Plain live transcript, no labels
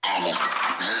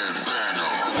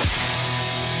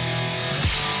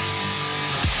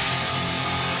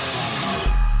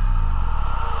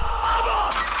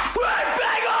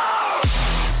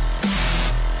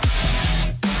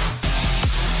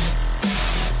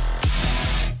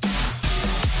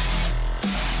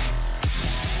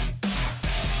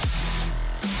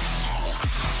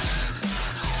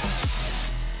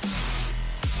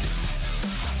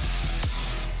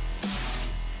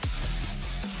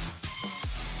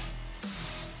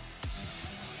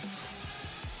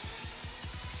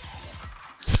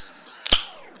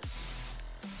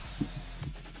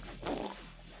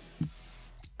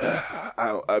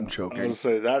I'm choking. I was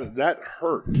say that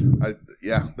hurt.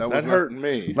 That hurt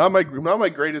me. Not my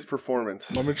greatest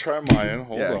performance. Let me try mine.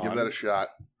 Hold on. Give that a shot.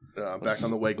 Back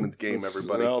on the Wegmans game,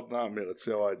 everybody. Well, not me. Let's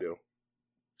see how I do.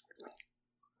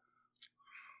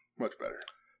 Much better.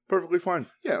 Perfectly fine.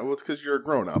 Yeah, well, it's because you're a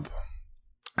grown up.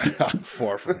 I'm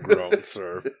far from grown,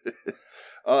 sir.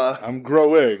 I'm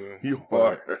growing. You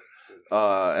are.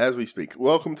 As we speak.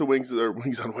 Welcome to Wings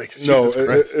on Wings. No,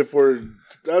 if we're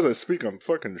as I speak, I'm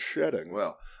fucking shedding.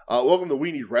 Well, welcome to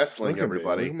We Need Wrestling,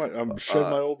 everybody. I'm shedding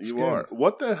my old skin. You are.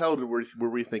 What the hell were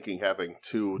we thinking having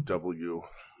two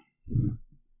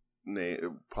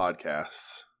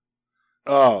podcasts?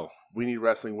 Oh, We Need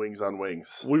Wrestling Wings on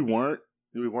Wings. We weren't.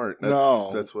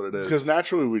 That's what it is. Because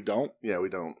naturally we don't. Yeah, we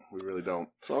don't. We really don't.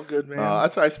 It's all good, man.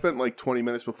 That's why I spent like 20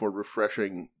 minutes before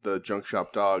refreshing the Junk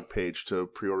Shop Dog page to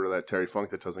pre-order that Terry Funk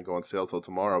that doesn't go on sale till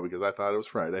tomorrow because I thought it was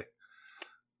Friday.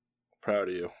 Proud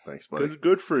of you. Thanks, buddy.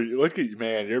 Good for you. Look at you,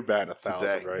 man. You're batting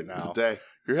 1,000 right now. Today.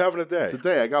 You're having a day.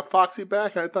 Today. I got Foxy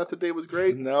back. I thought the day was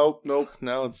great. Nope. No,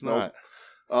 it's not.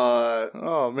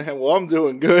 Oh, man. Well, I'm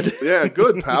doing good. Yeah,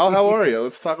 good, pal. How are you?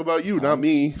 Let's talk about you, not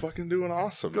me. Fucking doing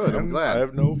awesome. Good, man. I'm glad. I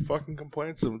have no fucking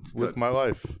complaints with my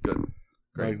life. Good.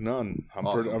 Great. Like none.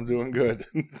 Awesome. I'm doing good.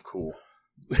 Cool.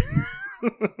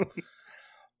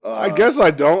 I guess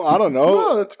I don't. I don't know.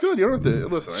 No, that's good. You don't have to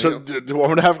listen. So, do you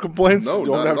want me to have complaints? No, do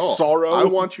you want not me to at have all. sorrow? I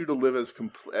want you to live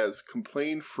as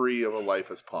complaint-free of a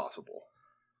life as possible.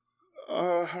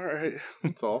 All right.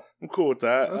 That's all. I'm cool with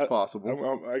that. That's possible.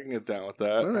 I can get down with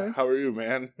that. All right. How are you,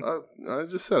 man? I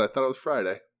just said I thought it was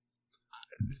Friday.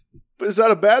 But is that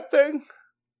a bad thing?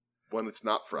 When it's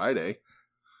not Friday,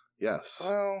 yes.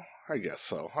 Well, I guess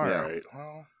so. All right.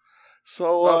 Well,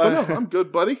 so no, I'm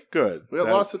good, buddy. Good. We have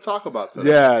lots to talk about today.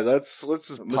 Yeah, let's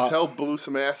just. Mattel blew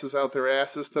some asses out their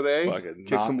asses today.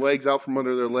 Kicked some legs out from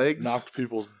under their legs. Knocked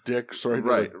people's dicks right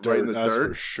in the dirt.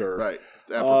 For sure. Right.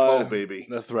 Apropos, baby.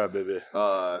 That's right, baby.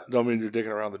 Don't mean you're dicking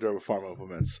around the dirt with farm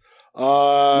implements.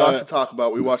 Lots to talk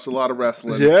about. We watched a lot of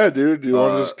wrestling. Yeah, dude. Do you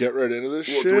want to just get right into this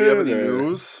shit? Do we have any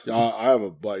news? I have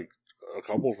a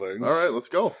couple things. All right, let's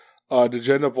go. Did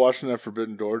you end up watching that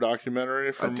Forbidden Door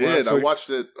documentary? I did. I watched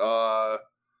it.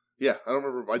 Yeah, I don't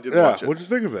remember. I did watch it. What'd you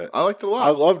think of it? I liked it a lot.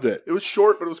 I loved it. It was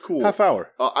short, but it was cool. Half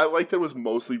hour. I liked that it was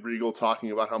mostly Regal talking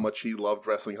about how much he loved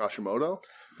wrestling Hashimoto.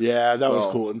 Yeah, that was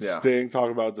cool. And Sting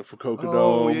talking about the Fukuoka Dome.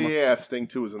 Oh, yeah. Sting,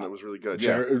 too, was in it. Was really good.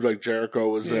 Jericho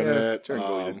was in it.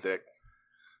 Jericho a dick.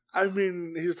 I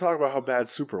mean, he was talking about how bad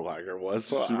Super Liger was.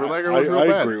 So Super Liger was real bad.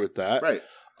 I agree with that. Right.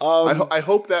 I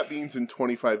hope that means in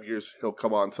 25 years he'll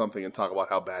come on something and talk about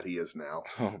how bad he is now.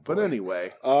 Oh, but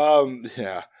anyway.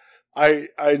 Yeah. I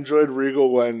enjoyed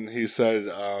Regal when he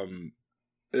said,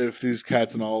 if these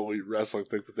cats in All Elite Wrestling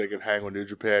think that they can hang with New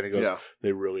Japan, he goes,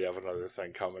 they really have another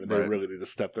thing coming, and they really need to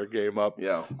step their game up.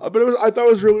 Yeah. But I thought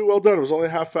it was really well done. It was only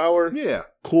a half hour. Yeah.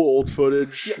 Cool old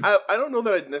footage. Yeah, I don't know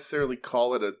that I'd necessarily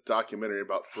call it a documentary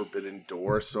about Forbidden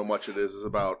Door so much it is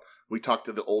about we talked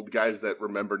to the old guys that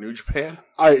remember New Japan.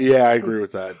 I agree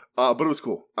with that. But it was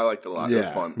cool. I liked it a lot. It was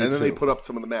fun. And then they put up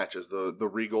some of the matches, the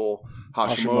Regal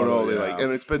Hashimoto,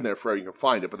 and it's been there forever. You can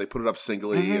find it, but they put it up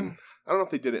singly and I don't know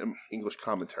if they did it in English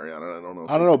commentary on it.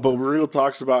 I don't know. But Regal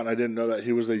talks about, and I didn't know that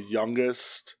he was the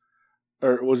youngest,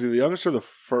 or was he the youngest or the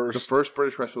first? The first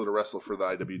British wrestler to wrestle for the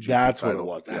IWGP That's title. what it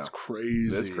was. That's crazy.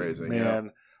 That's crazy, man.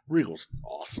 Yeah. Regal's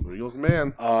awesome. Regal's the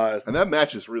man. And that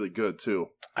match is really good, too.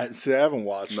 I haven't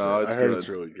watched it. I heard it's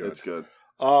really good. It's good.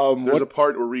 There's a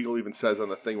part where Regal even says on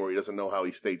the thing where he doesn't know how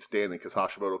he stayed standing because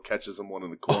Hashimoto catches him one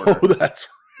in the corner. Oh, that's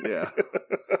right. Yeah.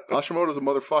 Hashimoto's a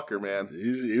motherfucker, man.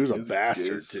 He was a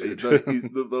bastard, dude.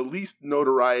 The least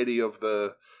notoriety of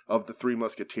the Three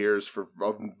Musketeers for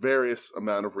various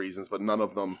amount of reasons, but none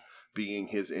of them being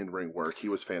his in-ring work. He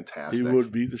was fantastic. He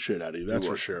would beat the shit out of you, that's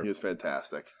for sure. He was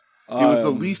fantastic. He was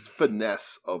the least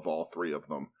finesse of all three of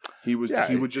them. He would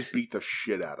just beat the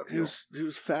shit out of you. He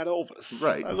was Fat Elvis.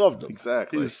 Right. I loved him.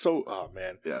 Exactly. He was so, oh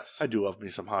man. Yes. I do love me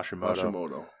some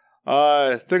Hashimoto.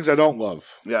 Hashimoto. Things I don't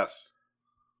love. Yes.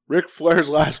 Ric Flair's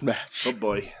last match. Oh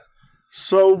boy.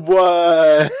 So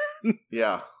what?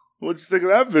 Yeah. What'd you think of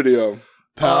that video,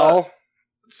 pal?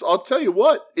 So I'll tell you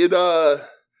what, it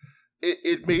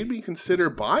made me consider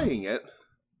buying it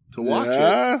to watch it.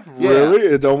 Yeah, really?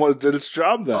 It almost did its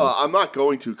job then. I'm not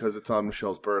going to because it's on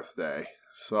Michelle's birthday.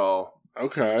 So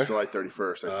okay, it's July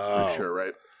 31st. I'm pretty sure,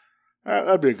 right?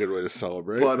 That'd be a good way to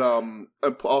celebrate. But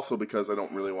also because I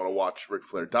don't really want to watch Ric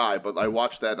Flair die. But I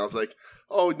watched that and I was like,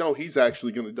 oh no, he's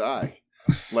actually going to die.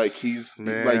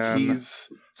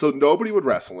 So nobody would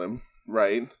wrestle him.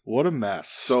 Right? What a mess.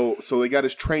 So they got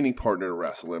his training partner to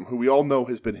wrestle him, who we all know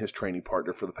has been his training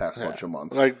partner for the past bunch of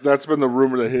months. Like, that's been the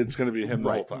rumor that it's going to be him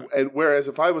the whole time. And whereas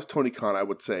if I was Tony Khan, I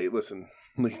would say, listen,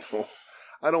 Lethal,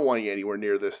 I don't want you anywhere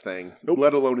near this thing,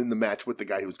 let alone in the match with the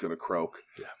guy who's going to croak.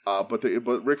 Yeah. But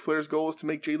Ric Flair's goal is to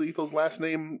make Jay Lethal's last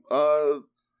name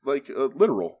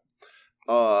literal.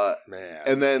 Man.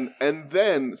 And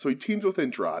then so he teams with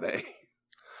Andrade.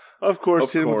 Of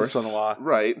course, team with the son-in-law.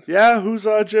 Right. Yeah, who's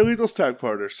Jay Lethal's tag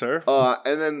partner, sir?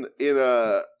 And then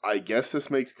I guess this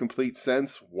makes complete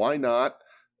sense. Why not?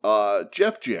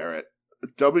 Jeff Jarrett,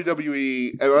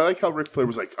 WWE, and I like how Ric Flair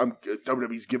was like,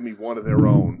 WWE's giving me one of their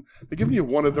own. They're giving you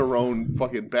one of their own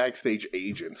fucking backstage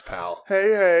agents, pal.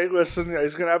 Hey, listen,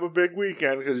 he's going to have a big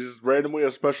weekend because he's randomly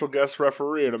a special guest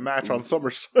referee in a match on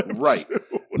SummerSlam. Right.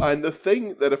 And the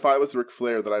thing that if I was Ric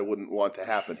Flair that I wouldn't want to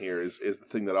happen here is the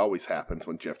thing that always happens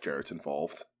when Jeff Jarrett's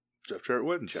involved. Jeff Jarrett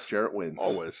wins. Jeff Jarrett wins.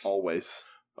 Always.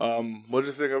 What did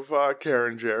you think of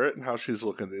Karen Jarrett and how she's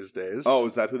looking these days? Oh,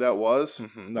 is that who that was?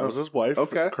 Mm-hmm. That was his wife.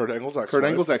 Okay. Kurt Angle's ex-wife. Kurt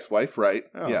Angle's ex-wife, right?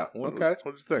 Oh, yeah. Okay.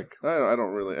 What did you think? I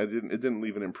don't really. It didn't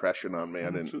leave an impression on me.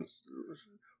 I didn't.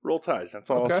 Roll Tide.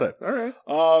 That's all I'll say. All right.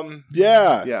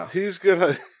 Yeah. He's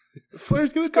gonna.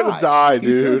 Flair's gonna die, dude.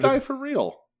 He's gonna die for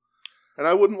real. And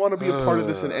I wouldn't want to be a part of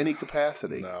this in any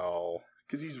capacity. No.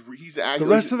 Because he's actually...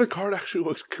 The rest of the card actually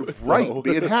looks good. Right.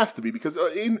 It has to be. Because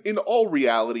in all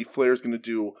reality, Flair's going to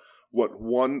do,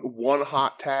 one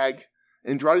hot tag.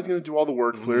 Andrade's going to do all the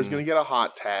work. Flair's going to get a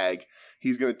hot tag.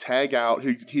 He's going to tag out.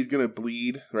 He's going to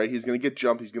bleed, right? He's going to get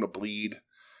jumped. He's going to bleed.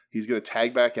 He's going to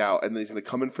tag back out. And then he's going to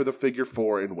come in for the figure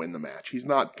 4 and win the match. He's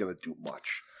not going to do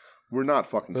much. We're not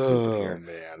fucking stupid here.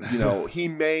 Man. He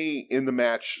may, in the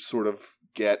match, sort of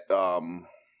get a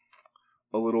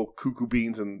little cuckoo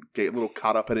beans and get a little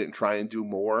caught up in it and try and do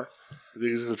more. You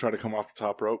think he's going to try to come off the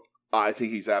top rope? I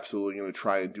think he's absolutely going to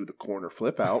try and do the corner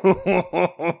flip out.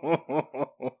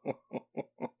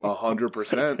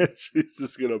 100%. He's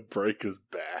just going to break his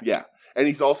back. Yeah. And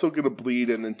he's also going to bleed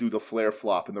and then do the Flair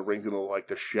flop, and the ring's going to look like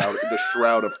the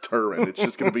shroud of Turin. It's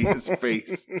just going to be his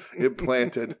face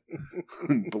implanted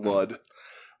in blood.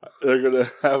 They're going to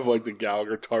have like the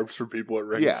Gallagher tarps for people at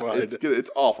ringside. Yeah, it's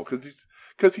awful because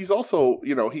he's also,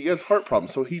 he has heart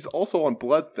problems, so he's also on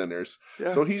blood thinners.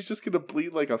 Yeah. So he's just going to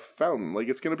bleed like a fountain. Like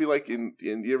it's going to be like in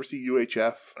you ever see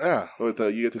UHF? Yeah. With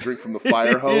you get to drink from the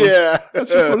fire hose. Yeah.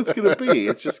 That's just what it's going to be.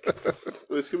 It's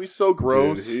going to be so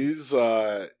gross.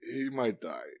 Dude, he might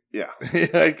die. Yeah.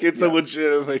 Like it's a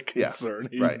legitimate concern.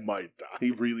 He might die.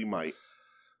 He really might.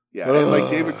 Yeah. And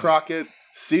like David Crockett,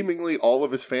 seemingly all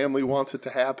of his family wants it to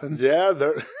happen. Yeah,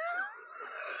 they're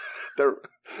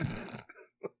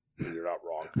you're not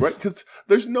wrong. Right? Because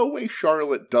there's no way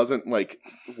Charlotte doesn't like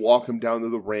walk him down to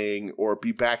the ring or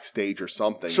be backstage or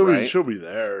something. She'll be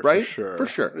there, right? For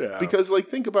sure. Yeah. Because like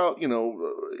think about,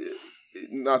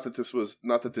 not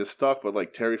that this stuck, but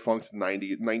like Terry Funk's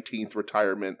 19th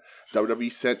retirement,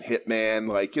 WWE sent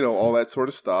Hitman, like, all that sort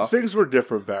of stuff. Things were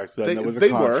different back then with the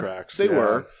contracts. They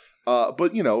were.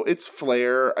 But it's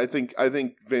Flair. I think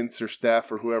Vince or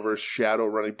Steph or whoever's shadow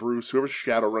running whoever's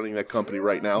shadow running that company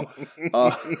right now.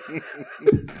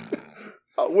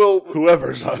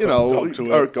 Whoever's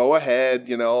or go ahead,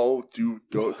 go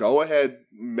ahead,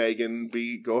 Megan.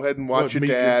 Go ahead and watch your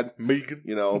dad. Megan.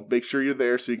 Make sure you're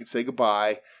there so you can say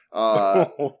goodbye.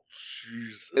 Oh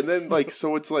Jesus! And then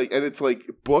so it's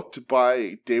booked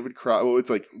by David Crockett. Well,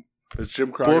 it's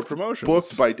Jim Crockett Promotions.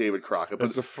 Booked by David Crockett.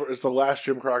 But it's the last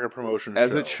Jim Crockett Promotions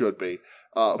as show. It should be.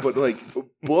 But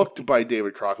booked by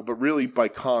David Crockett, but really by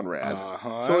Conrad.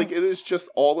 Uh-huh. So it is just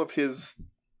all of his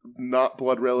not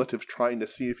blood relatives trying to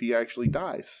see if he actually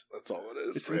dies. That's all it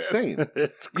is. It's insane.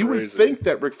 It's crazy. You would think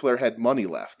that Ric Flair had money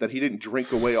left, that he didn't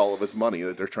drink away all of his money,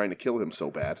 that they're trying to kill him so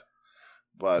bad.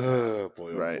 But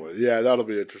boy. Yeah, that'll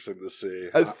be interesting to see.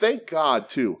 And thank God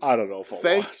too. I don't know if I'll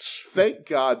watch. Thank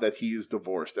God that he is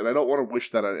divorced, and I don't want to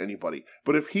wish that on anybody.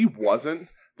 But if he wasn't,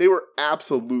 they were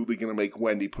absolutely going to make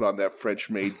Wendy put on that French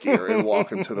maid gear and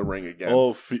walk him to the ring again.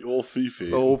 Old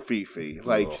Fifi.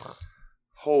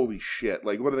 Holy shit!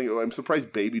 What do they? I'm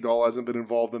surprised Baby Doll hasn't been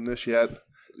involved in this yet.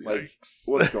 Like,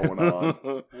 what's going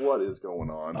on? What is going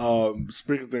on?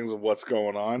 Speaking of things of what's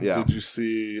going on, did you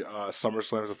see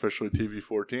SummerSlam is officially TV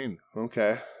 14?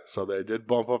 Okay. So they did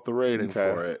bump up the rating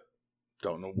for it.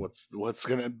 Don't know what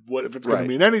if it's gonna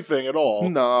mean anything at all.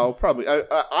 No, probably.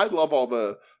 I love all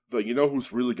the you know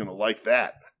who's really gonna like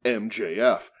that?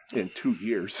 MJF in 2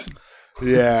 years.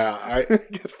 Yeah,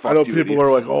 I know people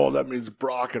are like, oh, that means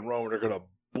Brock and Roman are gonna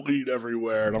bleed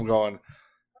everywhere, and I'm going,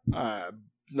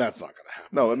 that's not going to happen.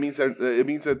 No, it means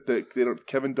that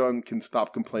Kevin Dunn can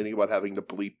stop complaining about having to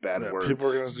bleep bad words. People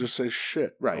are going to just say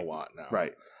shit a lot now.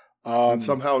 Right. And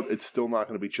somehow it's still not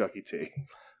going to be Chucky T.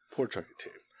 Poor Chucky T.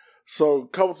 So, a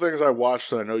couple things I watched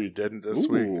that I know you didn't this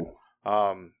week.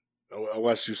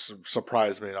 Unless you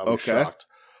surprise me and I'll be shocked.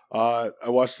 I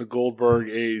watched the Goldberg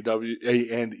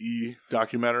A&E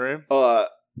documentary.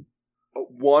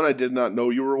 One, I did not know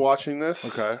you were watching this.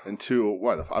 Okay. And two,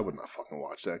 I would not fucking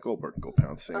watch that. Goldberg and Go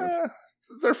Pound Sand.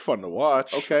 They're fun to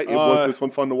watch. Okay. Was this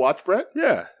one fun to watch, Brett?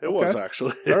 Yeah, it was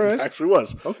actually. All right. It actually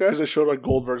was. Okay. Because they showed like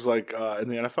Goldberg's like in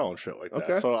the NFL and shit like that.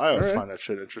 Okay. So I always find that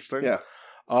shit interesting. Yeah.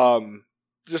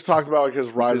 Just talked about like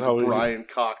his rise. Brian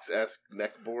Cox-esque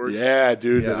neck board. Yeah,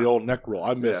 dude. Yeah. The old neck roll.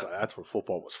 I miss that. That's what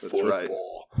football was. That's football. Right.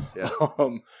 Yeah.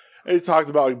 And he talked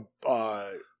about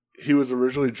he was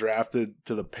originally drafted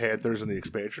to the Panthers in the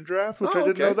expansion draft, which I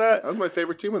didn't know that. That was my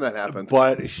favorite team when that happened.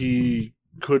 But he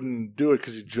couldn't do it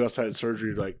because he just had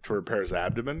surgery to repair his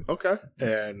abdomen. Okay.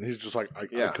 And he's just like, I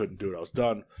couldn't do it. I was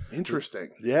done.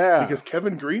 Interesting. Yeah. Because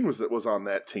Kevin Green was on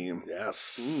that team.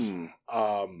 Yes.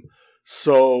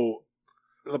 So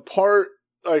the part,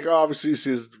 like, obviously you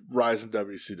see his rise in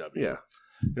WCW. Yeah.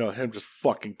 You know, him just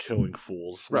fucking killing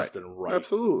fools left and right.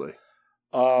 Absolutely.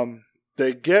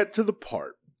 They get to the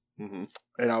part. Mm-hmm.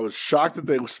 And I was shocked that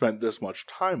they spent this much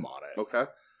time on it. Okay.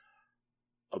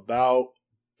 About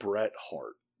Bret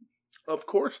Hart. Of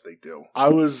course they do. I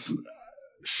was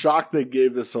shocked they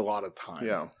gave this a lot of time.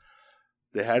 Yeah.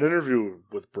 They had an interview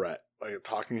with Bret, like a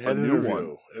talking head interview.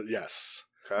 One. Yes.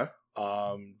 Okay.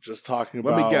 Just talking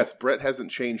about. Let me guess. Bret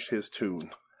hasn't changed his tune.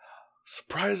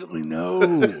 Surprisingly, no.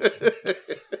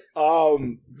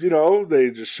 You know,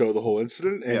 they just show the whole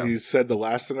incident, and he said the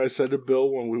last thing I said to Bill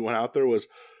when we went out there was,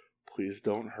 "Please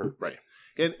don't hurt." Right.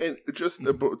 And just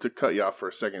to cut you off for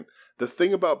a second, the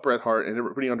thing about Bret Hart, and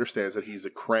everybody understands that he's a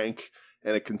crank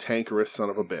and a cantankerous son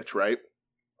of a bitch, right?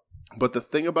 But the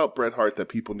thing about Bret Hart that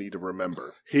people need to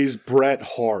remember, he's Bret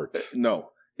Hart.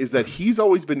 Is that he's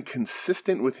always been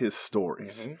consistent with his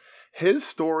stories. Mm-hmm. His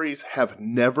stories have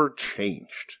never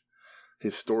changed.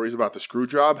 His stories about the screw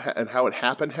job and how it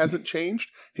happened hasn't changed.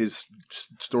 His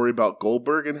story about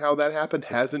Goldberg and how that happened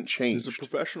hasn't changed. He's a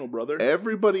professional, brother.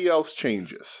 Everybody else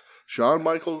changes. Shawn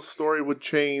Michaels' story would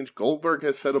change. Goldberg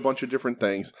has said a bunch of different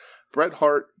things. Bret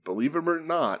Hart, believe it or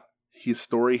not, his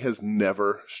story has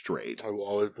never strayed. I will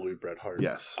always believe Bret Hart.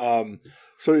 Yes.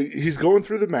 So he's going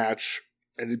through the match,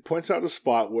 and he points out a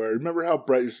spot where, remember how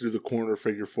Bret used to do the corner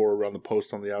figure four around the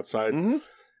post on the outside? Mm-hmm.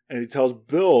 And he tells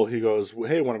Bill, he goes,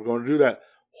 hey, when I'm going to do that,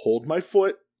 hold my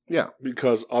foot. Yeah.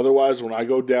 Because otherwise, when I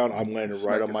go down, I'm landing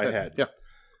right on my head. Yeah.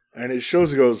 And he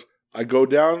goes, I go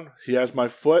down, he has my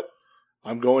foot,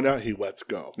 I'm going down, he lets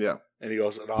go. Yeah. And he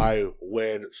goes, and I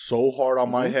land so hard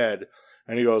on my head,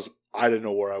 and he goes, I didn't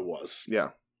know where I was.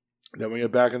 Yeah. Then we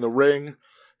get back in the ring,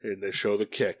 and they show the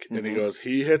kick. And he goes,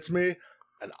 he hits me,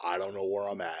 and I don't know where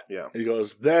I'm at. Yeah. And he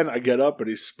goes, then I get up, and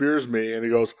he spears me, and he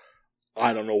goes,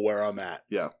 I don't know where I'm at.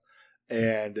 Yeah.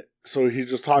 And so he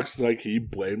just talks like he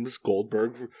blames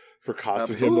Goldberg for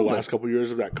costing him the last couple of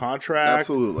years of that contract.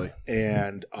 Absolutely.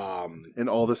 And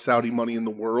all the Saudi money in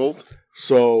the world.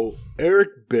 So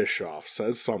Eric Bischoff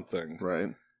says something.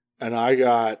 Right. And I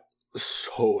got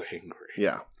so angry.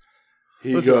 Yeah.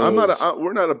 Listen, goes,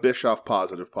 we're not a Bischoff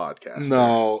positive podcast.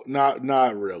 No,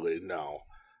 not really, no.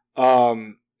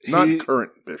 Not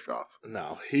current Bischoff.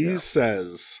 No. He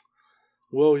says,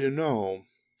 well, you know,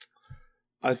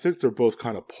 I think they're both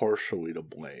kind of partially to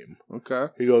blame. Okay.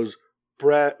 He goes,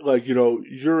 Bret, like, you know,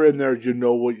 you're in there, you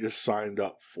know what you signed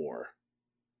up for.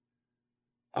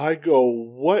 I go,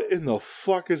 what in the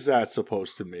fuck is that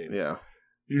supposed to mean? Yeah.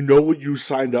 You know what you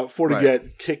signed up for to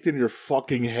get kicked in your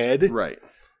fucking head? Right.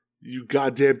 You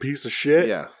goddamn piece of shit?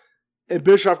 Yeah. And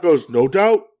Bischoff goes, no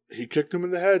doubt, he kicked him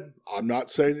in the head. I'm not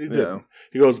saying he didn't. Yeah.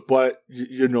 He goes, but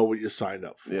you know what you signed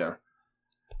up for. Yeah.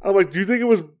 I'm like, do you think it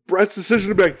was Bret's decision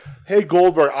to be like, hey,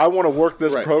 Goldberg, I want to work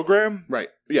this program? Right.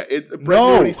 Yeah, Bret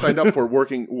knew what he signed up for,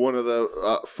 working one of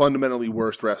the fundamentally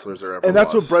worst wrestlers there ever was. And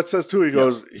that's what Bret says, too. He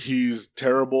goes, he's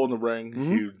terrible in the ring.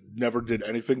 Mm-hmm. He never did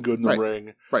anything good in the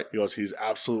ring. Right. He goes, he's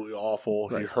absolutely awful.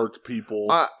 Right. He hurts people.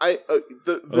 I'm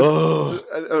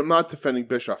not defending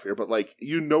Bischoff here, but, like,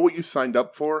 you know what you signed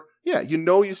up for? Yeah, you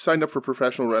know you signed up for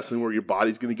professional wrestling where your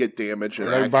body's going to get damaged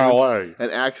and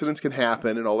accidents can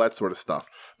happen and all that sort of stuff.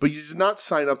 But you did not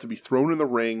sign up to be thrown in the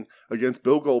ring against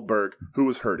Bill Goldberg, who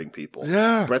was hurting people.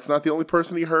 Yeah. Bret's not the only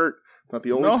person he hurt. Not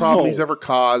the only problem he's ever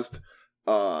caused.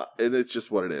 And it's just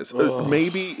what it is.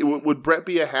 Maybe, would Bret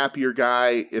be a happier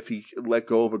guy if he let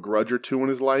go of a grudge or two in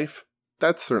his life?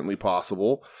 That's certainly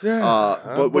possible. Yeah.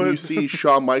 But when you see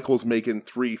Shawn Michaels making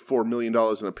 $3-4 million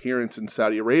an appearance in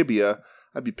Saudi Arabia,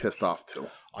 I'd be pissed off too.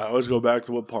 I always go back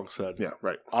to what Punk said. Yeah,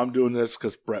 right. I'm doing this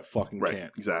because Bret fucking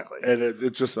can't. Exactly. And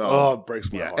it just it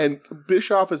breaks my heart. And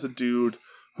Bischoff is a dude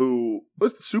who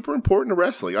was super important to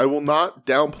wrestling. I will not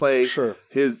downplay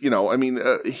his,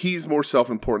 he's more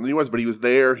self-important than he was, but he was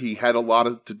there. He had a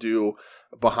lot to do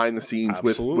behind the scenes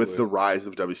with the rise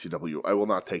of WCW. I will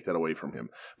not take that away from him.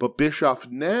 But Bischoff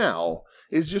now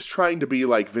is just trying to be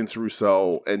like Vince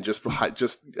Russo and just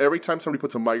every time somebody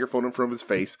puts a microphone in front of his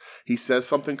face, he says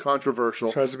something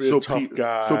controversial. Tries to be a tough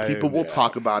guy. So people will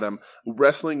talk about him.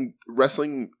 Wrestling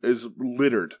is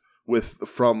littered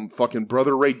from fucking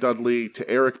Brother Ray Dudley to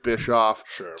Eric Bischoff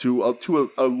to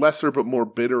a lesser but more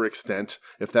bitter extent,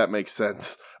 if that makes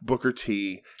sense, Booker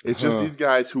T. It's just these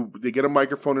guys who they get a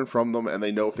microphone in front of them and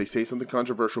they know if they say something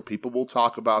controversial, people will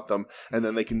talk about them, and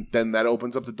then then that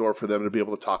opens up the door for them to be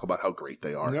able to talk about how great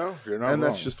they are. No, you're not and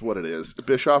wrong. That's just what it is.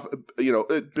 Bischoff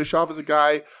is a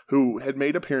guy who had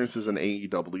made appearances in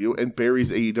AEW and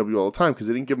buries AEW all the time because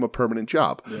they didn't give him a permanent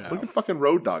job. Yeah. Look at fucking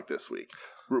Road Dogg this week.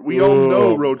 We all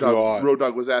know Road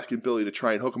Dogg was asking Billy to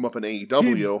try and hook him up in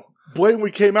AEW. He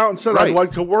blatantly came out and said, I'd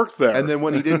like to work there. And then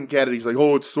when he didn't get it, he's like,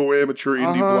 oh, it's so amateur,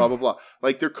 indie, blah, blah, blah.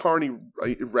 Like, they're carny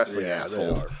wrestling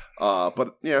assholes.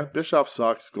 But, yeah, Bischoff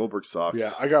sucks. Goldberg sucks.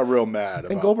 Yeah, I got real mad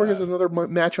about And Goldberg has another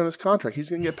match on his contract. He's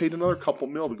going to get paid another couple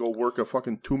mil to go work a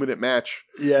fucking 2-minute match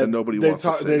that nobody wants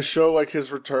to see. They show, like,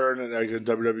 his return in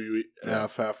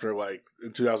WWF after, like,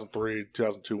 in 2003,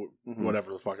 2002,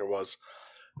 whatever the fuck it was.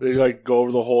 They like go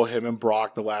over the whole him and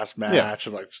Brock the last match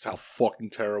and like just how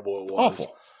fucking terrible it was.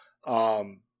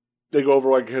 Awful. They go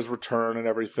over like his return and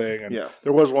everything. And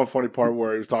there was one funny part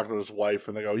where he was talking to his wife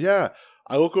and they go,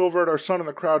 I look over at our son in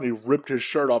the crowd and he ripped his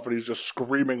shirt off and he's just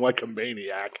screaming like a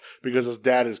maniac because his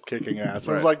dad is kicking ass.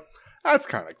 I was like, that's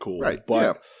kind of cool. Right.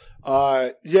 But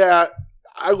I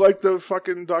like the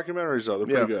fucking documentaries though. They're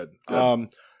pretty good.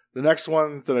 The next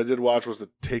one that I did watch was the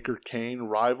Taker Kane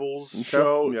Rivals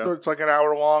show. Yeah. It's like an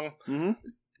hour long. Mm-hmm.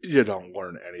 You don't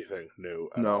learn anything new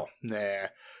at all. Nah.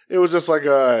 It was just like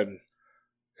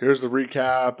here's the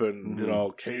recap and,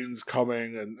 Kane's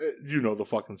coming and the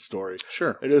fucking story.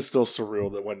 Sure. It is still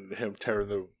surreal that when him tearing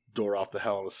the door off the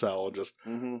Hell in a Cell and just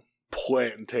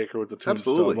planting Taker with the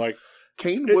tombstone. Absolutely. Like,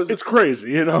 it's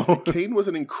crazy, Kane was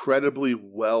an incredibly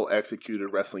well executed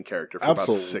wrestling character for about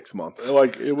 6 months.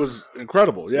 Like it was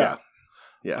incredible, yeah.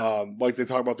 Like they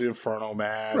talk about the Inferno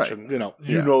match, right. and know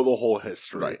the whole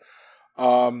history.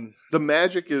 Right. The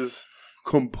magic is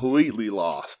completely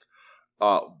lost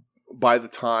by the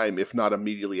time, if not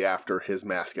immediately after, his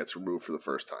mask gets removed for the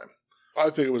first time. I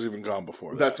think it was even gone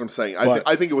before that. That's what I'm saying.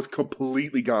 I think it was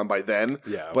completely gone by then.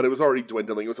 Yeah. But it was already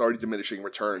dwindling. It was already diminishing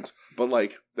returns. But,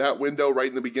 like, that window right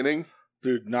in the beginning.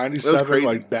 Dude, 97,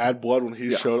 like, Bad Blood when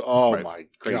he showed. Oh, my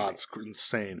crazy. God. It's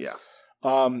insane. Yeah.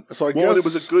 So I guess.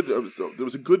 It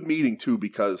was a good meeting, too,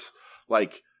 because,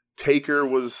 like, Taker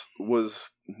was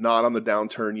not on the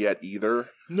downturn yet either.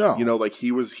 No. Like he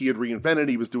had reinvented,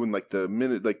 he was doing like the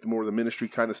more the ministry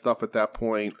kind of stuff at that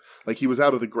point. Like he was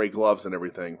out of the gray gloves and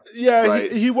everything. Yeah, right?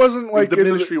 he wasn't like the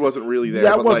ministry wasn't really there.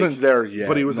 That wasn't there yet.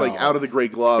 But he was like out of the gray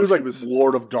gloves. He was like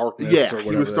Lord of Darkness. Yeah, or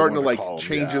whatever he was starting to like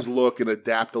change his look and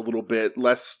adapt a little bit,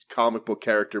 less comic book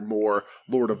character, more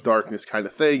Lord of Darkness kind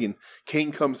of thing. And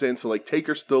Kane comes in, so like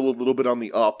Taker's still a little bit on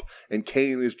the up, and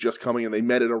Kane is just coming, and they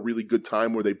met at a really good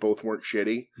time where they both weren't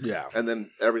shitty. Yeah, and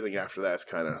then everything after that's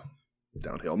kind of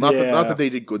downhill. Not that they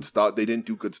did good stuff. They didn't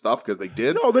do good stuff because they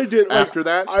did. No, they did after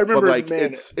that. I remember, but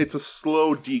it's a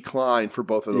slow decline for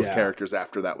both of those characters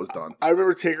after that was done. I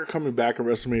remember Taker coming back at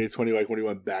WrestleMania 20, like when he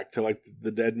went back to like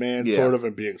the Dead Man sort of,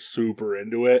 and being super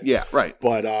into it. Yeah, right.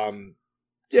 But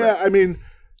I mean,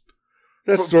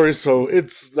 that story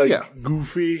it's like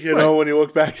goofy, you know, when you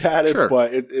look back at it. Sure.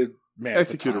 But it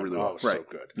executed really well. So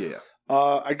good. Yeah.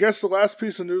 I guess the last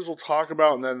piece of news we'll talk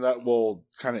about, and then that will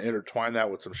kind of intertwine that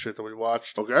with some shit that we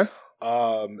watched. Okay.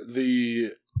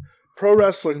 The Pro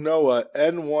Wrestling Noah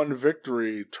N1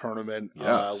 Victory Tournament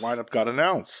lineup got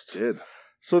announced.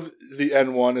 So the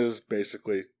N1 is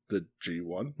basically the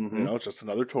G1. You know, it's just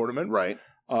another tournament. Right.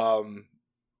 The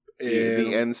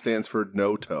N stands for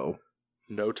No-Toe.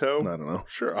 No-Toe? I don't know.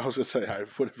 Sure, I was going to say,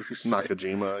 whatever you say.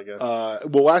 Nakajima, I guess.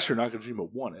 Well, last year Nakajima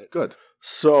won it. Good.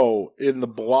 So, in the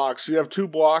blocks, you have 2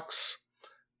 blocks.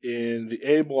 In the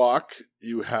A block,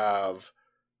 you have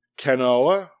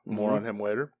Kenoa. More on him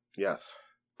later. Yes.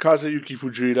 Kazuyuki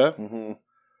Fujita.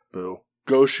 Boo.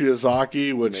 Go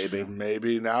Shiozaki, which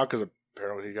maybe now, because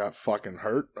apparently he got fucking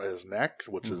hurt by his neck,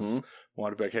 which is,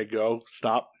 wanted to be like, hey, go,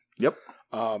 stop. Yep.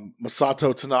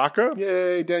 Masato Tanaka.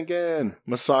 Yay, Dengen.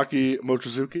 Masaki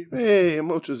Mochizuki. Hey,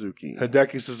 Mochizuki.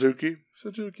 Hideki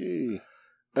Suzuki.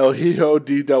 El Hijo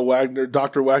D. Del Wagner,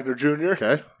 Dr. Wagner Jr.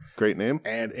 Okay, great name.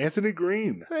 And Anthony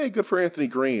Green. Hey, good for Anthony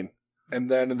Green. And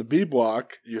then in the B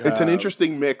block, you have... It's an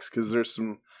interesting mix because there's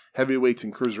some heavyweights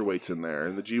and cruiserweights in there,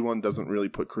 and the G1 doesn't really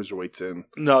put cruiserweights in.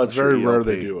 No, it's very rare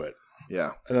they do it.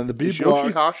 Yeah. And then the B block...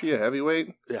 Yoshihashi a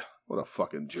heavyweight? Yeah. What a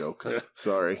fucking joke.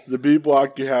 Sorry. The B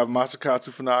block, you have Masakatsu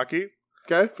Funaki.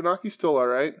 Okay, Funaki's still all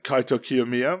right. Kaito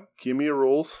Kiyomiya. Kiyomiya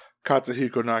rules.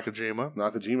 Katsuhiko Nakajima.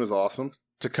 Nakajima's awesome.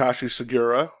 Takashi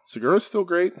Sugiura. Sugiura's still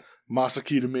great. Masa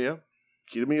Kitamiya.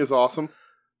 Kitamiya's awesome.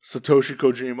 Satoshi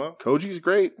Kojima. Koji's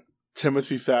great.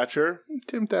 Timothy Thatcher.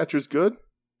 Tim Thatcher's good.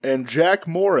 And Jack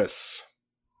Morris.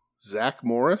 Zach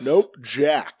Morris? Nope,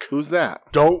 Jack. Who's that?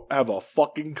 Don't have a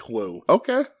fucking clue.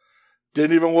 Okay.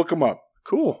 Didn't even look him up.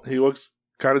 Cool. He looks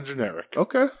kind of generic.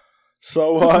 Okay.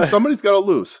 So listen, somebody's got to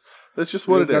lose. That's just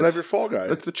what it is. Gotta have your fall guy.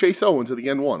 That's the Chase Owens of the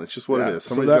N1. It's just what it is.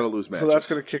 Somebody's got to lose matches. So that's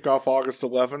going to kick off August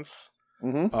 11th.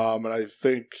 And I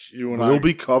think you and we'll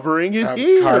be covering it have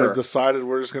here. Kind of decided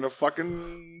we're just going to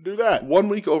fucking do that. 1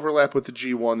 week overlap with the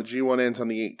G1. The G1 ends on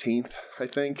the 18th, I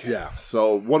think. Yeah.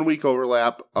 So 1 week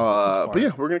overlap. But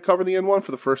yeah, we're going to cover the N1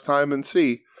 for the first time and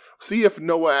see if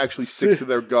Noah actually sticks to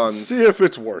their guns. See if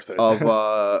it's worth it.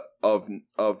 Of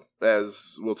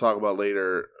as we'll talk about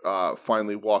later,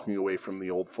 finally walking away from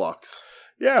the old fucks.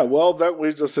 Yeah, well, that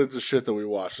leads us into shit that we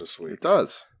watched this week. It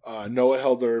does. Noah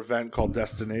held their event called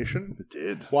Destination. It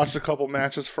did. Watched a couple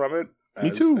matches from it.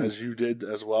 Me too. As you did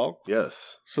as well.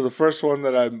 Yes. So the first one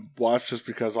that I watched just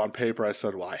because on paper I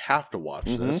said, well, I have to watch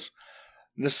this.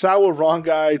 Nasawa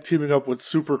Rongai teaming up with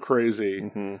Super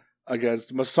Crazy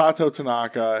against Masato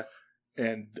Tanaka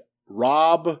and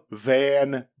Rob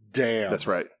Van Dam. That's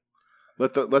right.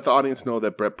 Let the audience know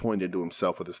that Brett pointed to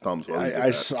himself with his thumbs while he did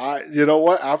that. You know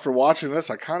what? After watching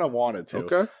this, I kind of wanted to.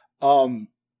 Okay.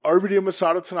 RVD and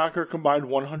Masato Tanaka are combined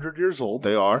 100 years old.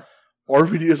 They are.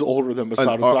 RVD is older than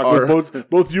Masato Tanaka.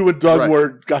 Both you and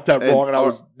Doug got that wrong, and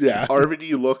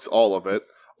RVD looks all of it.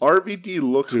 RVD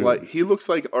looks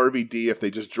like RVD if they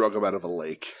just drug him out of a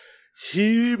lake.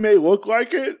 He may look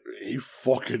like it. He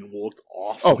fucking looked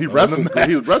awesome. Oh, he wrestled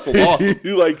awesome.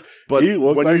 But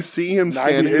when you see him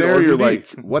standing there, you're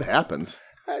like, what happened?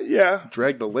 Yeah.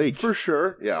 Dragged the lake. For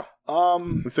sure. Yeah.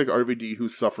 Looks like RVD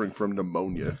who's suffering from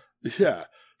pneumonia. Yeah.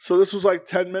 So this was like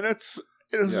 10 minutes.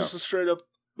 It was just a straight up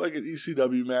like an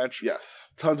ECW match. Yes.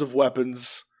 Tons of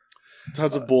weapons.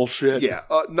 Tons of bullshit. Yeah.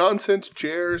 Nonsense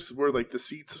chairs where like the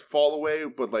seats fall away,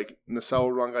 but like Nasawa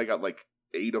Rongai got like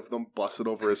 8 of them busted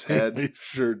over his head. He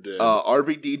sure did.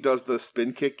 RVD does the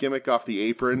spin kick gimmick off the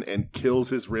apron and kills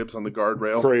his ribs on the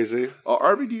guardrail. Crazy.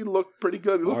 RVD looked pretty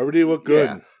good. RVD looked good.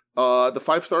 Yeah. The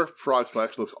 5-star frog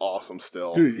splash looks awesome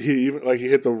still. Dude, he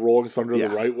hit the Rolling Thunder the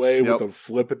right way with a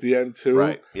flip at the end too.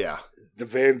 Right, yeah. The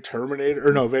Van Terminator,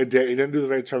 or no, Van Dam. He didn't do the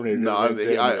Van Terminator. No,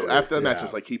 after the match,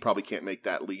 it's like he probably can't make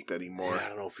that leap anymore. Yeah, I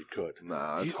don't know if he could.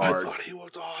 Nah, it's hard. I thought he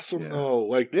looked awesome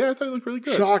though. I thought he looked really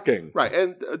good. Shocking. Right,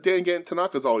 and Dan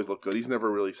Tanaka's always looked good. He's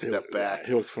never really stepped back.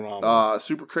 He looked phenomenal.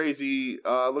 Super Crazy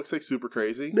looks like Super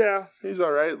Crazy. Yeah, he's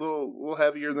all right. A little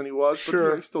heavier than he was.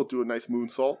 Sure, but he still do a nice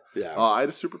moonsault. Yeah, I had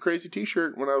a Super Crazy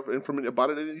T-shirt when I bought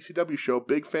it at an ECW show.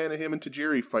 Big fan of him and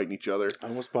Tajiri fighting each other. I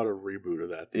almost bought a reboot of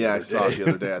that. I saw it the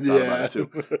other day. I thought about it too.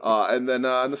 And then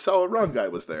Nasawa Rongai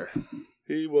was there.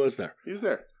 He was there.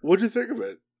 What'd you think of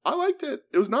it? I liked it.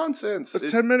 It was nonsense.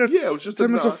 It's 10 minutes. Yeah, it was just 10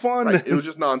 minutes of fun. Right. It was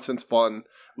just nonsense fun.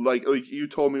 Like you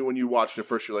told me when you watched it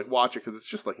first, you're like, watch it because it's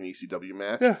just like an ECW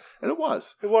match. Yeah. And it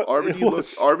was.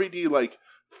 RVD like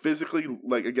physically,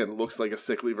 like, again, looks like a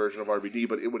sickly version of RVD,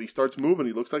 but when he starts moving,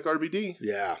 he looks like RVD.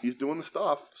 Yeah. He's doing the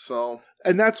stuff, so.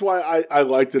 And that's why I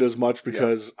liked it as much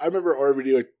because I remember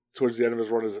RVD, like, towards the end of his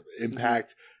run as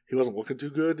Impact, he wasn't looking too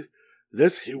good.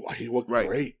 This, he looked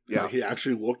great. Yeah. Like, he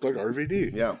actually looked like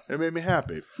RVD. Yeah. It made me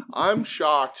happy. I'm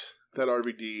shocked that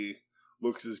RVD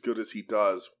looks as good as he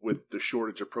does with the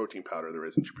shortage of protein powder there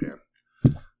is in Japan.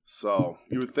 So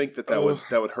you would think that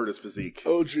would hurt his physique.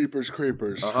 Oh, jeepers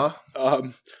creepers.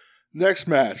 Next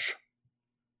match.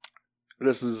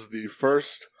 This is the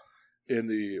first in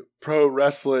the Pro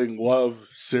Wrestling Love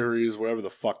Series, whatever the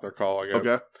fuck they're calling it.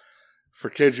 Okay. For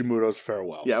Keiji Muto's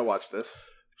farewell. Yeah, I watched this.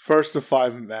 First of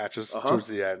 5 matches towards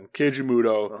the end. Keiji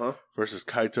Muto versus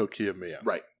Kaito Kiyomiya.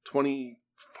 Right.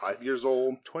 25 years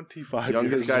old. 25 years old.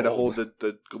 Youngest guy to hold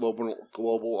the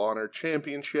global honor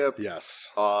championship. Yes.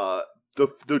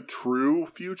 The true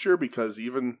future, because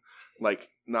even like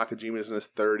Nakajima's in his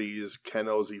 30s,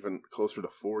 Keno's even closer to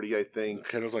 40, I think.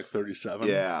 Keno's like 37.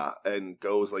 Yeah, and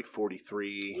Go's like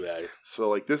 43. Yeah. So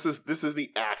like this is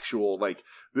the actual, like,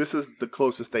 this is the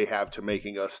closest they have to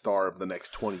making a star of the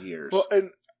next 20 years. Well,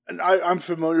 and I'm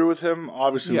familiar with him.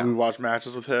 Obviously, we watched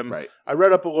matches with him. Right. I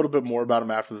read up a little bit more about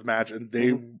him after this match, and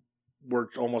they were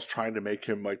almost trying to make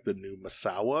him like the new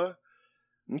Misawa.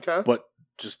 Okay. But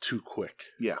just too quick.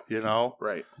 Yeah. You know?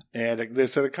 Right. And they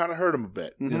said it kind of hurt him a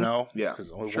bit, you know? Yeah. Because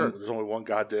there's only one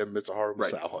goddamn Mitsuharu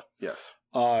Misawa. Right. Yes.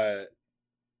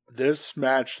 This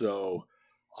match, though,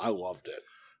 I loved it.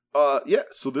 Yeah,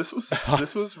 so this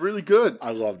was really good.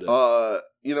 I loved it.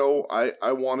 You know,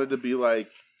 I wanted to be like,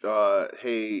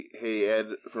 hey Ed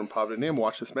from Pavda Nam,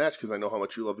 watch this match because I know how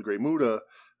much you love the great Muta,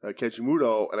 Keiji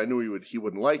Muto, and I knew he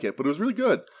wouldn't like it, but it was really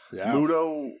good. Yeah.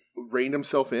 Muto reined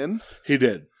himself in. He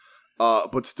did.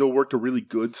 But still worked a really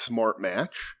good, smart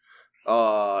match.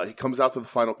 He comes out to the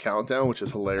final countdown, which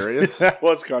is hilarious. That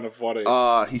was kind of funny.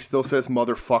 He still says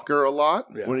motherfucker a lot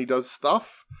when he does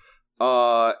stuff.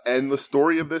 And the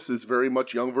story of this is very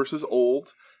much young versus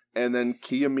old. And then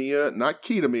not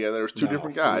Kitamiya, there's two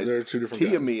different guys. There are two different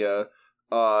guys. Kiyomiya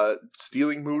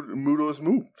stealing Muto's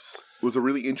moves. It was a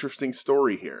really interesting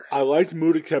story here. I liked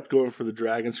Muta kept going for the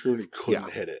dragon screw and he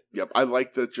couldn't hit it. Yep. I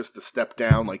like the step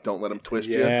down, like don't let him twist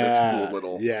you. That's a cool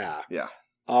little. Yeah. Yeah.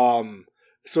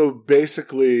 So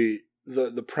basically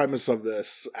the premise of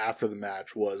this after the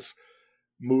match was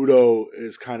Muto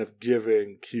is kind of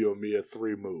giving Kiyomiya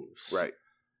 3 moves. Right.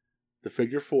 The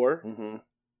figure 4,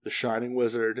 the Shining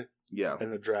Wizard,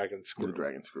 and the Dragon Screw. The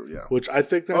Dragon Screw, yeah. Which I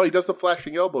think that's... Oh, he does the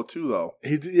flashing elbow too, though.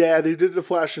 They did the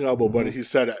flashing elbow, but he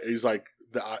said, he's like,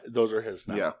 those are his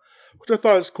now. Yeah. Which I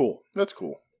thought is cool. That's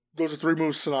cool. Those are 3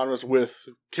 moves synonymous with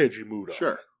Keiji Muto.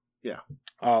 Sure. Yeah.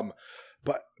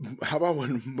 But how about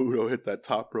when Muto hit that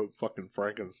top rope fucking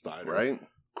Frankenstein? Right.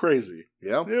 Crazy.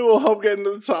 Yeah. It will help get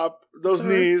into the top. Those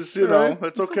knees, you know,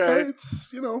 it's okay.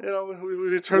 It's, you know,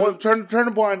 we turn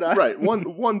a blind eye. Right.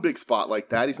 One big spot like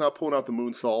that. He's not pulling out the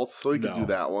moonsaults, so he could do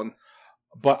that one.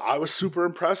 But I was super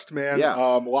impressed, man. Yeah.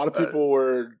 A lot of people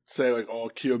were saying, like, oh,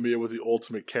 Kiyomiya with the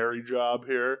ultimate carry job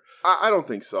here. I don't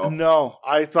think so. No.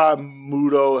 I thought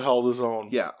Muto held his own.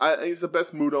 Yeah. He's the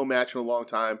best Muto match in a long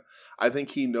time. I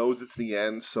think he knows it's the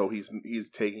end, so he's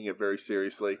taking it very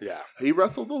seriously. Yeah. He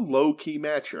wrestled a low-key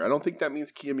match here. I don't think that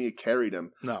means Kiyomiya carried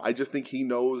him. No. I just think he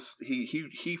knows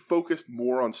he focused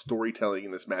more on storytelling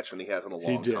in this match than he has in a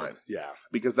long time. Yeah.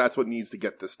 Because that's what needs to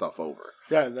get this stuff over.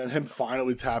 Yeah, and then him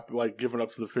finally giving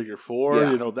up to the figure 4,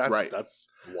 that's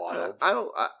wild.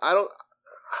 I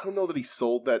don't know that he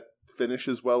sold that finish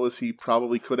as well as he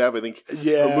probably could have. I think a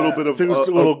little bit of it was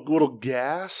a little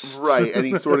gas. Right, and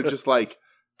he sort of just like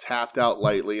tapped out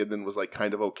lightly and then was like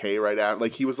kind of okay right out.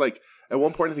 Like he was like at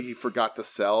one point I think he forgot to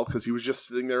sell because he was just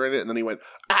sitting there in it and then he went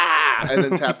and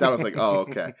then tapped out. I was like, oh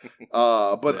okay.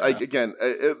 Again,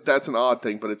 that's an odd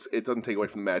thing, but it doesn't take away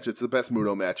from the match. It's the best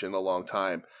Muto match in a long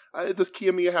time. Does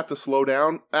Kiyomiya have to slow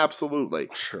down? Absolutely.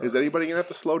 Sure. Is anybody gonna have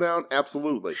to slow down?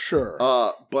 Absolutely. Sure.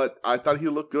 But I thought he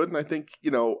looked good, and I think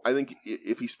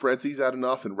if he spreads these out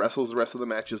enough and wrestles the rest of the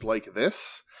matches like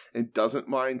this and doesn't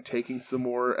mind taking some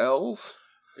more L's.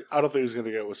 I don't think he's going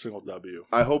to get a single W.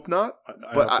 I hope not.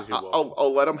 But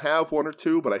I'll let him have 1 or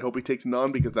 2, but I hope he takes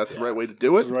none because that's the right way to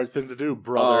do it. It's the right thing to do,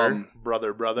 brother.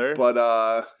 Brother. But,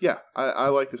 I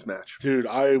like this match. Dude,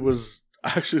 I was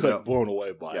actually blown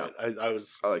away by it. I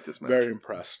like this match. Very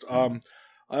impressed.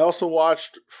 I also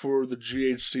watched for the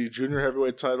GHC Junior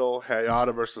Heavyweight title,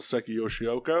 Hayata versus Seki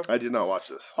Yoshioka. I did not watch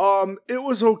this. It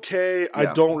was okay.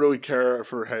 I don't really care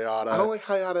for Hayata. I don't like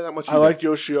Hayata that much either. I like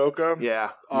Yoshioka.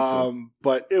 Yeah.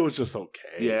 But it was just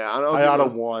okay. Yeah.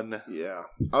 Hayata won. Yeah.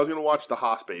 I was going to watch the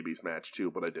Haas Babies match too,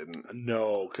 but I didn't.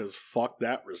 No, because fuck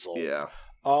that result. Yeah.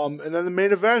 And then the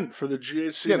main event for the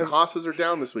GHC. Yeah, and Haas's are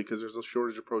down this week because there's a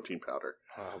shortage of protein powder.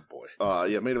 Oh,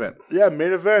 boy. Main event. Yeah,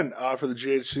 main event for the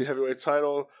GHC heavyweight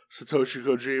title. Satoshi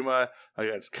Kojima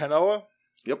against Kenoa.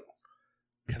 Yep.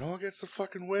 Kenoa gets the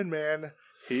fucking win, man.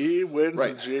 He wins the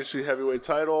GHC heavyweight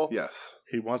title. Yes.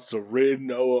 He wants to rid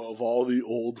Noah of all the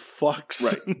old fucks.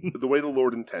 Right. The way the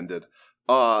Lord intended.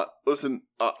 Listen,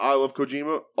 I love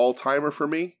Kojima, all-timer for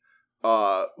me.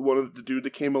 One of the dude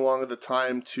that came along at the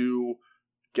time to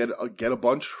get a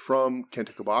bunch from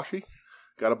Kenta Kobashi,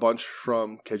 got a bunch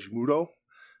from Keiji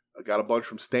got a bunch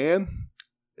from Stan.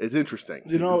 It's interesting.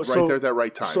 You know, right there at that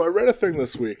right time. So I read a thing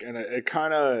this week, and it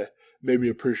kind of made me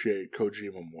appreciate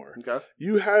Kojima more. Okay.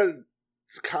 You had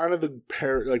kind of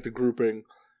the grouping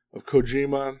of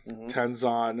Kojima,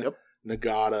 Tenzan,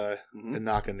 Nagata, and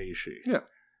Nakanishi. Yeah.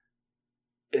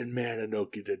 And man,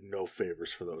 Inoki did no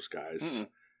favors for those guys.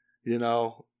 You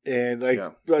know? And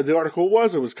the article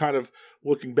it was kind of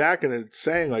looking back and it's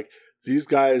saying like these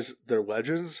guys, they're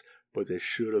legends, but they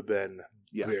should have been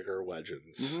bigger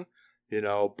legends. You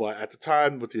know, but at the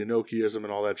time with the Inokiism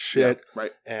and all that shit,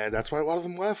 right? And that's why a lot of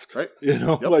them left, right? You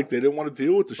know, like they didn't want to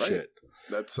deal with the shit.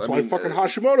 That's why fucking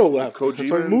Hashimoto left.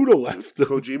 That's why Muto left.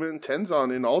 Kojima and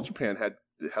Tenzan in All Japan had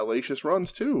hellacious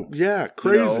runs too. Yeah,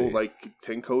 crazy. You know, like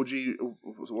Tenkoji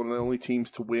was one of the only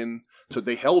teams to win. So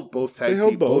they held both tags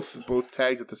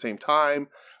at the same time.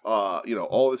 You know,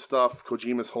 all this stuff.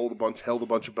 Kojima's held a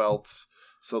bunch of belts.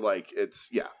 So, like, it's,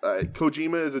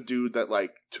 Kojima is a dude that,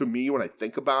 like, to me, when I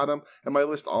think about him, and my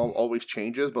list always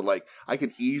changes, but, like, I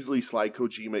can easily slide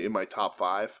Kojima in my top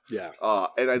 5. Yeah.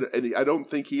 And I don't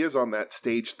think he is on that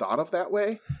stage thought of that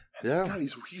way. Yeah. God,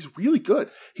 he's really good.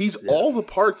 He's all the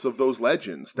parts of those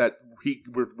legends that he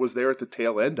was there at the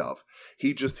tail end of.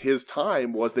 His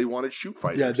time was they wanted shoot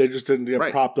fighters. Yeah, they just didn't get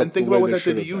propped up. And think about what that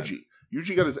did to Yuji.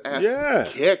 Yuji got his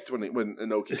ass kicked when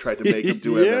Inoki tried to make him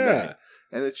do MMA.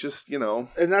 And it's just, you know.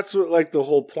 And that's what, like, the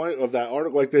whole point of that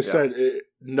article. Like they said,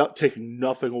 not taking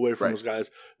nothing away from those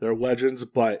guys. They're legends,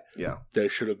 but they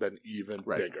should have been even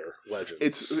bigger legends.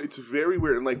 It's very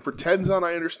weird. And, like, for Tenzan,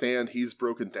 I understand he's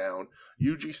broken down.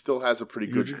 Yuji still has a pretty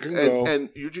good... Yuji can go. And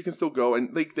Yuji can still go.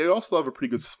 And they also have a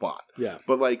pretty good spot. Yeah.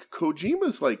 But, like,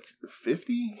 Kojima's, like,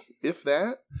 50, if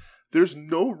that. There's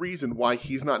no reason why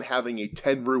he's not having a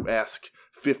Tenryu-esque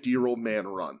 50-year-old man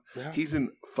run. Yeah. He's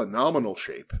in phenomenal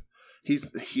shape.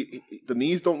 The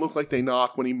knees don't look like they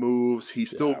knock when he moves. He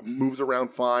still moves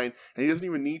around fine, and he doesn't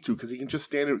even need to because he can just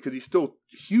stand it because he's still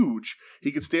huge.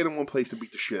 He can stand in one place and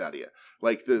beat the shit out of you.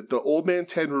 Like the old man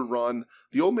Tenryu run,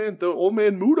 the old man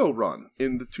Muto run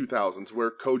in the 2000s where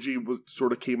Koji was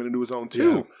sort of came into his own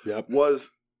too.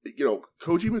 Was, you know,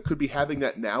 Kojima could be having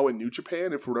that now in New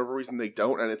Japan, and for whatever reason they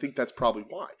don't, and I think that's probably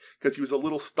why, because he was a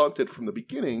little stunted from the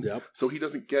beginning, so he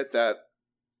doesn't get that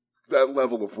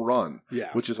level of run,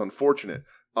 which is unfortunate.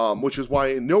 Which is why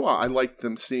in Noah I like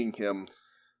them seeing him.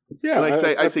 Yeah, and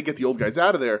I say get the old guys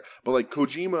out of there, but like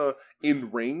Kojima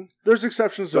in ring, there's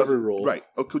exceptions to every rule, right?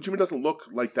 Kojima doesn't look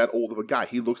like that old of a guy.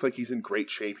 He looks like he's in great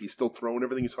shape. He's still throwing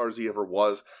everything as hard as he ever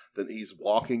was. That he's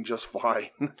walking just fine.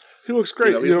 He looks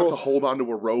great. He doesn't have to hold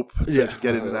onto a rope to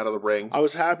get in and out of the ring. I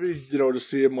was happy, to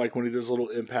see him like when he did his little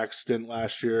Impact stint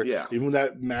last year. Yeah, even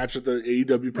that match at the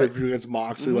AEW pay-per-view against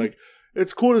Moxley, like.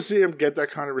 It's cool to see him get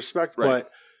that kind of respect, but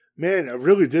man, it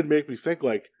really did make me think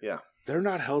like, they're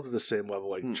not held to the same level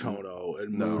like Chono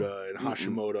and Muta and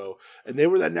Hashimoto, and they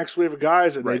were that next wave of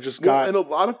guys, and they just got. And a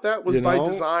lot of that was by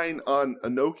design on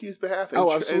Inoki's behalf and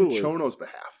Chono's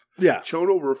behalf. Yeah,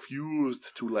 Chono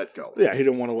refused to let go. Yeah, he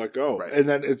didn't want to let go. Right. And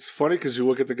then it's funny because you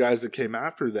look at the guys that came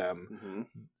after them.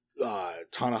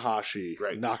 Tanahashi,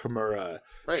 Nakamura,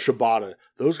 Shibata.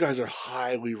 Those guys are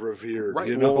highly revered,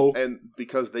 Well, and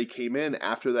because they came in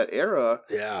after that era,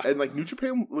 and like New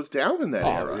Japan was down in that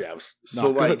era. Yeah, it was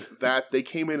so like that they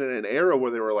came in an era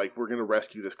where they were like, we're going to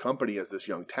rescue this company as this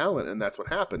young talent, and that's what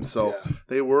happened. So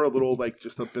they were a little like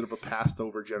just a bit of a passed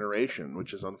over generation,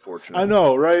 which is unfortunate. I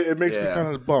know, right? It makes me kind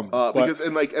of bummed because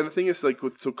and the thing is like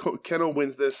Keno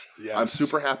wins this. Yes. I'm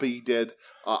super happy he did.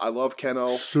 I love Keno.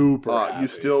 Super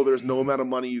happy. There's no amount of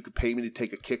money you could pay me to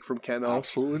take a kick from Keno.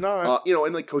 Absolutely not.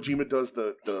 And like Kojima does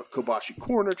the Kobashi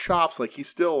corner chops, like he's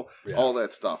still all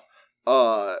that stuff.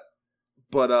 But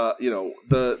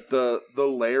the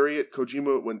lariat,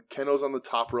 Kojima, when Keno's on the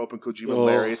top rope and Kojima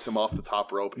lariats him off the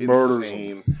top rope,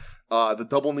 insane. The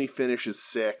double knee finish is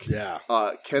sick. Yeah.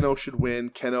 Keno should win.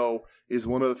 Keno is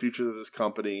one of the futures of this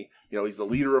company. He's the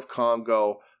leader of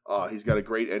Congo. He's got a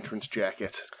great entrance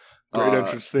jacket. Great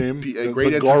entrance theme.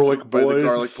 Great entrance Garlic by the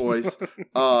Garlic Boys.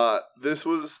 This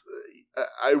was...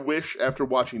 I wish after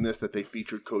watching this that they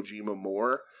featured Kojima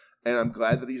more, and I'm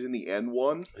glad that he's in the N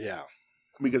one. Yeah.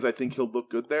 Because I think he'll look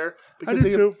good there. Because I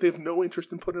do too. They have no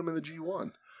interest in putting him in the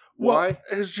G1. Why? Well,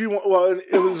 his G1... Well,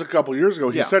 it was a couple years ago.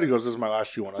 He said, this is my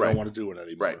last G1. I don't want to do it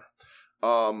anymore.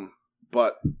 Right.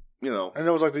 But... And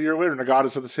it was like the year later, Nagata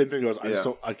said the same thing. He goes,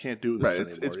 I can't do this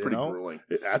anymore. It's pretty grueling.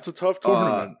 That's a tough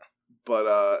tournament.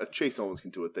 But Chase Owens can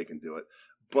do it. They can do it.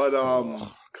 But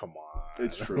come on,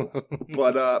 it's true.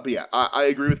 But yeah, I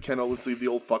agree with Keno. Let's leave the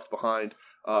old fucks behind.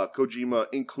 Kojima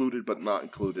included, but not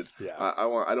included. Yeah,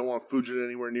 I don't want Fujita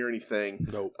anywhere near anything.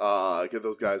 Nope. Get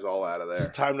those guys all out of there. It's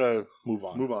time to move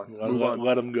on.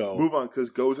 Let him go. Move on, because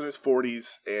Go's in his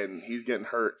 40s and he's getting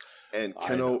hurt. And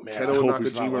Keno and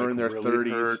Nakajima are in their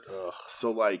really 30s.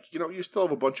 So, like, you still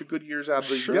have a bunch of good years out of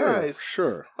these guys.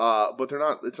 Sure. But they're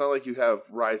not. It's not like you have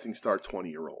rising star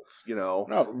 20-year-olds. No,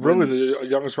 really, the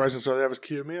youngest rising star they have is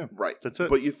Kiyomiya. Right. That's it.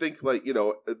 But you think, like,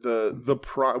 the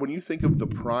prime, when you think of the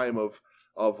prime of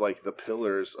like the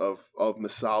pillars of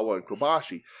Misawa and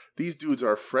Kobashi, these dudes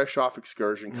are fresh off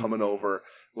excursion coming over.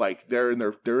 Like they're in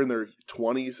their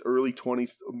 20s, early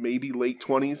 20s, maybe late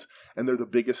 20s, and they're the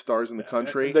biggest stars in the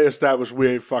country. They established we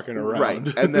ain't fucking around.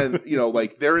 Right. And then,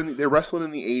 like they're wrestling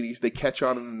in the 80s, they catch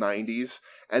on in the 90s,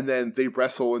 and then they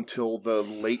wrestle until the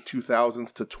late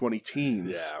 2000s to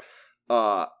 20-teens.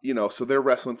 Yeah. So they're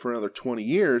wrestling for another 20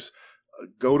 years.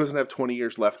 Go doesn't have 20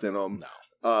 years left in them.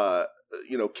 No.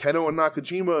 Keno and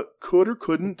Nakajima could or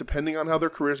couldn't, depending on how their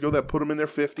careers go. That put them in their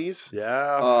 50s.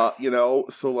 Yeah.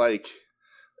 So like,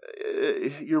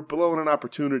 you're blowing an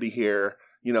opportunity here.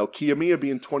 Kiyomiya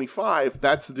being 25,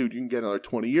 that's the dude you can get another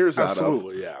 20 years out of.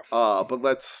 Absolutely, yeah. But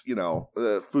let's,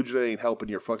 Fujita ain't helping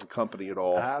your fucking company at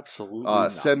all. Absolutely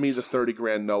not. Send me the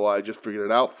 $30,000, Noah. I just figured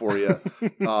it out for you.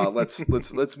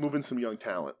 Let's move in some young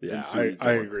talent. Yeah,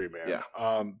 I agree, man.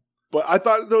 Yeah. But I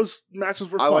thought those matches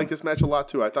were fun. I like this match a lot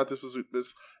too. I thought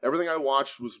this everything I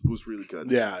watched was really good.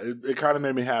 Yeah, it kind of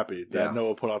made me happy that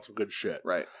Noah put out some good shit.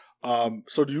 Right.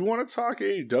 So do you want to talk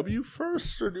AEW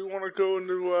first, or do you want to go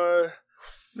into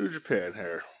New Japan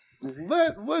here?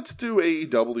 Let's do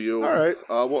AEW. All right.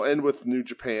 We'll end with New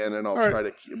Japan, and I'll try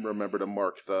to remember to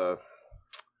mark the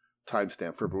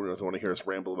timestamp for everyone who doesn't want to hear us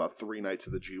ramble about 3 nights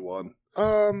of the G1.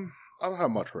 I don't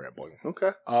have much rambling.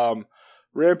 Okay.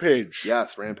 Rampage.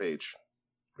 Yes, Rampage.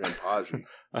 Rampage.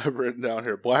 I've written down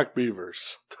here Black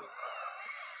Beavers.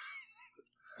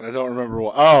 And I don't remember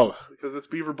what. Oh, because it's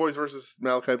Beaver Boys versus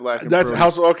Malachi Black. That's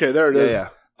House. Okay, there it is.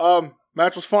 Yeah.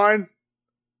 Match was fine.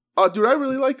 Dude, I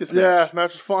really like this match. Yeah,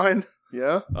 match was fine.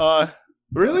 Yeah.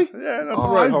 Really? Yeah.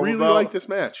 I really like this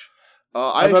match.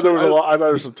 I thought there was I thought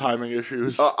there was some timing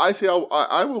issues.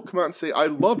 I will come out and say I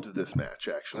loved this match.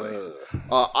 Actually,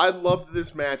 I loved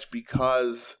this match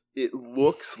because it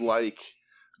looks like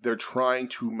they're trying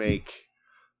to make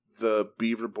the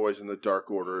Beaver Boys and the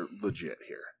Dark Order legit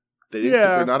here.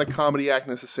 They're not a comedy act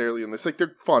necessarily in this. Like,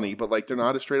 they're funny, but like they're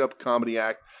not a straight up comedy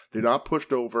act. They're not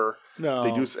pushed over. No,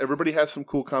 they do. Everybody has some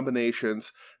cool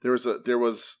combinations. There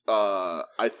was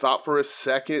I thought for a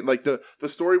second, like the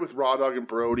story with Raw Dog and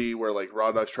Brody, where like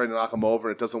Raw Dog's trying to knock him over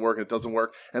and it doesn't work,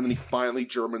 and then he finally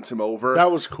Germans him over.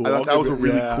 That was cool. I thought that was a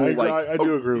really cool. I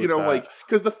do agree with that. Like,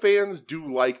 because the fans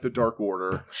do like the Dark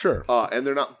Order, sure, and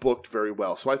they're not booked very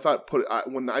well. So I thought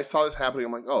when I saw this happening,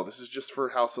 I'm like, oh, this is just for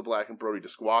House of Black and Brody to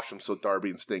squash them so Darby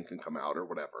and Sting can come out or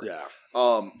whatever. Yeah.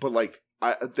 But like.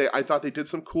 I thought they did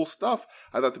some cool stuff.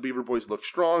 I thought the Beaver Boys looked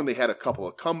strong. They had a couple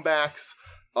of comebacks.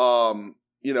 And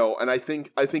I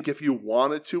think if you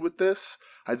wanted to with this,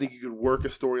 I think you could work a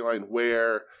storyline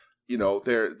where,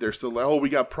 they're still like, oh, we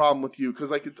got a problem with you. Because,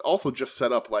 like, it's also just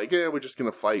set up like, we're just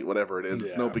going to fight, whatever it is.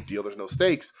 It's no big deal. There's no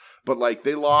stakes. But, like,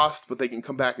 they lost, but they can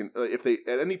come back. And if they,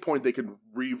 at any point, they could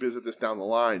revisit this down the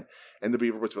line. And the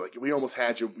Beaver Boys were like, we almost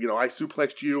had you. I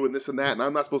suplexed you and this and that. And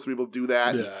I'm not supposed to be able to do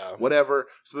that. Yeah. Whatever.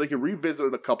 So they can revisit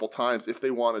it a couple times if they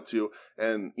wanted to.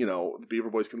 And, the Beaver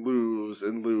Boys can lose.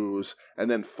 And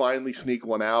then finally sneak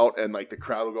one out. And, like, the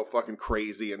crowd will go fucking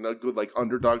crazy. And a good, like,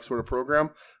 underdog sort of program.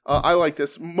 I like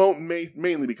this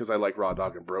mainly because I like Raw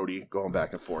Dog and Brody going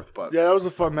back and forth. But yeah, that was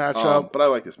a fun matchup. But I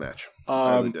like this match.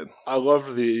 I really did. I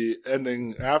loved the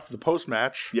ending after the post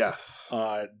match. Yes.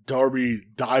 Darby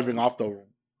diving off the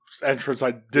entrance.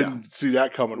 I didn't see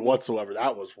that coming whatsoever.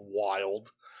 That was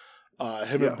wild.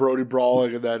 Him and Brody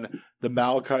brawling, and then the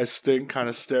Malachi Sting kind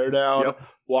of stare down,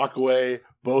 walk away,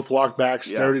 both walk back,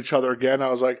 stare at each other again. I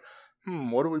was like,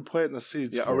 what do we play in the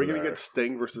seeds? Yeah, are we going to get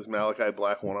Sting versus Malachi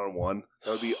Black 1-on-1?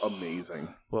 That would be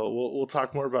amazing. Well, we'll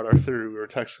talk more about our theory we were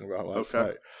texting about last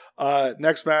night.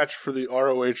 Next match for the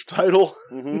ROH title.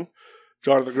 Mm-hmm.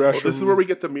 Jonathan Gresham. Well, this is where we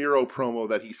get the Miro promo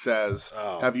that he says,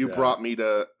 have you brought me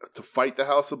to fight the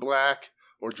House of Black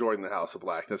or join the House of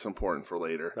Black? That's important for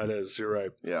later. That is, you're right.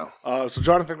 Yeah. So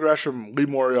Jonathan Gresham, Lee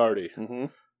Moriarty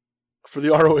for the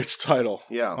ROH title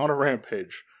on a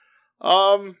Rampage.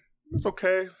 It's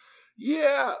okay.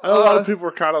 Yeah. A lot of people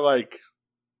were kind of like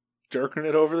jerking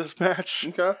it over this match.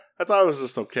 Okay. I thought it was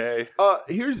just okay. I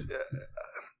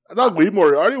thought Lee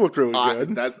Moriarty looked really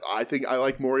good. I think I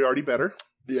like Moriarty better.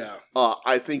 Yeah.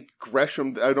 I think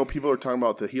Gresham, I know people are talking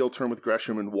about the heel turn with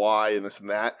Gresham and why and this and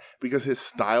that, because his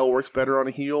style works better on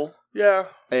a heel. Yeah.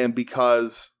 And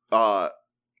because,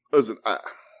 listen,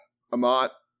 I'm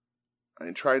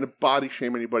trying to body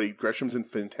shame anybody. Gresham's in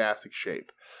fantastic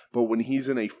shape. But when he's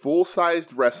in a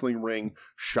full-sized wrestling ring,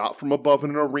 shot from above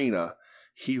in an arena,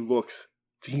 he looks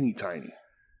teeny tiny.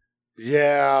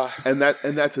 Yeah. And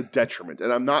that's a detriment.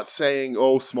 And I'm not saying,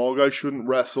 small guys shouldn't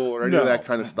wrestle or any of that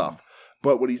kind of stuff.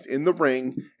 But when he's in the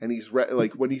ring and he's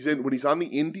when he's on the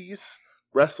indies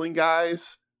wrestling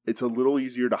guys, it's a little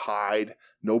easier to hide.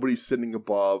 Nobody's sitting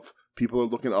above. People are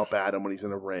looking up at him when he's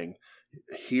in a ring.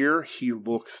 Here he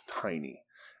looks tiny.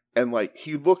 And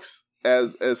he looks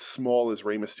as small as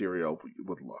Rey Mysterio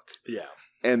would look. Yeah.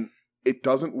 And it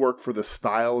doesn't work for the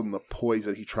style and the poise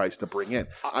that he tries to bring in.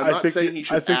 I'm not saying he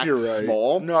should act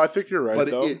small. No, I think you're right,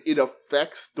 but though. It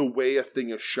affects the way a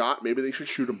thing is shot. Maybe they should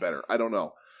shoot him better. I don't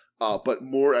know. But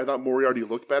I thought Moriarty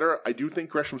looked better. I do think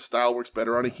Gresham's style works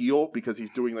better on a heel because he's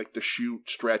doing the shoot,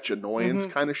 stretch, annoyance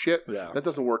kind of shit. Yeah. That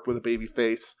doesn't work with a baby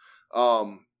face.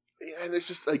 And it's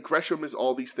just Gresham is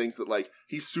all these things that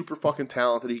he's super fucking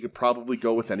talented. He could probably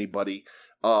go with anybody.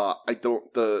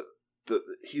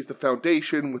 He's the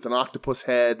Foundation with an octopus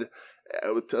head.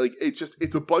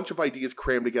 It's a bunch of ideas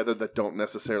crammed together that don't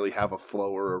necessarily have a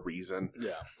flow or a reason.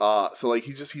 Yeah. So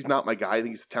he's not my guy. I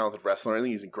think he's a talented wrestler. I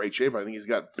think he's in great shape. I think he's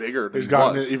got bigger than he's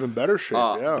gotten in even better shape.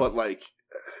 Yeah. But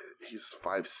he's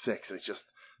 5'6", and it's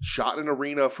just shot in an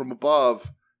arena from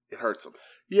above. It hurts him.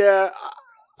 Yeah,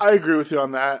 I agree with you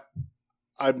on that.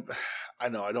 I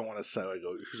know. I don't want to say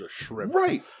he's a shrimp.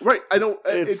 Right. I don't.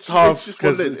 It's tough. It's just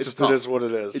what it is. It is what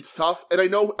it is. It's tough, and I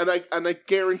know, and I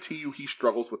guarantee you, he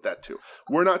struggles with that too.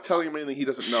 We're not telling him anything he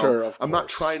doesn't know. Sure, of course. I'm not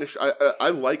trying to. I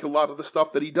like a lot of the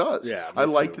stuff that he does. Yeah, I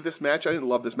liked this match. I didn't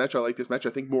love this match. I like this match. I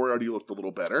think Moriarty looked a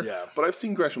little better. Yeah, but I've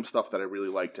seen Gresham stuff that I really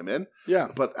liked him in. Yeah,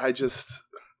 but I just.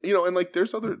 And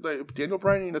there's other Daniel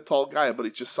Bryan ain't a tall guy, but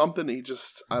it's just something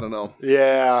I don't know.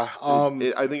 Yeah,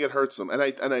 I think it hurts him,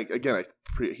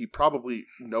 he probably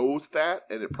knows that,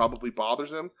 and it probably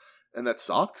bothers him, and that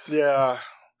sucks. Yeah,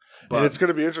 but and it's going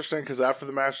to be interesting because after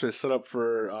the match they set up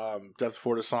for Death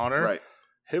Before Dishonor, right?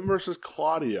 Him versus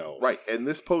Claudio. Right, and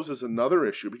this poses another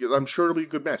issue because I'm sure it'll be a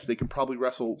good match. They can probably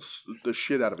wrestle the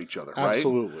shit out of each other, right?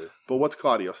 Absolutely. But what's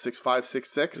Claudio, 6'5",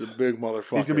 6'6"? He's a big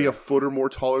motherfucker. He's going to be a foot or more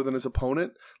taller than his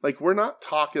opponent. We're not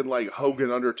talking Hogan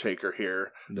Undertaker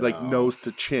here, no. Nose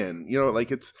to chin.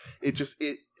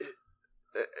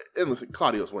 And listen,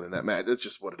 Claudio's winning that match. That's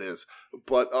just what it is.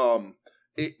 But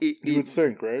you would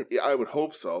think, right? I would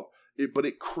hope so. But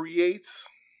it creates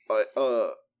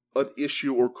an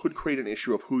issue, or could create an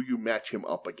issue, of who you match him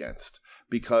up against.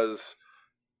 Because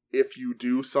if you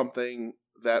do something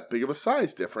that big of a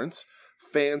size difference,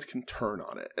 fans can turn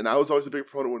on it. And I was always a big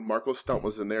proponent when Marco Stunt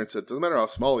was in there and said, doesn't matter how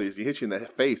small he is, he hits you in the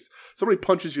face. Somebody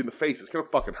punches you in the face, it's going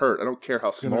to fucking hurt. I don't care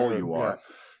how small you are.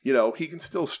 Yeah. He can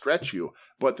still stretch you,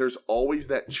 but there's always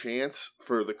that chance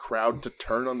for the crowd to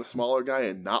turn on the smaller guy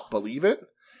and not believe it.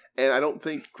 And I don't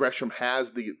think Gresham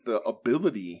has the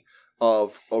ability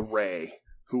of a Ray,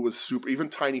 who was super, even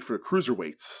tiny for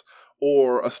cruiserweights,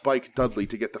 or a Spike Dudley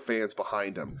to get the fans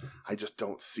behind him. I just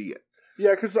don't see it.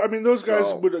 Yeah, because, those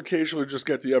guys would occasionally just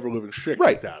get the ever-living shit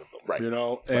kicked out of them. Right.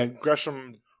 And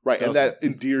Gresham... Right, and that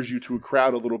endears you to a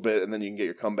crowd a little bit, and then you can get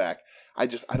your comeback. I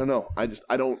don't know.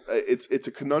 It's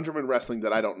a conundrum in wrestling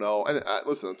that I don't know. And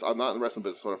listen, I'm not in the wrestling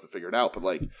business, so I don't have to figure it out. But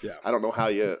I don't know how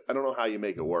you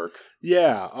make it work.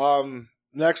 Yeah.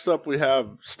 Next up, we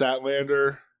have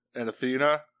Statlander and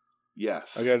Athena.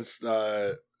 Yes. Against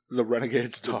the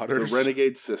Renegade's daughters. The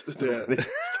Renegade sisters.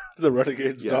 The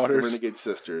Renegade's daughters. The Renegade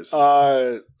sisters.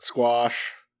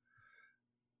 Squash.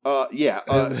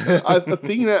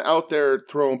 Athena out there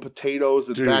throwing potatoes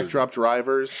and backdrop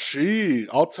drivers.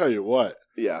 I'll tell you what.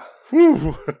 Yeah.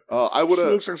 Whew. I would have.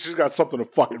 She looks like she's got something to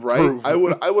fucking prove. I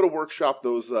would have workshopped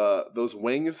those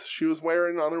wings she was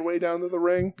wearing on her way down to the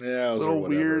ring. Yeah, a little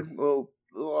weird, a little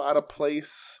out of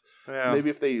place. Yeah. Maybe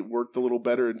if they worked a little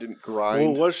better and didn't grind.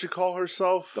 Well, what does she call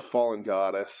herself? The Fallen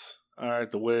Goddess. All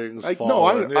right, the wings. No,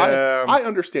 I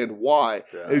understand why.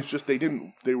 Yeah. It's just they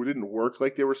didn't work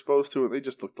like they were supposed to, and they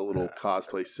just looked a little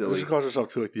cosplay silly. She calls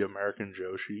herself too, the American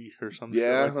Joshi or something.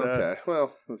 Yeah, like that. Okay.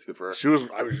 Well, that's good for her. She was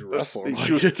wrestling.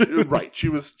 She was right. She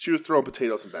was throwing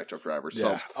potatoes and backdrop drivers.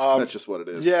 Yeah. So that's just what it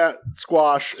is. Yeah,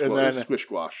 squash, and then squish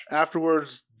squash.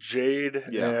 Afterwards, Jade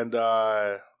and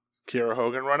Kiera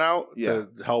Hogan run out to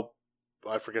help.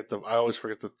 I always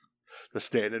forget the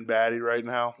stand-in baddie right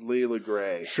now. Leela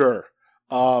Gray. Sure.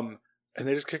 And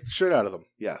they just kicked the shit out of them.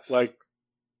 Yes.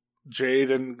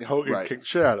 Jade and Hogan kicked the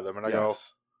shit out of them. And I go,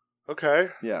 okay.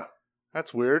 Yeah.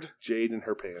 That's weird. Jade in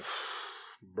her pants.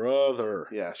 Brother.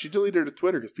 Yeah, she deleted her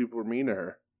Twitter because people were mean to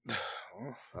her.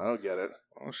 I don't get it.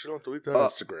 Oh, she don't delete that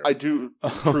Instagram. I do.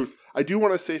 Truth. I do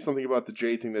want to say something about the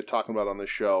Jade thing they're talking about on this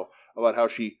show, about how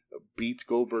she beats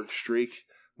Goldberg's streak.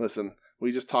 Listen,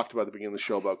 we just talked about at the beginning of the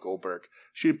show about Goldberg.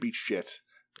 She didn't beat shit.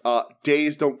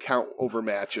 Days don't count over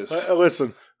matches.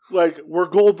 Listen, like, were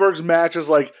Goldberg's matches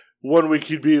like 1 week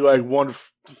he'd be like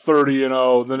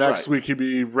 130-0, the next week he'd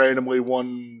be randomly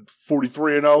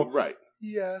 143-0? Right.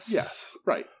 Yes.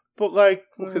 Right. But like,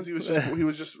 because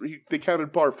they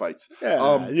counted bar fights.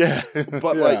 Yeah.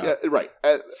 But right.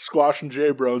 Squash and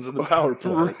J-Brones in the power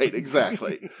play. Right,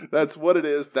 exactly. That's what it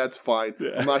is. That's fine.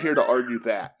 Yeah. I'm not here to argue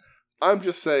that. I'm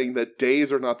just saying that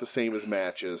days are not the same as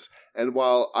matches. And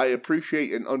while I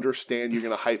appreciate and understand you're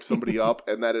going to hype somebody up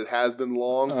and that it has been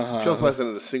long, she also hasn't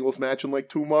had a singles match in like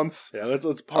 2 months. Yeah,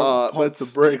 let's pump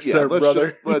the brakes there,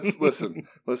 brother. Let's listen.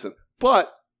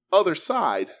 But, other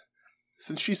side,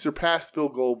 since she surpassed Bill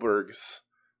Goldberg's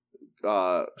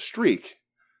streak,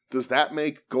 does that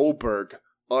make Goldberg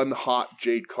unhot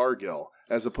Jade Cargill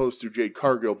as opposed to Jade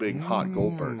Cargill being hot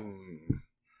Goldberg?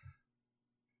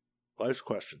 Life's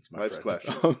questions, my Life's friend.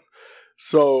 questions.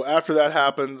 So after that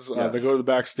happens, they go to the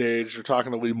backstage. They're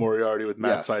talking to Lee Moriarty with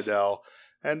Matt Sydal.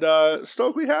 And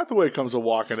Stokely Hathaway comes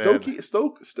walking in.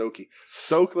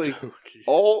 Stokely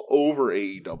all over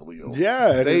AEW.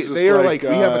 Yeah. They are like,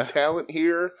 we have a talent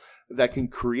here that can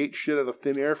create shit out of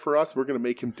thin air for us. We're going to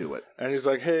make him do it. And he's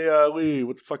like, hey, Lee,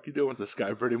 what the fuck you doing with this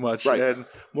guy, pretty much. Right. And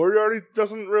Moriarty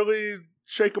doesn't really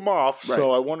shake him off,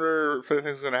 so I wonder if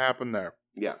anything's going to happen there.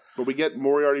 Yeah, but we get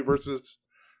Moriarty versus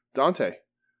Dante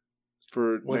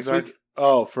for next week.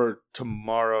 Oh, for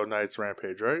tomorrow night's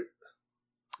Rampage, right?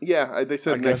 Yeah, they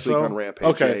said next week on Rampage.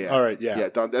 Okay, yeah. All right, yeah.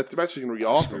 That match is going to be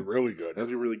awesome. It's really good. It'll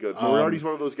be really good. Moriarty's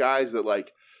one of those guys that,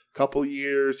 like, couple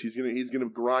years, he's gonna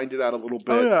grind it out a little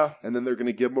bit, and then they're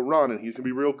gonna give him a run, and he's gonna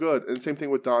be real good. And same thing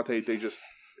with Dante.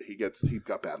 He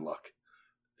got bad luck.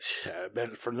 Yeah,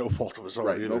 for no fault of his own.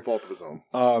 Right, either. no fault of his own.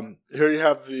 Here you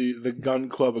have the Gun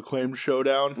Club Acclaimed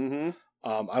showdown.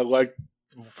 Mm-hmm. I like.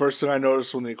 First thing I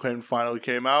noticed when the Acclaimed finally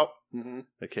came out,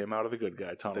 they came out of the good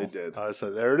guy tunnel. They did. I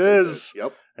said, "There it is."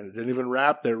 Yep. And it didn't even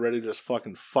wrap. They're ready to just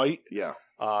fucking fight. Yeah.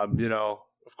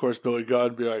 Of course, Billy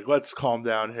Gunn be like, "Let's calm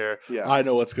down here. Yeah. I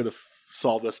know what's gonna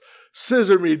solve this.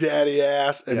 Scissor me, daddy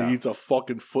ass," and he eats a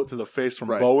fucking foot to the face from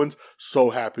Bowens. So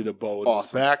happy that Bowens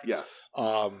is back. Yes.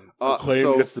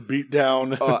 Acclaim gets the beat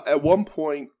down. At one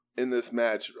point in this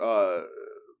match,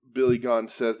 Billy Gunn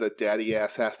says that daddy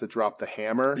ass has to drop the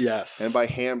hammer. Yes. And by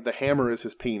the hammer is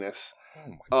his penis. Oh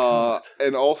my God.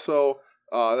 And also,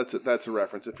 that's a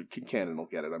reference. If Cannon will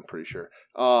get it, I'm pretty sure.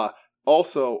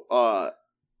 Also,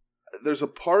 there's a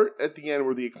part at the end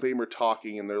where the Acclaim are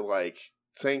talking and they're like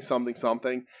saying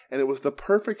something, and it was the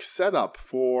perfect setup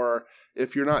for,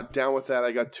 if you're not down with that,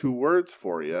 I got 2 words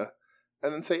for you,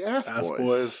 and then say ass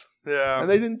boys. Yeah. And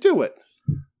they didn't do it.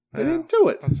 They didn't do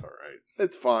it. That's all right.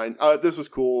 It's fine. This was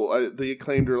cool. The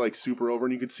Acclaimed are like super over,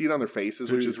 and you could see it on their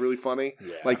faces, which is really funny.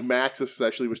 Yeah. Like Max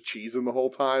especially was cheesing the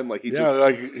whole time. Like he's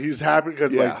happy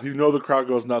because like the crowd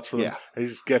goes nuts for them. Yeah. And he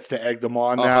just gets to egg them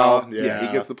on now. Yeah,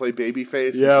 he gets to play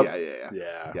babyface. Yep.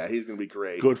 Yeah, he's gonna be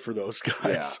great. Good for those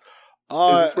guys.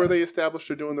 Yeah. Is this where they established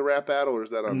they're doing the rap battle, or is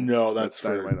that on? No, that's for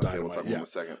Dynamite. Okay, we'll talk about it in a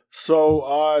second.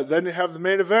 So then you have the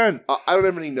main event. I don't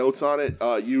have any notes on it.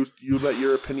 You let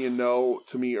your opinion know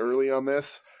to me early on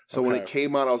this. So when it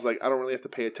came on, I was like, I don't really have to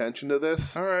pay attention to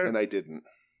this. All right. And I didn't.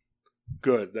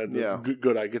 Good. That's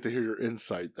good. I get to hear your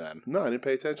insight then. No, I didn't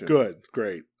pay attention. Good.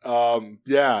 Great.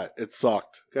 It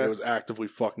sucked. Okay. It was actively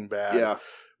fucking bad. Yeah.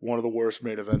 One of the worst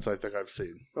main events I think I've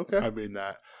seen. Okay. I mean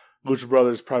that. Lucha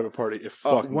Brothers Private Party, it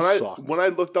fucking sucked. When I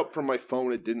looked up from my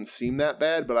phone, it didn't seem that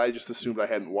bad, but I just assumed I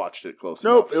hadn't watched it close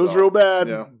enough. Nope, it was real bad.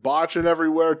 Yeah. Botching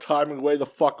everywhere, timing way the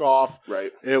fuck off.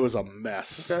 Right. It was a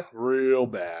mess. Okay. Real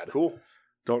bad. Cool.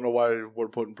 Don't know why we're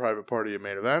putting Private Party in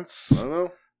main events. I don't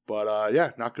know. But,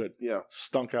 not good. Yeah.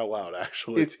 Stunk out loud,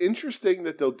 actually. It's interesting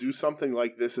that they'll do something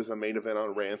like this as a main event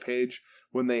on Rampage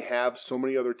when they have so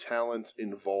many other talents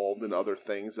involved in other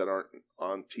things that aren't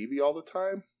on TV all the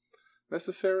time,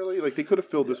 necessarily. Like, they could have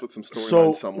filled this with some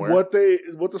storyline somewhere. What the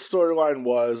storyline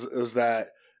was is that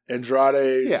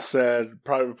Andrade said,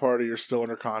 Private Party, you're still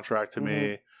under contract to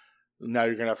me. Now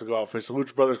you're going to have to go out and face the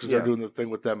Lucha Brothers because they're doing the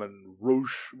thing with them and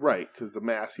Roosh. Right, because the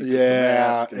mask. He took the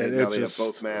mask, and now they have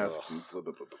both masks. And blah,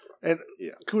 blah, blah, blah. And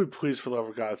could we please, for the love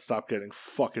of God, stop getting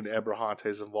fucking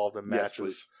Abrahantes involved in matches?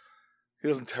 Please. He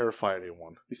doesn't terrify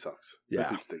anyone. He sucks. Yeah. That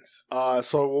dude stinks.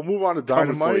 So we'll move on to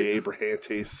Dynamite.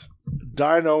 Abrahantes.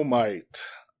 Dynamite.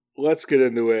 Let's get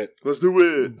into it. Let's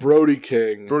do it. Brody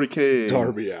King.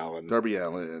 Darby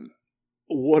Allin.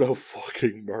 What a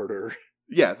fucking murder.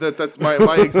 Yeah, that's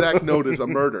my exact note is a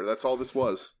murder. That's all this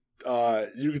was.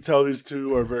 You can tell these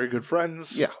two are very good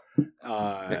friends. Yeah.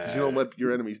 Because you don't let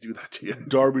your enemies do that to you.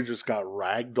 Darby just got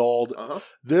ragdolled. Uh-huh.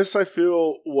 This, I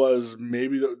feel, was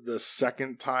maybe the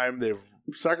second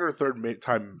or third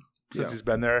time since he's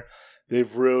been there,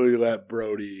 they've really let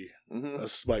Brody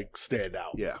stand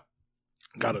out. Yeah.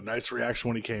 Got a nice reaction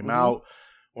when he came out.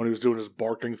 When he was doing his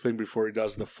barking thing before he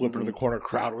does the flip into the corner,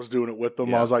 crowd was doing it with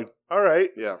them. Yeah. I was like, all right,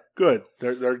 good.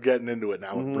 They're getting into it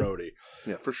now with Brody.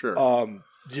 Yeah, for sure.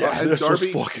 This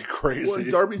Darby, was fucking crazy.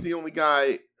 Well, Darby's the only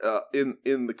guy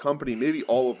in the company, maybe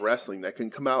all of wrestling, that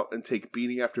can come out and take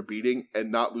beating after beating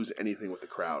and not lose anything with the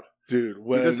crowd. Dude,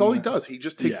 that's all he does. He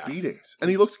just takes beatings, and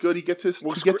he looks good. He gets his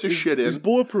shit in. He's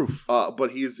bulletproof.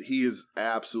 But he is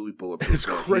absolutely bulletproof. It's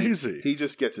crazy. He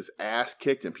just gets his ass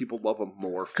kicked, and people love him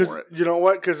more for it. You know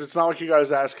what? Because it's not like he got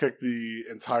his ass kicked the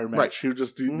entire match. Right. He would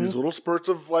just do these little spurts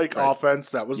of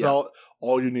offense. That was all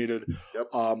you needed. Yep.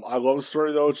 I love the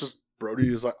story though. It's just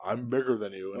Brody is like, I'm bigger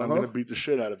than you, and I'm going to beat the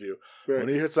shit out of you. Right. When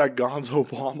he hits that Gonzo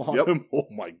bomb on him, oh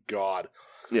my god.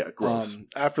 Yeah, gross.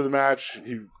 After the match,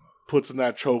 he puts in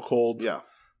that chokehold. Yeah.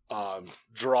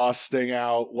 Draws Sting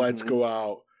out. Let's go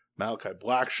out. Malachi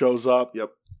Black shows up. Yep.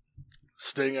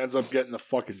 Sting ends up getting the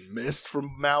fucking mist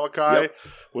from Malachi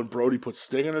when Brody put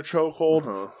Sting in a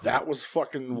chokehold. That was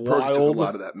fucking Brody wild. Took a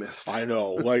lot of that mist. I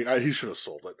know. He should have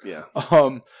sold it. Yeah.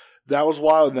 That was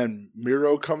wild. And then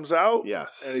Miro comes out.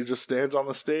 Yes. And he just stands on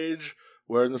the stage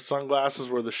wearing the sunglasses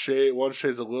where one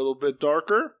shade's a little bit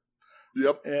darker.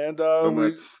 Yep. And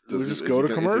we just go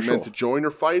to commercial. Is he meant to join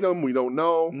or fight him? We don't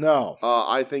know. No.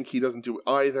 I think he doesn't do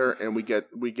either, and we get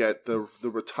the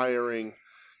retiring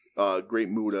Great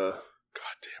Muta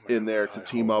in there to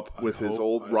team up with his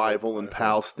old rival and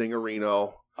pal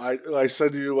Stingerino. I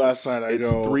said to you last night,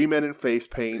 it's 3 men in face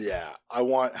paint. Yeah. I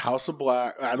want House of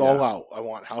Black All Out. I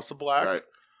want House of Black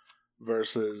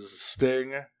versus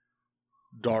Sting,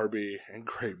 Darby, and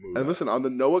Great Muta. And listen, on the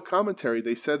Noah commentary,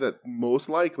 they said that most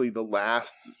likely the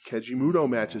last Keiji Muto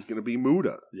match is going to be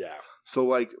Muta. Yeah.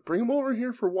 So, bring him over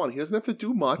here for one. He doesn't have to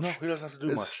do much. No, he doesn't have to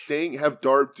do much. Sting, have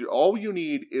Darby. All you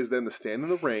need is them to stand in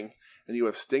the ring, and you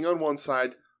have Sting on one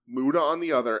side, Muta on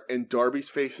the other, and Darby's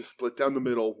face is split down the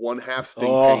middle, one half Sting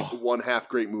paint, one half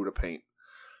Great Muta paint.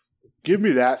 Give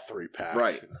me that 3-pack.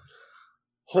 Right.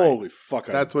 Holy fuck!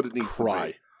 That's what it needs to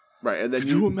be. Right, and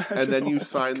then you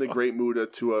sign the Great Muta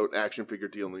to an action figure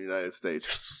deal in the United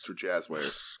States through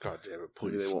Jazzwares. God damn it,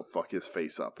 please! Maybe they won't fuck his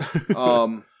face up.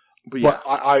 But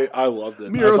I loved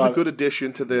it. Miro's a good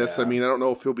addition to this. Yeah. I mean, I don't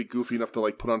know if he'll be goofy enough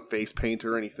to put on face paint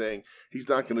or anything. He's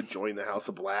not going to join the House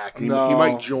of Black. He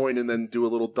might join and then do a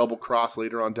little double cross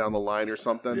later on down the line or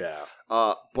something.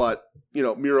 Yeah. But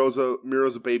Miro's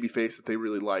a baby face that they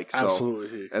really like. So.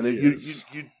 Absolutely. And then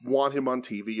you want him on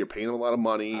TV. You're paying him a lot of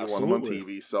money. Absolutely. You want him on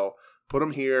TV. So put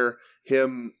him here.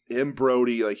 Him,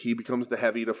 Brody. He becomes the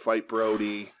heavy to fight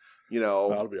Brody.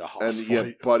 That'll be a hot and you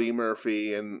have Buddy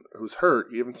Murphy, and who's hurt.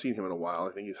 You haven't seen him in a while.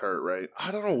 I think he's hurt, right?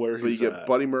 I don't know where he's at. But you get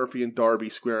Buddy Murphy and Darby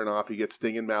squaring off. You get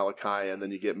Sting and Malachi, and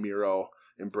then you get Miro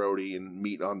and Brody in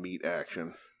meat-on-meat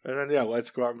action. And then,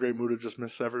 let's go out and Great Muta just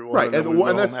miss everyone. Right,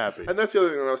 and that's happy. And that's the other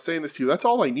thing. When I was saying this to you, that's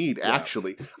all I need.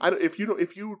 Actually, if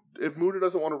Muta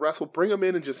doesn't want to wrestle, bring him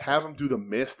in and just have him do the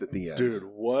mist at the end. Dude,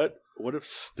 what if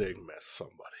Sting missed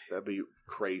somebody? That'd be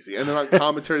crazy. And then on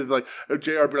commentary, they're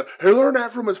JR be like, "He learned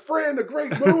that from his friend, the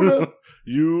Great Muta."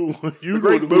 you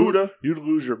Great Muta. You'd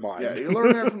lose your mind. Yeah, he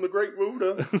learned that from the Great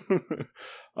Muta.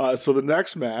 So the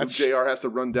next match, JR has to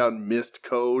run down mist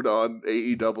code on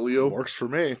AEW. Works for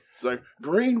me. It's like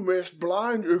green mist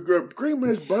green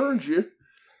mist burns you.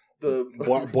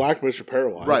 The black mist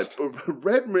paralyzed. Right.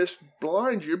 Red mist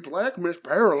blinds you. Black mist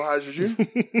paralyzes you.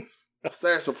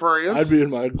 Sassafras. I'd be in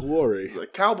my glory. The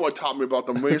cowboy taught me about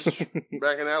the mist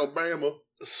back in Alabama.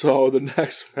 So the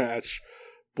next match,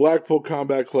 Blackpool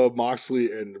Combat Club,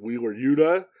 Moxley and Wheeler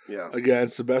Yuta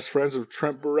against the best friends of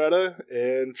Trent Beretta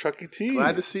and Chucky T.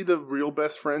 Glad to see the real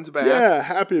best friends back. Yeah,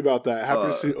 happy about that. Happy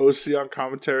to see OC on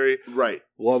commentary. Right.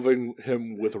 Loving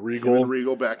him with Regal.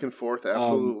 Regal back and forth,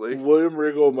 absolutely. William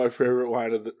Regal, my favorite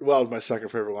line my second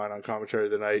favorite line on commentary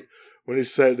of the night, when he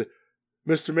said,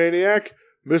 "Mr. Maniac,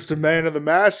 Mr. Man in the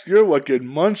Mask, you're looking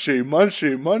munchy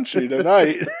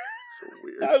tonight." So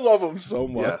weird. I love him so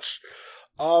much. Yes.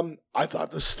 I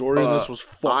thought the story in this was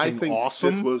fucking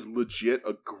awesome. This was legit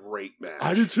a great match.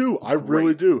 I do too. I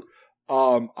really do.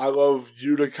 I love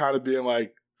Yuta kind of being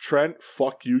like, Trent,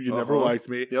 fuck you. You never liked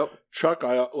me. Yep. Chuck,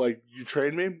 you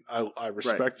trained me. I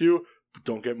respect you, but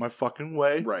don't get in my fucking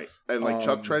way. Right. And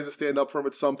Chuck tries to stand up for him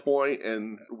at some point,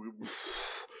 and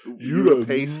Yuta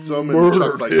paced him, and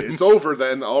Chuck's like, it's over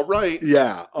then, all right.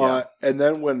 Yeah. And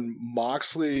then when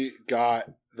Moxley got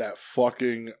that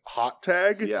fucking hot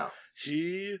tag,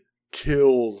 he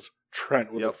kills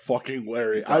Trent with a fucking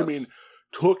Larry. I mean,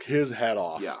 took his head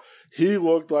off. Yeah. He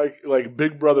looked like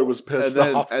Big Brother was pissed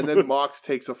off. And then Mox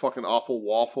takes a fucking awful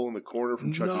waffle in the corner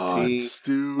from Chuck E. T.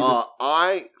 Dude.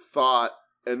 I thought,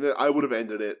 and then I would have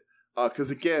ended it,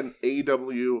 because again,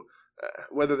 AEW,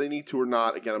 whether they need to or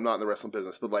not, again, I'm not in the wrestling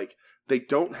business, but like, they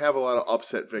don't have a lot of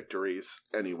upset victories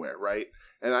anywhere, right?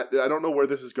 And I don't know where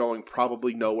this is going.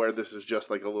 Probably nowhere. This is just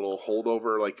like a little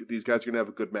holdover. Like, these guys are going to have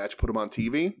a good match, put them on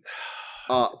TV.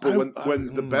 But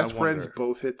when the best friends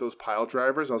both hit those pile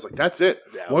drivers, I was like, that's it.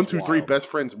 Yeah, 1, 2, 3, best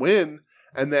friends win.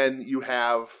 And then you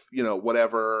have,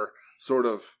 whatever sort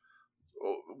of,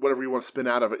 whatever you want to spin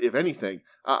out of it, if anything.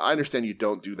 I understand you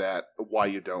don't do that, why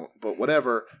you don't, but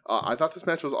whatever. I thought this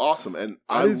match was awesome. And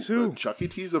I did too. Chuck E.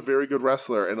 T's a very good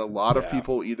wrestler, and a lot of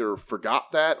people either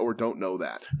forgot that or don't know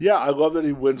that. Yeah, I love that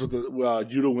he wins with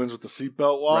Yuta wins with the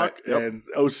seatbelt lock, and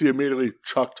OC immediately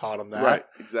Chuck taught him that. Right,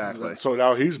 exactly. So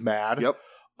now he's mad. Yep.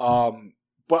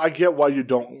 But I get why you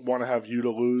don't want to have Yuta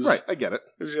lose. Right, I get it.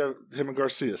 Because you have him and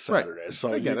Garcia Saturday,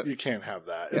 so I get it. You can't have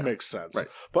that. Yeah. It makes sense. Right.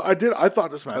 But I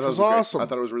thought this match was awesome. I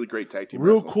thought it was really great tag team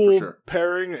real wrestling, cool for sure.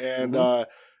 pairing, and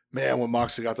man, when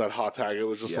Moxley got that hot tag, it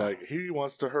was just like, he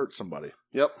wants to hurt somebody.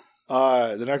 Yep.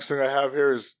 The next thing I have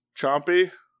here is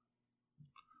Chompy.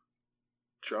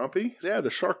 Chompy? Yeah, the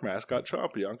Shark Mask got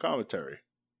Chompy on commentary.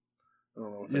 I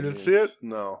don't know what you didn't see it?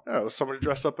 No. Yeah, it was somebody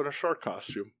dressed up in a shark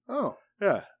costume. Oh.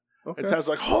 Yeah. Okay. And Taz's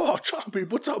like, oh, Chompy,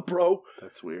 what's up, bro?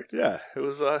 That's weird. Yeah, it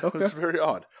was very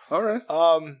odd. All right.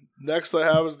 Next I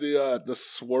have is the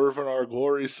Swerve in Our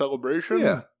Glory celebration.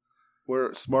 Yeah.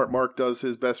 Where Smart Mark does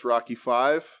his best Rocky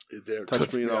 5. You dare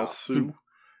touch me and I'll sue.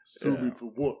 Sue me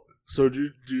for what? So do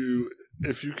you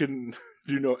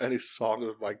know any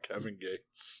songs by Kevin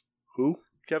Gates? Who?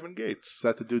 Kevin Gates. Is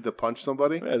that the dude that punched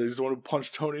somebody? Yeah, he's the one who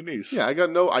punched Tony Nese. Yeah, I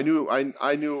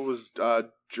knew it was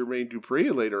Jermaine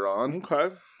Dupri later on.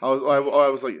 Okay. I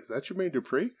was like, is that Jermaine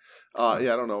Dupri?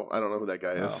 Yeah, I don't know who that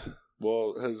guy is.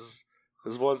 Well, his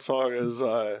one song is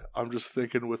I'm Just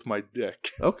Thinking With My Dick.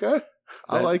 Okay.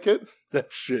 I like it.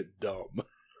 That shit dumb.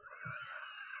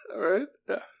 All right.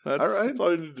 Yeah. That's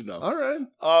all you need to know. All right.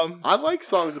 I like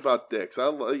songs about dicks. I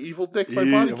like Evil Dick by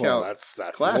Body Count. That's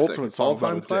classic. The ultimate song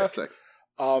all-time classic.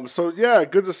 So yeah,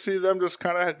 good to see them just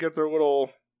kind of get their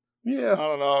little. Yeah. I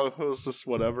don't know. It was just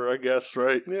whatever, I guess,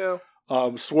 right? Yeah.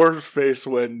 Swerve's face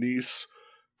when Nese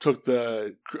took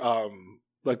the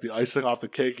the icing off the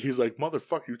cake. He's like,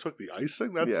 "Motherfucker, you took the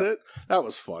icing? That's it." That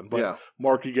was fun. But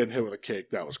Marky getting hit with a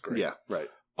cake, that was great. Yeah. Right.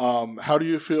 How do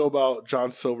you feel about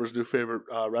John Silver's new favorite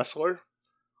wrestler?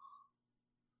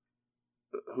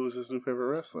 Who's his new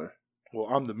favorite wrestler? Well,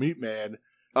 I'm the Meat Man.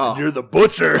 Oh. And you're the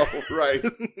Butcher. Oh, right.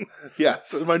 Yes.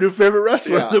 So my new favorite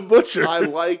wrestler, the Butcher. I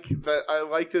like that. I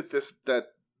like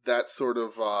that sort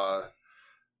of.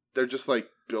 They're just like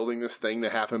building this thing to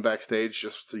happen backstage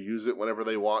just to use it whenever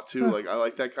they want to. Like, I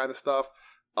like that kind of stuff.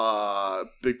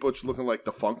 Big Butch looking like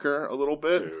the Funker a little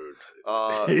bit. Dude.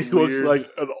 He looks like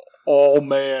an all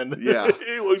man. Yeah.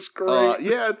 He looks great.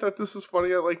 Yeah, I thought this was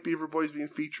funny. I like Beaver Boys being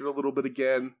featured a little bit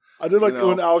again. I did like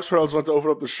when Alex Reynolds went to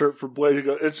open up the shirt for Blade. He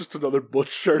goes, it's just another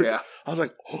Butch shirt. Yeah. I was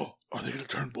like, oh, are they going to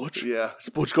turn Butch? Yeah. Is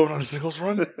Butch going on a singles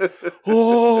run?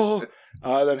 Oh.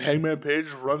 Then Hangman Page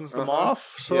runs them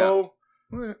off. So,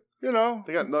 they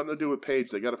got nothing to do with Page.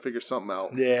 They got to figure something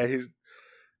out. Yeah,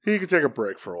 he could take a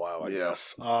break for a while, I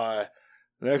guess.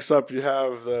 Next up, you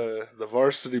have the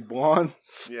Varsity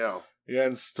Blondes. Yeah.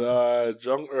 Against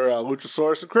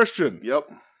Luchasaurus and Christian. Yep.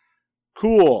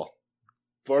 Cool.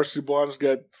 Varsity Blondes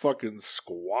get fucking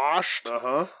squashed.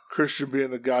 Uh-huh. Christian,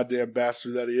 being the goddamn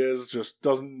bastard that he is, just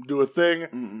doesn't do a thing.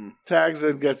 Mm-mm. Tags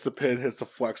in, gets the pin, hits the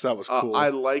flex. That was cool. I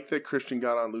like that Christian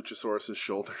got on Luchasaurus'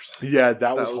 shoulders. Yeah,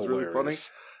 that was really funny.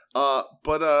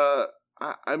 But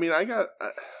I got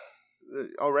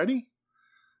already.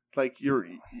 Like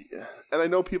and I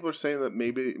know people are saying that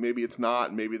maybe it's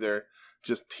not. Maybe they're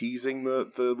just teasing the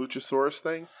Luchasaurus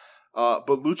thing. But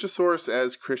Luchasaurus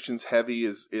as Christian's heavy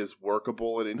is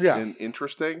workable and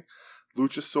interesting.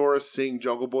 Luchasaurus seeing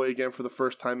Jungle Boy again for the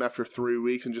first time after 3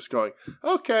 weeks and just going,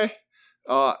 okay,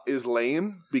 is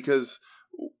lame because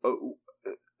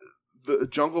the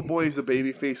Jungle Boy is a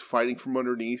babyface fighting from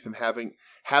underneath and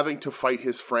having to fight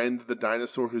his friend, the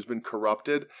dinosaur who's been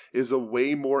corrupted, is a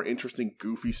way more interesting,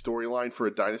 goofy storyline for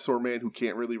a dinosaur man who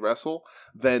can't really wrestle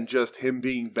than just him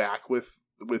being back with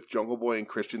Jungle Boy and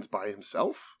Christians by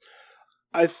himself.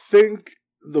 I think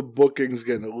the booking's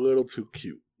getting a little too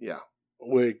cute. Yeah.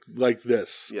 like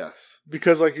this. Yes.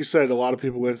 Because like you said, a lot of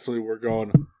people instantly were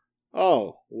going,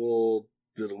 oh, well,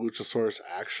 did Luchasaurus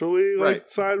actually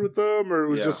side with them? Or it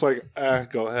was just like,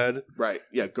 go ahead. Right.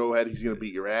 Yeah, go ahead. He's going to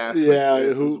beat your ass. Yeah,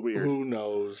 it was weird. Who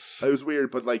knows? It was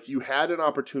weird, but like you had an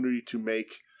opportunity to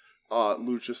make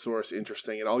Luchasaurus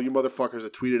interesting, and all you motherfuckers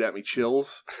that tweeted at me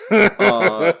chills.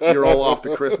 You're all off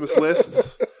the Christmas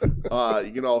lists.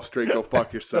 You can all straight go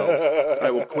fuck yourselves.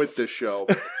 I will quit this show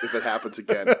if it happens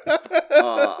again.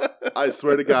 I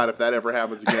swear to God, if that ever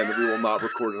happens again, then we will not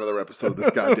record another episode of this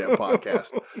goddamn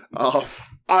podcast.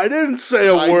 I didn't say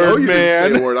a word, know you man.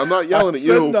 Didn't say a word. I'm not yelling at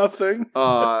you. I said nothing.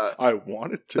 I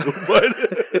wanted to,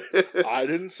 but I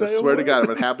didn't say a word. I swear to God, if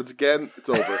it happens again, it's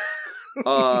over.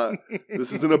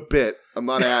 This isn't a bit. I'm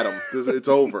not Adam. It's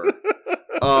over.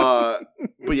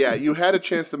 But yeah, you had a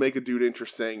chance to make a dude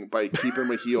interesting by keeping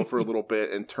him a heel for a little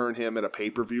bit and turn him at a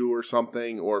pay-per-view or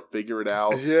something, or figure it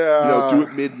out. Yeah. Do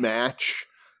it mid-match,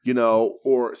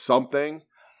 or something.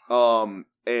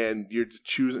 And you're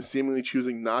seemingly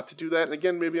choosing not to do that. And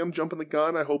again, maybe I'm jumping the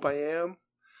gun. I hope I am.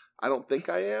 I don't think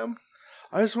I am.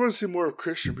 I just want to see more of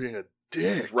Christian being a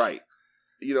dick. Right.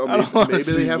 Maybe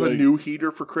they have a new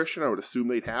heater for Christian. I would assume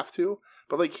they'd have to.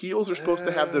 But, heels are supposed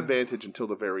to have the advantage until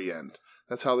the very end.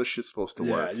 That's how this shit's supposed to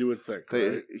work. Yeah, you would think,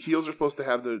 Heels are supposed to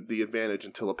have the advantage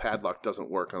until a padlock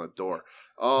doesn't work on a door.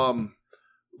 It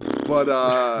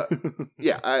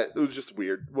was just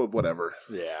weird. Well, whatever.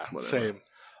 Yeah, same.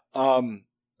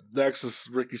 Next is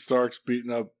Ricky Starks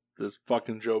beating up this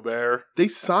fucking Joe Bear. They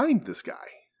signed this guy.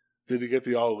 Did he get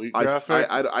the All Elite graphic?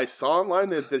 I saw online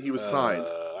that he was signed.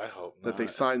 I hope not. That they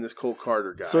signed this Cole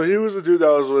Carter guy. So he was the dude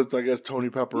that was with, I guess, Tony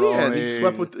Pepperoni. Yeah, and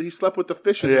he slept with the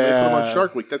fishes and they put him on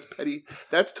Shark Week. That's petty.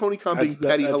 That's Tony Khan being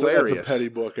petty hilarious. That's a petty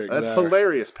booking. That's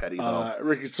hilarious petty, though.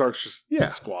 Ricky Starks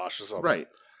just squash or something. Right.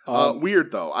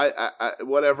 Weird, though. I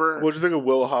whatever. What'd you think of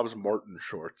Will Hobbs Martin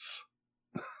shorts?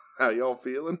 How y'all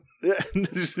feeling? Yeah,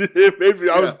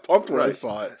 I was pumped when I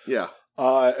saw it. Yeah.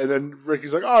 And then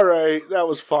Ricky's like, all right, that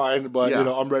was fine, but,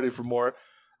 I'm ready for more.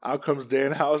 Out comes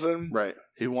Danhausen. Right.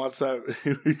 He wants that.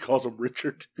 He calls him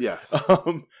Richard. Yes.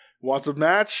 Wants a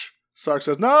match. Stark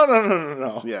says,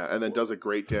 no. Yeah, and then does a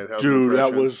great Danhausen Dude,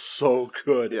 impression. that was so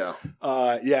good. Yeah.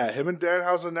 Him and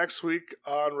Danhausen next week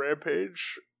on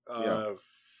Rampage.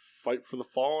 Fight for the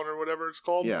Fallen or whatever it's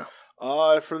called. Yeah.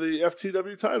 For the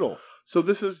FTW title. So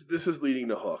this is leading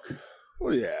to Hook.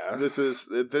 Well, yeah. This is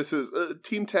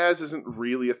Team Taz isn't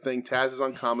really a thing. Taz is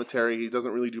on commentary. He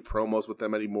doesn't really do promos with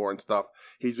them anymore and stuff.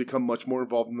 He's become much more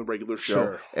involved in the regular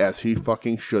show, as he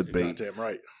fucking should be. Goddamn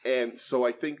right. And so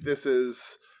I think this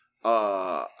is,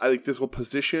 I think this will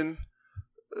position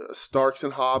Starks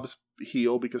and Hobbs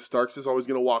heel, because Starks is always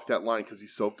going to walk that line because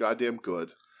he's so goddamn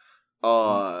good.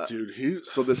 Dude,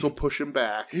 so this will push him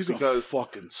back. He's a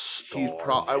fucking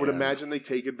star. I would imagine they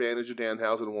take advantage of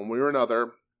Danhausen one way or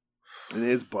another. And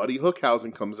his buddy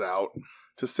Hookhausen comes out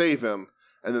to save him,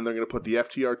 and then they're going to put the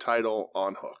FTR title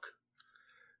on Hook.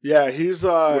 Yeah, he's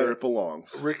where it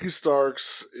belongs. Ricky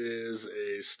Starks is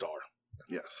a star.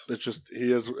 Yes, it's just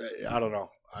he is. I don't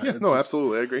know.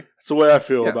 Absolutely, I agree. It's the way I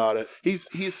feel about it.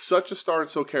 He's such a star and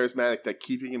so charismatic that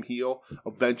keeping him heel,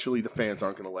 eventually the fans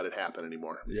aren't going to let it happen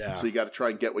anymore. Yeah, so you got to try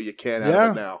and get what you can out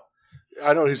of it now.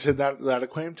 I know he's hit that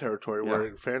acclaim territory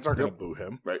where fans aren't going to boo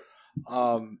him. Right.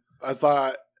 I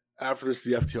thought. After this,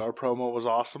 the FTR promo was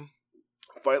awesome.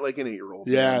 Fight like an 8-year-old.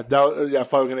 Yeah,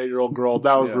 fight like an 8-year-old girl.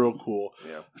 That was real cool.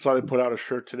 Yeah. I saw they put out a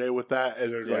shirt today with that,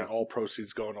 and there's all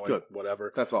proceeds going to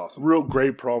whatever. That's awesome. Real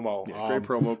great promo. Yeah, great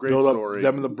promo, great story.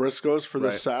 Them and the Briscoes for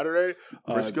this Saturday.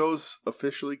 Briscoes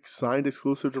officially signed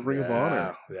exclusive to Ring of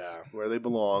Honor. Yeah. Where they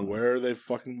belong. Where they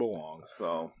fucking belong.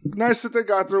 So nice that they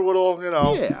got their little,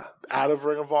 out of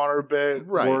Ring of Honor a bit.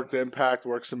 Right. Worked Impact,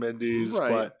 worked some indies,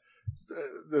 but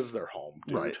this is their home,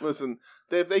 dude. Right. Listen,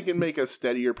 if they can make a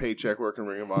steadier paycheck working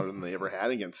Ring of Honor than they ever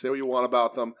had again, say what you want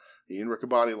about them. Ian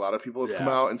Riccaboni, a lot of people have come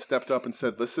out and stepped up and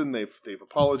said, listen, they've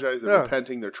apologized, they're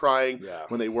repenting, they're trying. Yeah.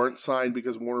 When they weren't signed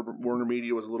because Warner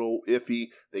Media was a little iffy,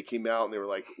 they came out and they were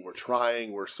like, we're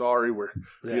trying, we're sorry, we're,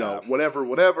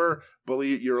 whatever.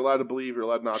 Believe, you're allowed to believe, you're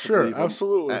allowed not to believe. Sure,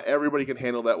 absolutely. Everybody can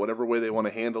handle that whatever way they want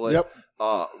to handle it. Yep.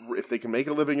 If they can make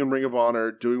a living in Ring of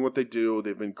Honor, doing what they do,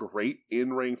 they've been great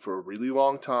in ring for a really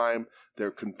long time.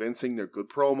 They're convincing, they're good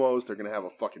promos, they're going to have a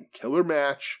fucking killer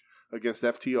match against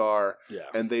FTR,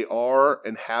 and they are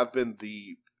and have been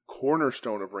the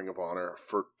cornerstone of Ring of Honor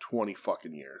for 20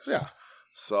 fucking years. Yeah.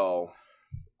 So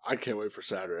I can't wait for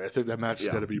Saturday. I think that match is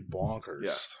going to be bonkers.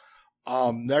 Yes.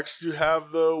 Next you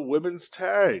have the women's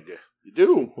tag. You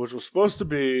do. Which was supposed to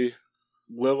be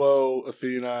Willow,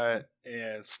 Athena,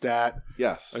 and Stat.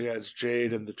 Yes. Against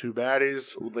Jade and the two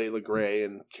baddies. Layla Gray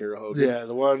and Kira Hogan. Yeah,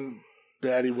 the one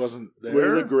baddie wasn't there.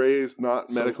 Layla Gray is not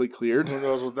medically cleared. Who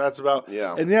knows what that's about.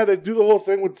 Yeah. And they do the whole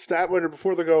thing with Stat winner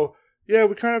before they go, yeah,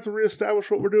 we kind of have to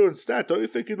reestablish what we're doing. Stat, don't you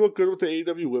think you'd look good with the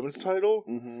AEW women's title?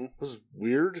 Mm-hmm. This is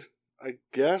weird, I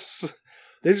guess.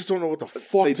 They just don't know what the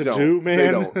fuck to do, man.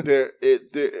 They don't.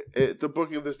 The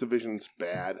booking of this division is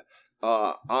bad.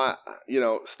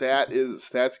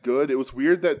 Stat's good. It was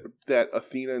weird that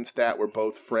Athena and Stat were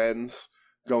both friends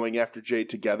going after Jade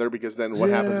together, because then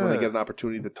what happens when they get an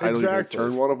opportunity, the title, you can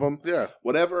turn one of them. Yeah.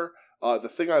 Whatever. The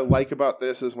thing I like about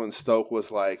this is when Stoke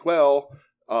was like, well,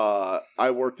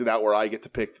 I worked it out where I get to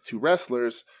pick the two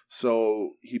wrestlers,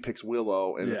 so he picks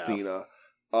Willow and Athena.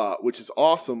 Which is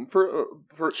awesome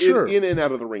for sure. in and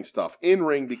out of the ring stuff. In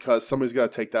ring, because somebody's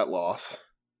got to take that loss.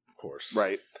 Of course.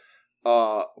 Right.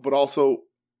 But also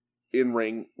in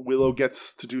ring, Willow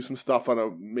gets to do some stuff on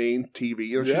a main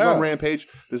TV. She's on Rampage.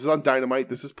 This is on Dynamite.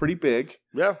 This is pretty big.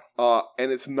 Yeah.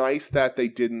 And it's nice that they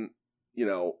didn't,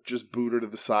 just boot her to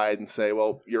the side and say,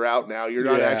 well, you're out now. You're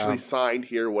not actually signed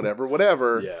here,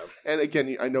 whatever. Yeah. And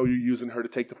again, I know you're using her to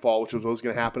take the fall, which was what was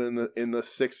going to happen in the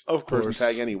sixth person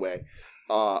tag anyway.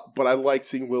 But I like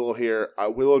seeing Willow here.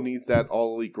 Willow needs that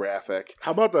All Elite graphic.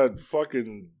 How about that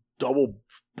fucking double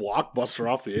blockbuster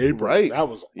off the apron? Right. That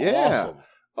was awesome.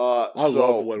 I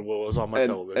love when Willow's on my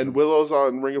television. And Willow's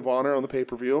on Ring of Honor on the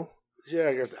pay-per-view. Yeah,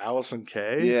 I guess Allison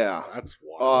Kay. Yeah. That's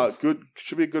wild. Good.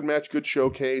 Should be a good match, good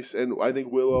showcase. And I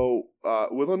think Willow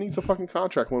needs a fucking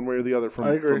contract one way or the other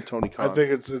from Tony Khan. I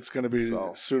think it's going to be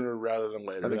sooner rather than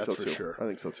later. I think that's so for too. sure. I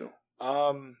think so too.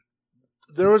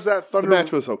 There was that Thunder. The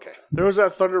match was okay. There was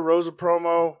that Thunder Rosa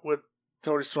promo with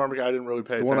Tony Storm. I didn't really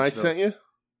pay attention. The one I sent you?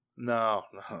 No,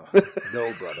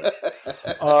 brother.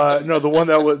 No, the one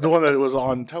that was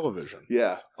on television.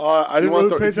 Yeah. I didn't really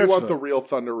pay attention. If you want the real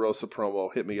Thunder Rosa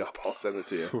promo, hit me up. I'll send it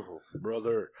to you,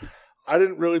 brother. I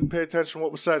didn't really pay attention to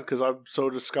what was said because I'm so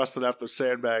disgusted after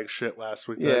sandbag shit last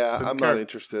week. I'm not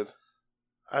interested.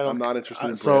 I'm not interested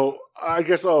in so I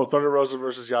guess Thunder Rosa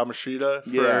versus Yamashita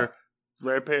for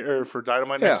Rampage or for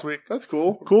Dynamite next week. That's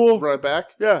cool. Run it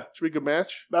back. Yeah, should be a good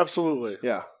match. Absolutely.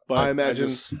 Yeah, but I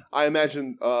imagine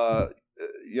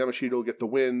Yamashita will get the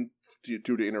win due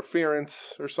to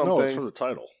interference or something. No, it's for the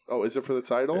title. Oh, is it for the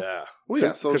title? Yeah. Well,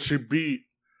 yeah. So because she beat.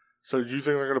 So do you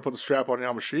think they're going to put the strap on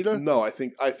Yamashita? No, I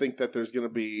think that there's going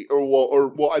to be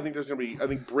I think there's going to be. I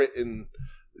think Britt and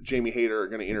Jamie Hayter are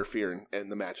going to interfere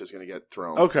and the match is going to get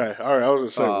thrown. Okay, all right. I was going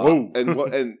to say whoa,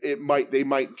 and they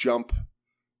might jump.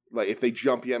 Like if they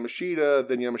jump Yamashita,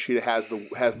 then Yamashita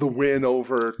has the win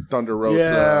over Thunder Rosa.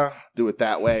 Yeah. Do it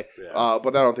that way. Yeah.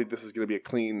 But I don't think this is going to be a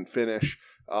clean finish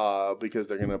because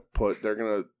they're going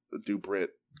to do Britt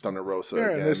Thunder Rosa. Yeah,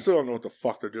 again. and they still don't know what the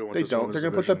fuck they're doing. They don't. They're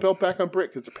going to put that belt back on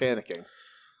Britt because they're panicking.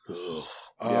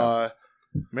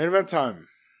 Main event time.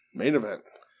 Main event.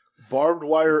 Barbed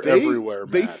wire everywhere.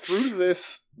 They threw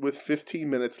this with 15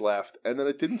 minutes left, and then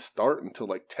it didn't start until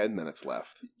like 10 minutes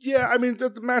left. Yeah, I mean,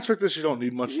 the match like this, you don't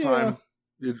need much time.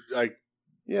 It's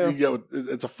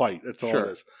a fight. That's all it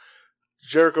is.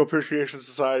 Jericho Appreciation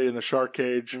Society in the Shark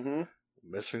Cage. Mm-hmm.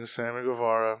 Missing Sammy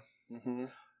Guevara. Mm-hmm.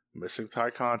 Missing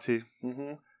Ty Conti.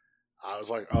 Mm-hmm. I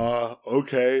was like,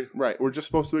 okay. Right, we're just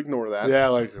supposed to ignore that. Yeah,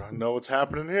 like, I know what's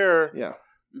happening here. Yeah.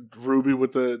 Ruby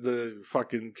with the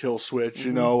fucking kill switch,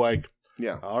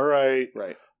 yeah. All right.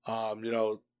 Right.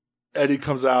 Eddie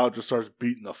comes out, just starts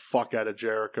beating the fuck out of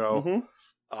Jericho.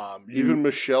 Mm-hmm. Even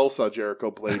Michelle saw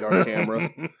Jericho blade on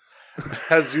camera.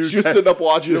 As you she was sitting up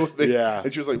watching it with me. Yeah.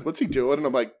 And she was like, what's he doing? And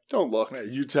I'm like, don't look. Yeah,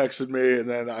 you texted me, and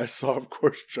then I saw, of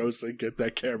course, Joe say, get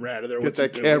that camera out of there. Get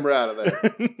that camera out of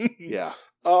there. Yeah.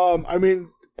 I mean,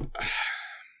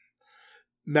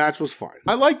 match was fine.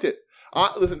 I liked it.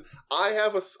 Listen, I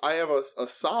have a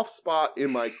soft spot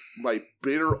in my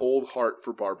bitter old heart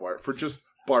for barbed wire, for just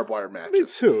barbed wire matches. Me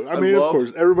too. I mean, of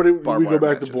course, everybody, we go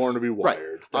back to Born to be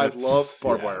Wired. Right. I love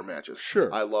barbed wire matches.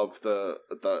 Sure. I love the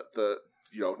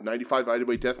 95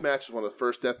 Idleaway death match is one of the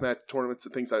first death match tournaments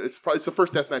and things. It's the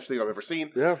first death match thing I've ever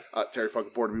seen. Yeah. Terry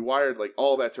Funk Born to be Wired, like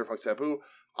all that Terry Funk Sabu.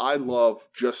 I love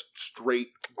just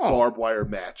straight barbed wire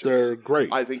matches. They're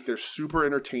great. I think they're super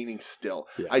entertaining still.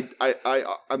 Yeah.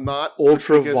 I'm not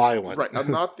ultra violent. Right.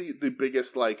 I'm not the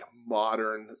biggest like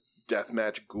modern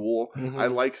deathmatch ghoul. Mm-hmm. I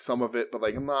like some of it, but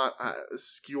like I'm not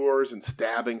skewers and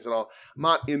stabbings and all. I'm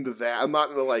not into that. I'm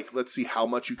not into like let's see how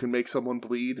much you can make someone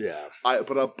bleed. Yeah.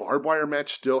 But a barbed wire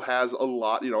match still has a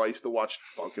lot. I used to watch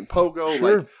Funk and Pogo.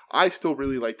 Sure. Like I still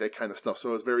really like that kind of stuff. So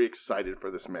I was very excited for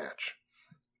this match.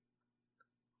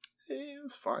 It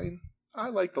was fine. I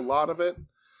liked a lot of it.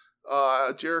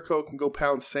 Jericho can go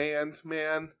pound sand,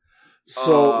 man.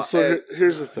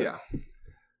 Here's the thing. Yeah.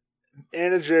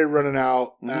 Anna Jay running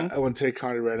out when Tay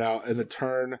Conti ran out, and the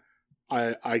turn,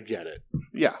 I get it.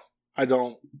 Yeah. I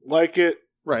don't like it,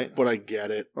 right? But I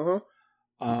get it.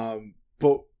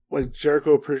 But like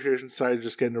Jericho Appreciation Society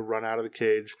just getting to run out of the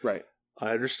cage, right?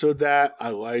 I understood that. I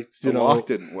liked, the lock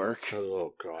didn't work.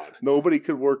 Oh, God. Nobody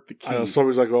could work the key. I know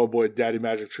somebody's like, oh, boy, Daddy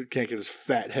Magic can't get his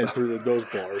fat head through those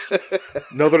bars.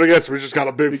 Nothing against him. We just got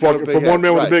a big fucking... From one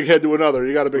man with a big head to another.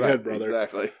 You got a big head, brother.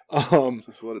 Exactly.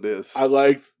 That's what it is. I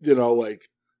liked,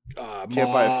 Can't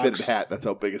buy a fitted hat. That's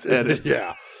how big his head is.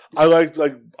 Yeah. I liked,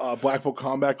 Blackpool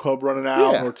Combat Club running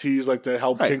out. Yeah. Ortiz, to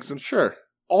help Kingston. Sure.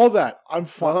 All that, I'm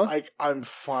fine. I'm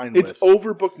fine with. It's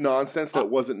overbooked nonsense that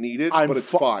wasn't needed, but it's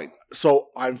fine. So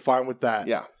I'm fine with that.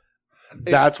 Yeah,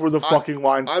 that's where the fucking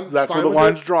lines. That's where the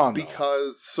line's drawn.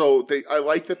 Because I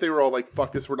like that they were all like,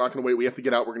 "Fuck this, we're not going to wait. We have to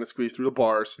get out. We're going to squeeze through the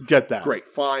bars." Get that? Great,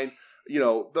 fine.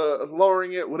 The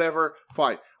lowering it, whatever.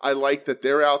 Fine. I like that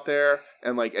they're out there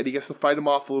and Eddie gets to fight him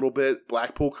off a little bit.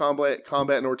 Blackpool Combat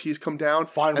and Ortiz come down.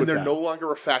 Fine, and they're no longer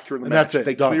a factor in the match. That's it.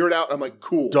 They clear it out. I'm like,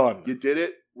 cool, done. You did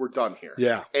it. We're done here.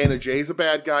 Yeah. Anna Jay's a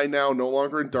bad guy now, no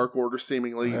longer in Dark Order,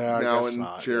 seemingly now in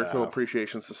Jericho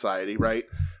Appreciation Society, right?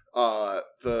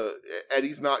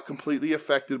 Eddie's not completely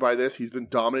affected by this. He's been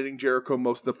dominating Jericho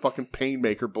most of the fucking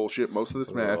Painmaker bullshit most of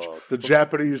this match. The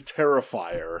Japanese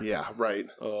Terrifier. Yeah, right.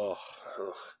 Ugh.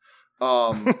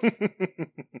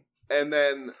 And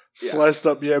then sliced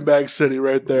up Yambag City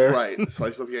right there. Right,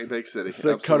 sliced up Yambag City.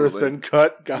 Thick cutter, thin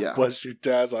cut. God bless you,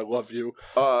 Taz. I love you.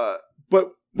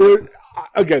 But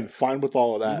again, fine with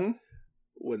all of that. Mm-hmm.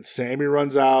 When Sammy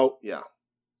runs out,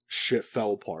 shit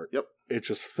fell apart. Yep, it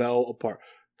just fell apart.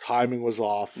 Timing was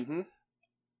off. Mm-hmm.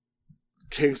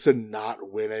 Kingston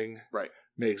not winning,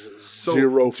 makes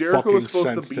Jericho fucking was supposed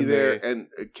sense to be there, and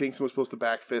Kingston was supposed to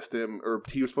back fist him, or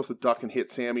he was supposed to duck and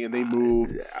hit Sammy, and they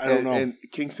moved. I don't know. And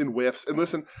Kingston whiffs. And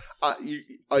listen,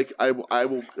 I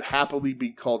will happily be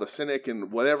called a cynic and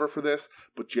whatever for this,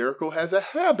 but Jericho has a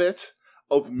habit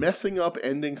of messing up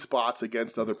ending spots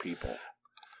against other people.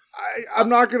 I'm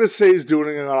not going to say he's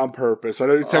doing it on purpose. I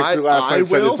know you texted me last night and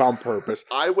said it's on purpose.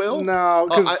 I will. No,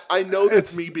 because I know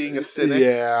that's me being a cynic.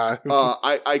 Yeah.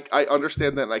 I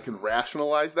understand that and I can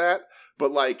rationalize that.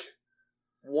 But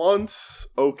once,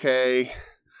 okay,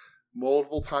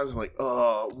 multiple times, I'm like,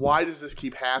 why does this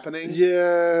keep happening?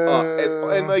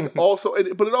 Yeah. And also,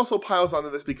 but it also piles onto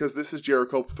this because this is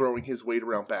Jericho throwing his weight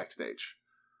around backstage.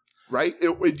 Right?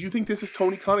 Do you think this is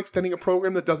Tony Khan extending a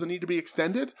program that doesn't need to be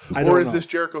extended? Or is this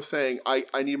Jericho saying,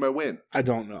 I need my win? I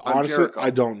don't know. Honestly, Jericho. I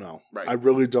don't know. Right. I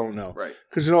really don't know. Right.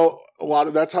 Because,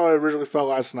 that's how I originally felt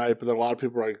last night, but then a lot of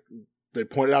people were they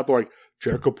pointed out, they're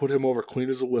Jericho put him over clean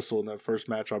as a whistle in that first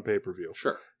match on pay-per-view.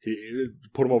 Sure. He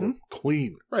put him over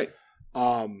clean. Right.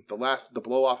 The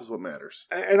blow-off is what matters.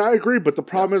 And I agree, but the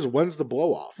problem is, when's the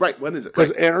blow-off? Right, when is it?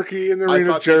 Because Anarchy in the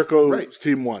arena, Jericho's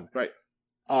team won. Right.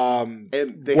 And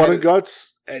Blood and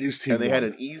Guts, Eddie's team. And they had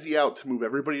an easy out to move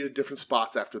everybody to different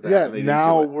spots after that. Yeah, and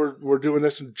now we're doing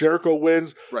this, and Jericho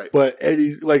wins. Right. But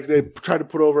Eddie, they tried to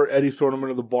put over Eddie, throwing him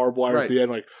into the barbed wire at the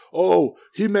end.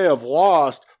 He may have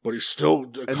lost, but he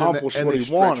still accomplished what he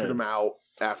wanted. Him out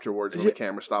afterwards when the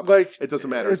camera stopped. It doesn't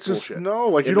matter. It's just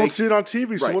bullshit. You don't see it on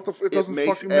TV, so it doesn't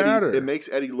fucking matter. It makes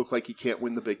Eddie look like he can't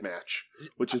win the big match,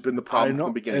 which has been the problem from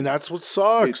the beginning. And that's what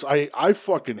sucks. I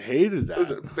fucking hated that.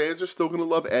 Listen, fans are still going to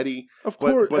love Eddie, of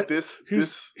course. But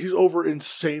he's over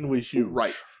insanely huge,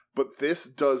 right? But this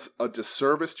does a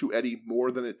disservice to Eddie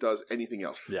more than it does anything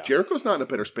else. Yeah. Jericho's not in a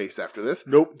better space after this.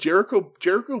 Nope.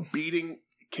 Jericho beating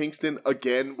Kingston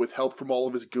again with help from all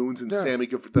of his goons and Sammy,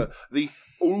 the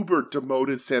uber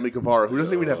demoted Sammy Guevara, who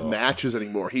doesn't even have matches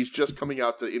anymore. He's just coming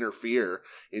out to interfere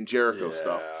in Jericho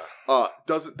stuff.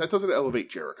 That doesn't elevate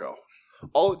Jericho.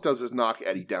 All it does is knock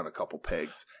Eddie down a couple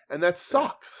pegs, and that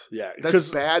sucks. Yeah, that's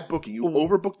bad booking. You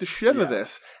overbooked the shit out of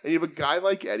this, and you have a guy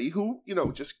like Eddie who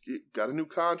just got a new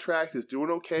contract, is doing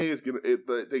okay.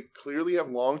 They clearly have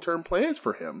long-term plans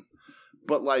for him,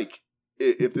 but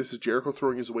if this is Jericho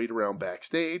throwing his weight around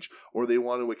backstage, or they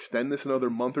want to extend this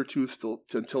another month or two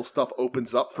until stuff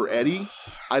opens up for Eddie,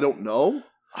 I don't know.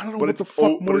 I don't know but what the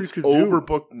fuck more you could do.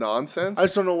 Overbooked nonsense. I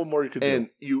just don't know what more you could do. And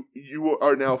you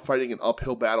are now fighting an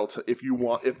uphill battle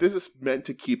if this is meant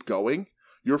to keep going,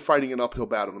 you're fighting an uphill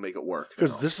battle to make it work.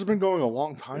 Because this has been going a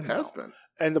long time now. It has been.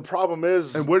 And the problem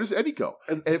is... And where does Eddie go?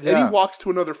 And if Eddie walks to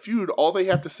another feud, all they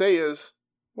have to say is,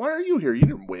 why are you here? You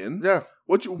didn't win. Yeah.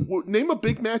 Name a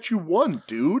big match you won,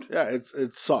 dude. Yeah,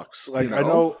 it sucks. I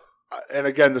know, and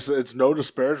again, it's no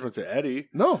disparagement to Eddie.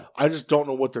 No. I just don't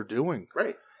know what they're doing.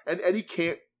 Right. And Eddie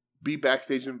can't be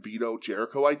backstage and veto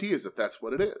Jericho ideas if that's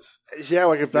what it is. Yeah,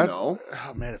 like if that's oh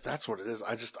man, if that's what it is,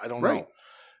 I don't know.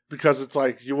 Because it's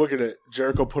like you look at it,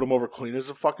 Jericho put him over clean as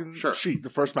a fucking sheet the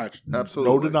first match.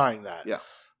 Absolutely. No denying that. Yeah.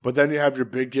 But then you have your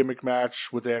big gimmick match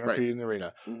with Anarchy in the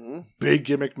arena. Mm-hmm. Big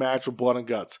gimmick match with Blood and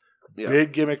Guts. Yeah.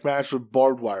 Big gimmick match with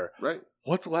Barbed Wire. Right.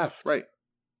 What's left? Right.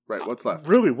 What's left?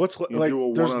 Really? What's left? Like,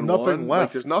 there's nothing left.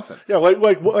 Like, there's nothing. Yeah.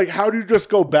 Like, how do you just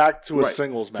go back to a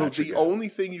singles match? So the only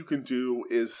thing you can do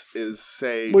is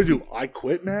say, "What do you do? I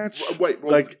quit match?" Wait,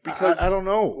 well, like because I don't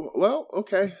know. Well,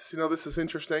 okay. So this is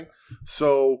interesting.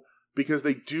 So because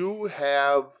they do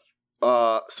have,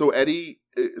 Eddie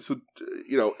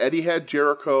had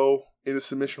Jericho in a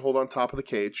submission hold on top of the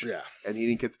cage, and he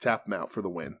didn't get to tap him out for the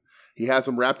win. He has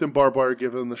him wrapped in barbed wire,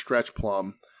 giving him the stretch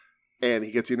plum. And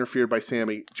he gets interfered by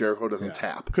Sammy. Jericho doesn't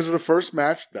tap. Because of the first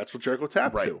match, that's what Jericho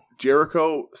tapped to.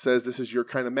 Jericho says this is your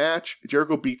kind of match.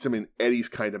 Jericho beats him in Eddie's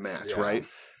kind of match, right?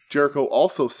 Jericho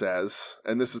also says,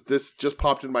 and this just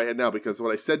popped in my head now because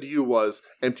what I said to you was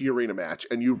empty arena match.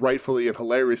 And you rightfully and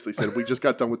hilariously said, we just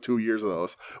got done with 2 years of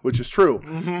those, which is true.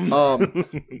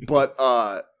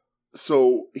 Mm-hmm.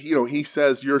 So, he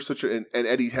says you're such a, and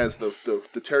Eddie has the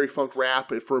Terry Funk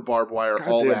rap for a barbed wire, God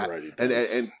all that. Right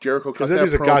and Jericho cut that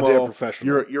Eddie's promo. A goddamn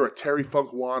professional. You're a Terry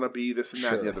Funk wannabe, this and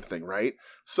that and the other thing, right?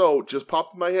 So, just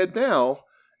popped in my head now,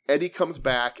 Eddie comes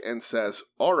back and says,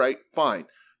 all right, fine.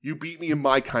 You beat me in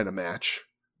my kind of match.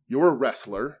 You're a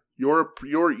wrestler. You're a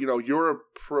pro, you're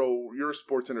a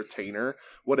sports entertainer,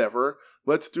 whatever.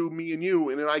 Let's do me and you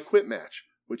in an I Quit match,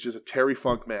 which is a Terry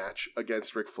Funk match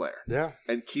against Ric Flair. Yeah.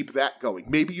 And keep that going.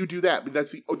 Maybe you do that. But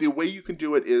that's the way you can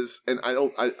do it is, and I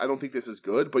don't think this is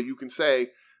good, but you can say,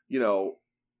 you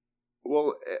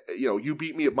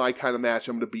beat me at my kind of match,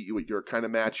 I'm going to beat you at your kind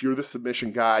of match. You're the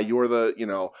submission guy. You're the,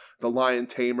 the lion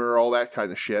tamer, all that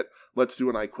kind of shit. Let's do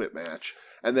an I Quit match.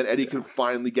 And then Eddie can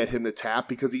finally get him to tap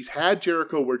because he's had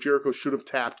Jericho where Jericho should have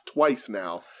tapped twice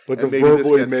now. But to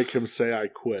verbally make him say I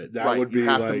quit. That would be you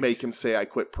have to make him say I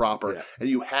quit proper. Yeah. And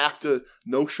you have to,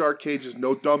 no shark cages,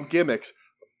 no dumb gimmicks,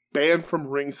 banned from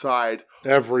ringside.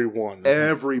 Everyone.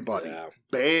 Everybody. Yeah.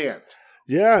 Banned.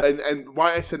 Yeah. And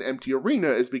why I said empty arena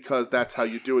is because that's how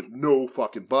you do it. No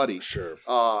fucking buddy. Sure.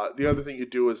 The other thing you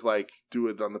do is do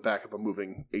it on the back of a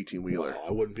moving 18-wheeler. Well,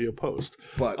 I wouldn't be opposed.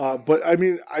 But I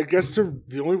mean, I guess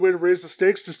the only way to raise the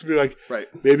stakes is to be like,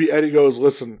 maybe Eddie goes,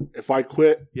 listen, if I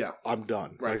quit, I'm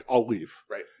done. Right. Like, I'll leave.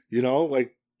 Right.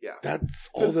 That's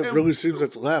all that really seems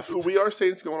that's left. We are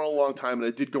saying it's going on a long time, and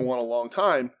it did go on a long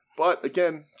time. But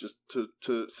again, just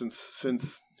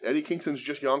since Eddie Kingston's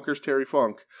just Yonkers Terry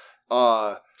Funk,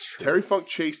 Terry Funk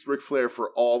chased Ric Flair for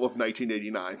all of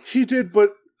 1989. He did,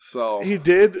 but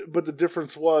the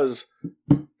difference was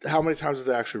how many times did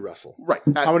they actually wrestle? Right.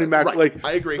 How many matches? Right.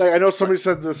 I agree. Like, I know somebody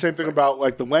said the same thing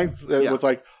about the length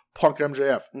with Punk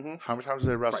MJF. Mm-hmm. How many times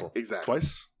did they wrestle? Right. Exactly.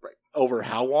 Twice. Right. Over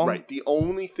how long? Right. The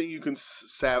only thing you can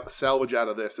salvage out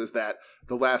of this is that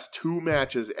the last 2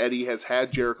 matches, Eddie has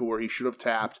had Jericho where he should have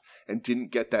tapped and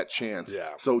didn't get that chance.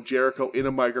 Yeah. So Jericho in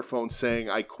a microphone saying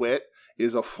 "I quit"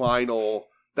 is a final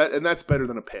and that's better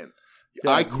than a pin.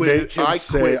 Yeah, I quit. Make him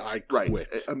say I quit.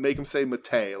 Right. Make him say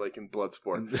Mate like in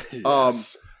Bloodsport.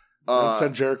 Yes.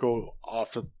 Send Jericho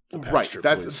off to the pasture,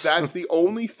 right. That's the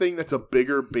only thing that's a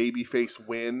bigger babyface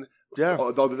win. Yeah.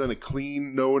 Other than a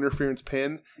clean, no interference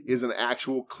pin, is an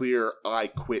actual clear I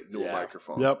quit into a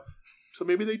microphone. Yep. So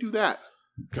maybe they do that.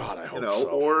 God, I hope so.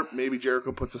 Or maybe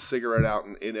Jericho puts a cigarette out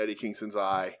in Eddie Kingston's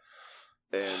eye.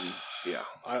 And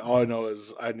all I know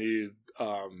is I need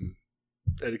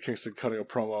Eddie Kingston cutting a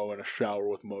promo in a shower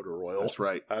with motor oil. That's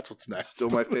right. That's what's next. Still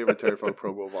my favorite Terry Funk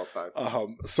promo of all time.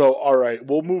 So, all right,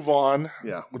 we'll move on.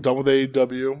 Yeah. We're done with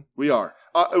AEW. We are.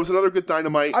 It was another good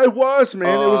Dynamite. I was,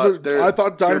 man. I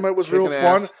thought Dynamite was real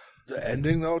fun. The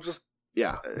ending, though, just...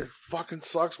 Yeah. It fucking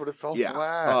sucks, but it fell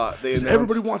flat.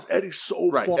 Everybody wants Eddie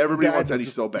so fucking bad. Everybody wants Eddie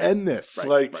so bad. End this.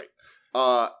 Right.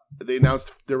 They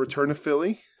announced their return to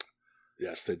Philly.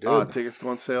 Yes, they did. Tickets go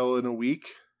on sale in a week.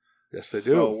 Yes, they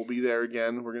do. So we'll be there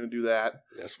again. We're going to do that.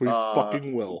 Yes, we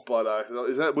fucking will. But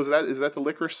is that the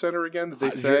Licorice Center again? Did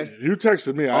they say? You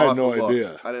texted me. I had no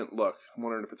idea. I didn't look. I'm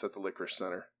wondering if it's at the Licorice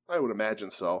Center. I would imagine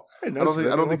so. I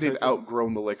don't think they've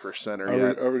outgrown the Licorice Center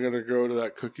yet. Are we going to go to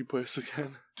that cookie place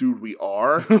again? Dude, we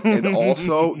are. And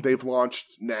also, they've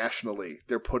launched nationally.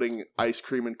 They're putting ice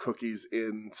cream and cookies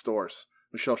in stores.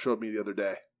 Michelle showed me the other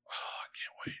day.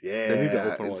 Can't wait.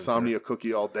 Yeah, insomnia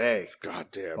cookie all day. God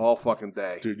damn. All fucking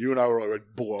day. Dude, you and I were like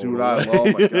blown away. Oh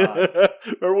my God.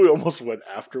 Remember we almost went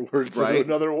afterwards to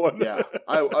another one? Yeah.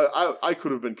 I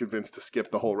could have been convinced to skip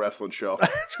the whole wrestling show. I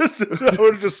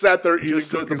would have just sat there eating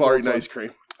just at the bar eating ice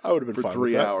cream. I would have been for fine 3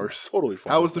 with that. hours. Totally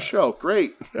fine. How was the show?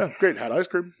 Great. Yeah, great. Had ice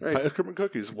cream. Right. Ice cream and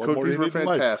cookies. What Cookies were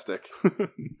fantastic.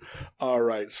 All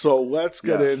right, so let's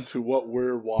get into what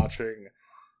we're watching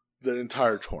the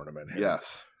entire tournament here.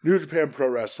 Yes. New Japan Pro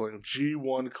Wrestling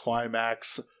G1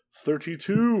 Climax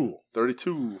 32.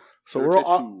 32. So we're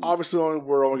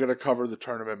only going to cover the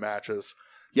tournament matches.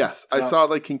 Yes, I saw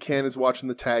like Kincannon watching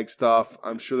the tag stuff.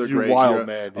 I'm sure they're great. Wild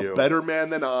man, you. A better man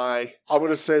than I. I'm going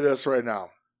to say this right now.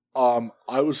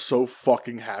 I was so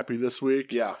fucking happy this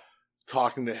week. Yeah.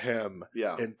 Talking to him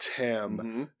and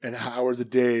Tim and Howard the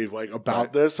Dave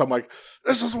about this. I'm like,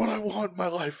 this is what I want in my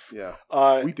life. Yeah.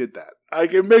 We did that.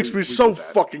 It makes me so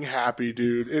fucking happy,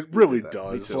 dude. It really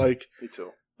does. Me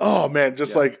too. Oh man,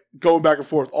 just going back and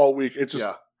forth all week. It just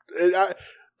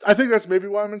I think that's maybe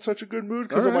why I'm in such a good mood,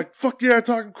 because I'm like, fuck yeah,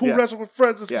 talking cool wrestling with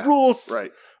friends. This rules.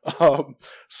 Right.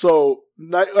 So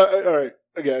all right.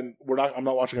 Again, I'm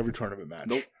not watching every tournament match.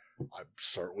 Nope. I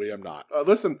certainly am not.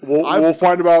 Listen, we'll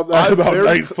find about that about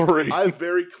night 3. I've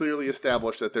very clearly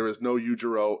established that there is no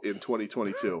Yujiro in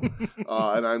 2022,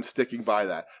 and I'm sticking by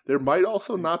that. There might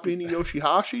also not be any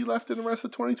Yoshihashi left in the rest of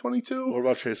 2022. What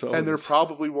about Chase Owens? And there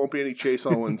probably won't be any Chase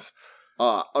Owens.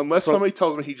 Unless somebody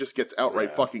tells me he just gets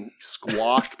outright fucking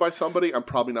squashed by somebody, I'm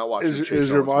probably not watching Chase Owens.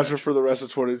 Is your mantra for the rest of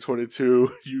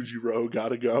 2022, Yujiro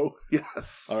gotta go?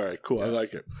 Yes. All right, cool. Yes. I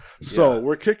like it. So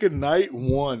we're kicking night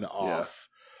 1 off.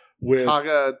 With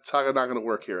Taga not going to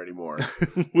work here anymore.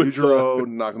 Yujiro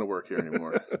not going to work here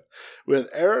anymore. With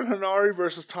Aaron Hanari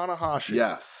versus Tanahashi.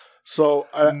 Yes. So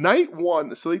night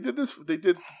 1. So they did this. They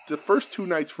did the first 2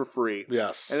 nights for free.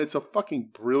 Yes. And it's a fucking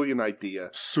brilliant idea.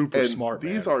 Super smart.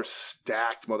 These are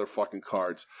stacked motherfucking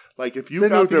cards. Like if you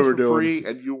got these for free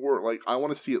and you were like, I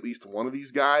want to see at least one of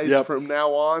these guys from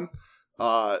now on.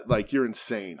 Like you're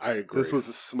insane. I agree. This was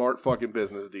a smart fucking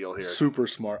business deal here. Super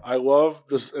smart. I love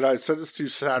this, and I said this to you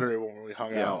Saturday when we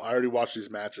hung out. I already watched these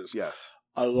matches. Yes.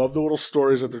 I love the little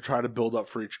stories that they're trying to build up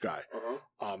for each guy.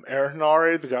 Aaron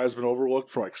Hanari, the guy's been overlooked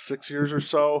for like 6 years or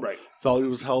so. Right. Felt he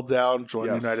was held down,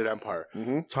 joined United Empire.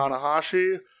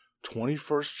 Tanahashi,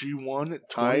 21st G1,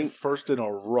 21st in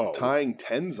a row. Tying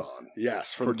Tenzan.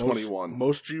 Yes. For 21.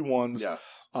 Most G1s.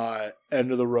 Yes.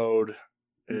 End of the road.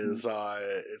 Is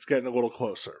it's getting a little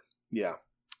closer. Yeah.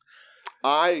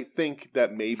 I think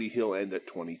that maybe he'll end at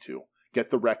 22. Get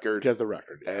the record.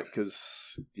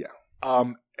 Because,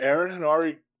 Aaron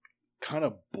Hanari kind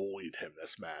of bullied him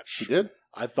this match. He did?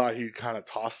 I thought he kind of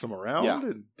tossed him around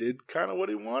and did kind of what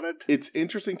he wanted. It's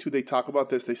interesting, too. They talk about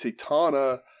this. They say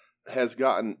Tana has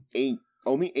gotten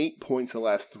only 8 points the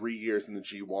last 3 years in the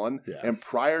G1. Yeah. And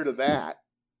prior to that,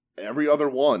 every other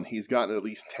one, he's gotten at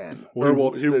least 10.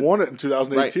 Well, he won it in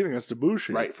 2018 against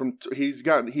Ibushi. Right.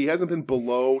 He hasn't been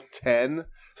below 10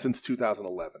 since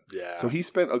 2011. Yeah. So he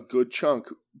spent a good chunk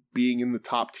being in the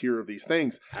top tier of these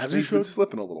things. He's been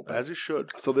slipping a little bit. As he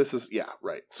should. So this is,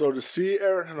 right. So to see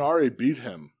Aaron Hanari beat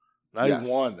him, night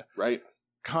 1. Right.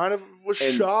 Kind of was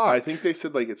shocked. I think they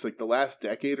said it's like the last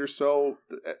decade or so,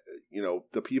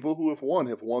 the people who have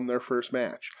won their first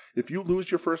match. If you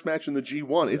lose your first match in the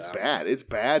G1, it's bad. It's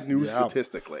bad news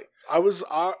statistically. I was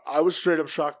straight up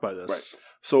shocked by this. Right.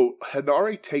 So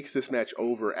Hanari takes this match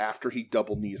over after he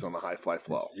double knees on the high fly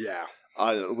flow. Yeah.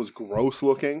 It was gross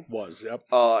looking. Yep.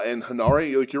 And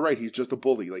Hanari, you're right, he's just a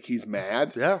bully. He's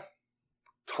mad. Yeah.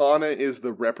 Tana is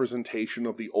the representation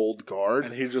of the old guard.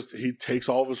 And he takes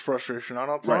all of his frustration out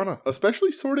on Tana. Right.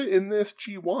 Especially sort of in this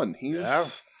G1.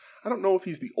 I don't know if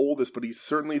he's the oldest, but he's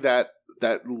certainly that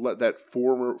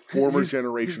former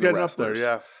generation he's getting of wrestlers.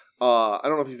 Up there, I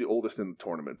don't know if he's the oldest in the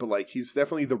tournament, but he's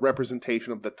definitely the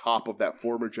representation of the top of that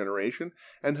former generation.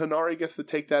 And Hanari gets to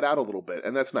take that out a little bit,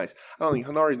 and that's nice. I don't think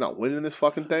Hanari's not winning this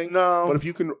fucking thing. No. But if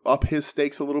you can up his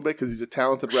stakes a little bit because he's a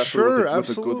talented wrestler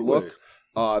with a good look.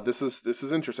 This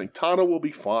is interesting. Tana will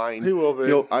be fine. He will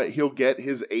be. He'll get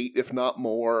his 8, if not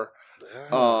more.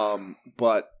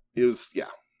 But it was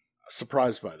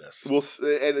surprised by this. And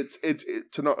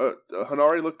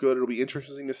Hanari looked good. It'll be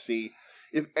interesting to see.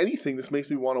 If anything, this makes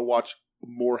me want to watch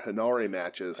more Hanari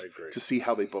matches to see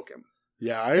how they book him.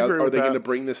 Yeah, I agree. Are they going to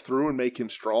bring this through and make him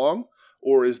strong,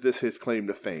 or is this his claim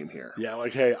to fame here? Yeah,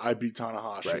 hey, I beat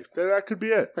Tanahashi. Right. That could be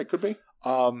it. Right, could be.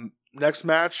 Next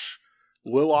match.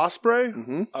 Will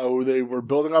Ospreay, they were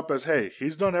building up as, hey,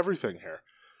 he's done everything here.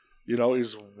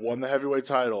 He's won the heavyweight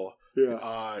title.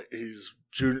 Yeah. He's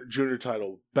junior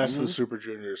title, best of the Super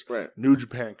Juniors. Right. New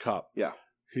Japan Cup. Yeah.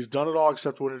 He's done it all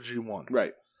except win a G1.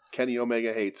 Right. Kenny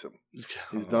Omega hates him.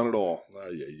 He's done it all.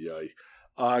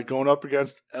 Going up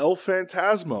against El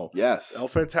Phantasmo. Yes. El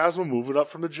Phantasmo moving up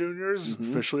from the juniors,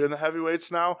 officially in the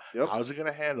heavyweights now. Yep. How's he going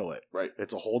to handle it? Right.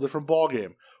 It's a whole different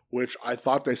ballgame. which I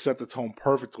thought they set the tone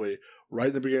perfectly right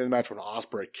in the beginning of the match when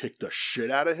Ospreay kicked the shit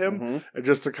out of him, and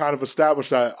just to kind of establish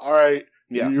that, all right,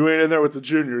 you ain't in there with the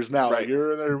juniors now, like,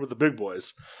 you're in there with the big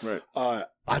boys. Right.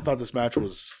 I thought this match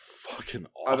was fucking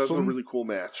awesome. That was a really cool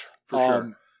match, for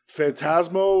sure.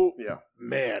 Phantasmo,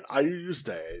 man, I used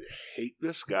to hate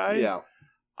this guy. Yeah.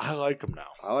 I like him now.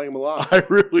 I like him a lot. I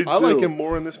really do. I like him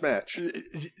more in this match.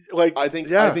 Like, I think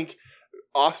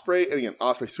Ospreay, and again,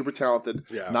 Ospreay, super talented.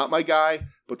 Yeah. Not my guy,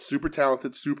 but super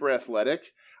talented, super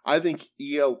athletic. I think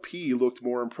ELP looked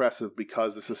more impressive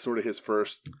because this is sort of his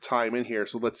first time in here.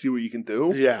 So let's see what you can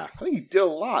do. Yeah. I think he did a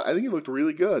lot. I think he looked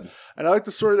really good. And I like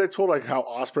the story they told, like how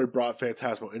Ospreay brought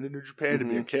Phantasmo into New Japan to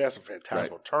be a chaos, and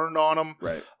Phantasmo turned on him.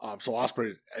 Right. So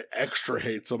Ospreay extra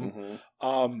hates him.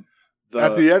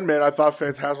 At the end, man, I thought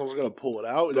Phantasmo was going to pull it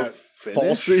out. That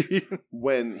falsy.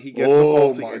 When he gets the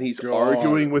falsy and he's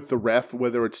arguing with the ref,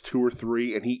 whether it's 2 or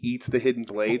 3, and he eats the hidden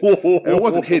blade. And it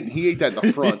wasn't hidden. He ate that in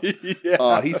the front.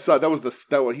 He saw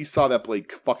he saw that blade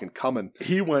fucking coming.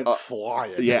 He went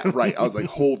flying. Yeah, right. I was like,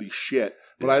 holy shit.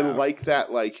 But I like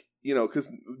that, like, you know, because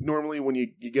normally when you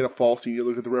get a false and you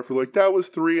look at the referee like, that was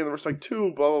 3, and there was like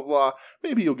 2, blah, blah, blah.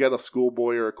 Maybe you'll get a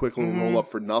schoolboy or a quick little roll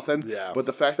up for nothing. Yeah. But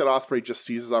the fact that Ospreay just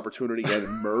sees his opportunity and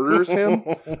murders him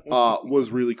was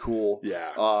really cool.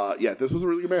 Yeah. This was a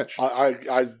really good match.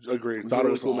 I agree. Thought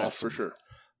it was cool awesome. match, for sure.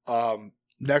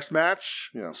 Next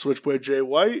match, Switchblade Jay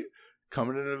White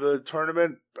coming into the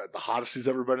tournament, the hottest he's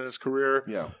ever been in his career.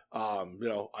 Yeah.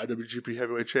 IWGP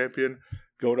Heavyweight Champion.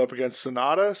 Going up against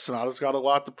Sonata. Sonata's got a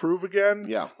lot to prove again.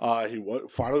 Yeah. He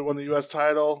finally won the U.S.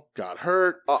 title, got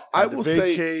hurt. I will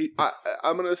say,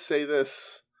 I'm going to say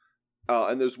this,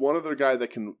 and there's one other guy that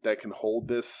can hold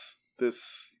this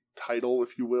title,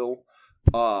 if you will.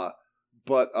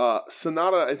 But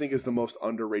Sonata, I think, is the most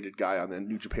underrated guy on the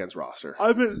New Japan's roster.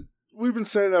 We've been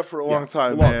saying that for a long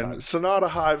time, man. Sonata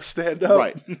Hive, stand up.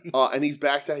 Right. And he's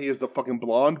back to, he has the fucking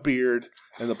blonde beard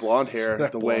and the blonde hair,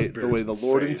 the way the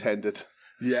Lord intended.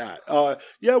 Yeah.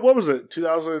 What was it?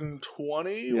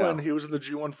 2020 when he was in the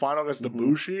G1 final against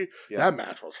Ibushi? Yeah. That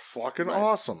match was fucking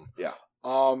awesome. Yeah.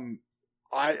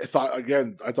 I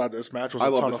thought this match was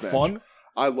a ton of fun.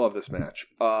 I love this match.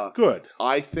 Good.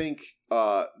 I think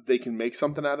they can make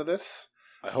something out of this.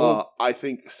 I hope. I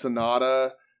think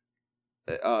Sonata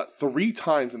 3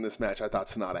 times in this match, I thought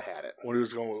Sonata had it. When he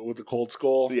was going with the cold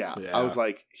skull? Yeah. I was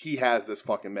like, he has this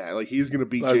fucking match. Like, he's going to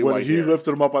beat Jay White. When he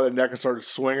lifted him up by the neck and started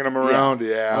swinging him around,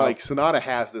 Like, Sonata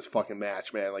has this fucking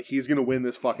match, man. Like, he's going to win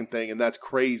this fucking thing, and that's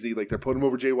crazy. Like, they're putting him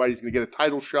over Jay White. He's going to get a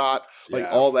title shot. Like,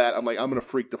 all that. I'm like, I'm going to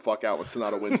freak the fuck out when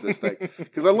Sonata wins this thing.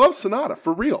 Because I love Sonata,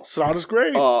 for real. Sonata's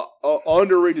great.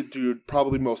 Underrated dude.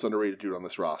 Probably most underrated dude on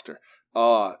this roster.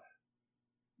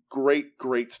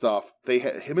 Great stuff.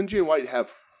 Him and Jay White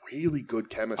have really good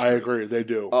chemistry. I agree, they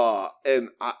do. And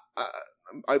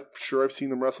I'm sure I've seen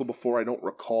them wrestle before. I don't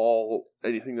recall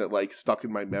anything that like stuck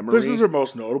in my memory. This is their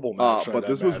most notable match. But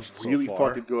this was really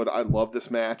fucking good. I love this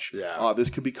match. Yeah. This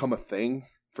could become a thing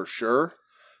for sure.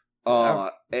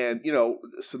 And you know,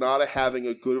 Sonata having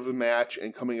a good of a match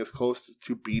and coming as close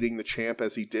to beating the champ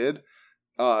as he did,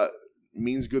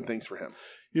 means good things for him.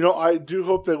 You know, I do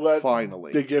hope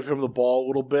they give him the ball a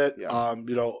little bit. Yeah.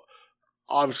 You know,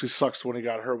 obviously sucks when he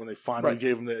got hurt when they finally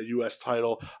gave him the U.S.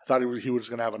 title. I thought he was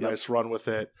going to have a nice run with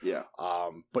it. Yeah.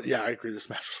 But yeah, I agree. This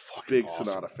match was fucking big awesome.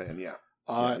 Sonata fan. Yeah.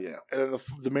 And then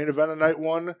the main event of night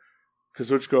 1,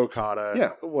 Kazuchika Okada.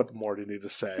 Yeah. What more do you need to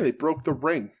say? Yeah, they broke the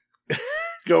ring.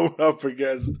 Going up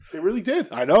against... They really did.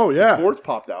 I know, yeah. The boards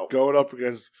popped out. Going up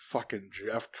against fucking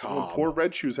Jeff Cobb. Poor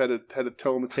Red Shoes had to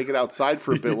tell him to take it outside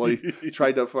for a bit while he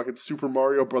tried to fucking Super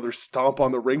Mario Brothers stomp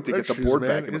on the ring to get the board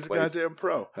back into place. He's a goddamn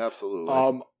pro.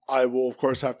 Absolutely. I will, of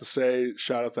course, have to say,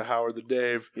 shout out to Howard the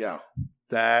Dave. Yeah.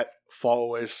 That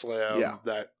fall-away slam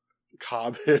that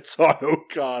Cobb hits on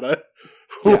Okada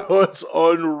was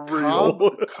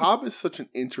unreal. Cobb is such an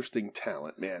interesting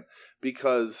talent, man,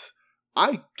 because...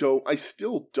 I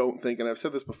still don't think, and I've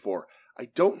said this before, I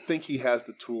don't think he has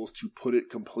the tools to put it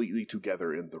completely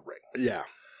together in the ring. Yeah.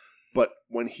 But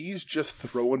when he's just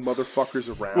throwing motherfuckers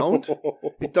around,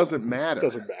 it doesn't matter. It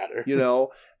doesn't matter. You know?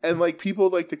 And like people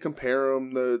like to compare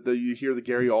him, you hear the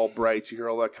Gary Albrights, you hear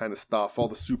all that kind of stuff, all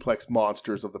the suplex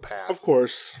monsters of the past. Of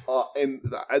course. And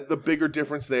the bigger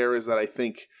difference there is that I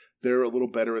think they're a little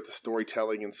better at the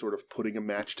storytelling and sort of putting a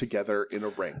match together in a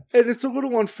ring. And it's a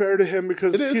little unfair to him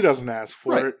because he doesn't ask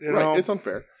for it. You know? Right, it's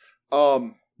unfair.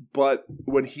 But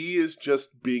when he is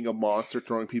just being a monster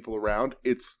throwing people around,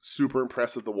 it's super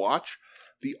impressive to watch.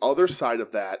 The other side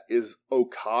of that is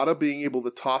Okada being able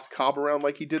to toss Cobb around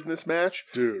like he did in this match.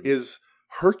 Dude. Is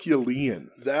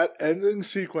Herculean. That ending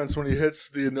sequence when he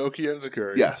hits the Inoki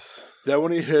Enziguri. Yes. Then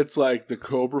when he hits like the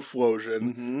Cobra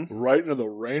Flosion right into the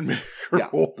Rainmaker,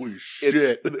 holy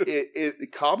shit!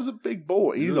 Cobb's a big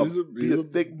boy. He's a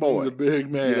thick boy. He's a big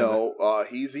man. You know,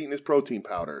 he's eating his protein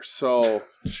powder. So,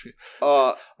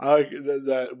 I like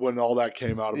that when all that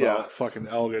came out about fucking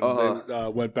Elgin, they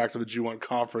went back to the G1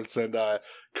 conference and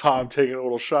Cobb taking a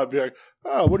little shot, be like,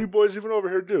 "Oh, what are you boys even over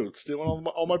here doing? Stealing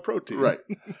all my protein?" Right.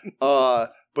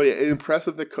 But yeah,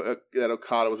 impressive that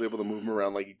Okada was able to move him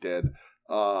around like he did.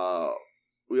 We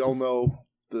all know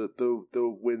the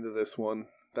win to this one.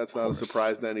 That's not a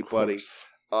surprise to anybody.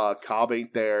 Cobb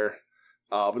ain't there.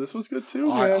 But this was good too,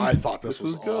 man. I thought this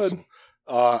was awesome. Good.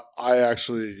 I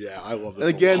love this.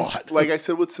 And again, a lot. like I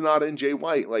said with Sonata and Jay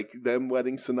White, like them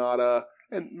letting Sonata,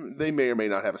 and they may or may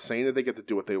not have a say in it. They get to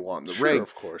do what they want in the ring,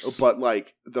 of course. But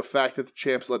like the fact that the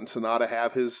champ's letting Sonata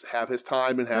have his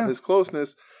time and have his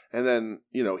closeness, and then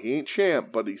he ain't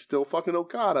champ, but he's still fucking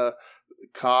Okada.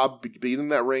 Cobb being in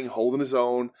that ring, holding his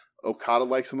own. Okada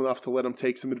likes him enough to let him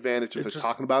take some advantage. If they're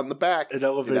talking about in the back, it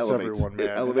elevates everyone,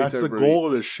 man. That's the goal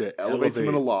of this shit. Elevates him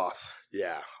in a loss.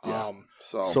 Yeah.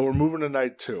 So we're moving to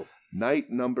night 2.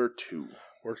 Night number 2.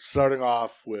 We're starting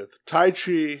off with Tai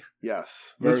Chi.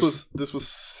 Yes. This was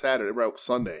Saturday, right?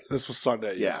 Sunday. This was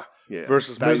Sunday. Yeah.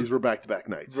 Versus these were back-to-back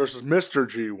nights. Versus Mr.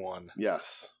 G1.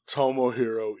 Yes.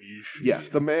 Tomohiro Ishii. Yes,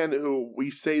 the man who, we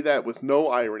say that with no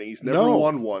irony. He's never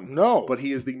won one. No. But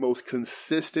he is the most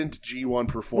consistent G1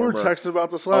 performer. We were texting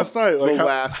about this last night. Like the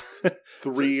last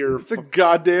 3 or it's a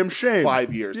goddamn shame.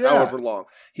 5 years, however long.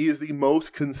 He is the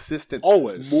most consistent.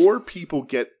 Always. More people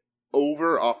get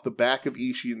over off the back of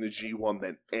Ishii in the G1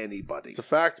 than anybody. It's a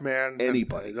fact, man.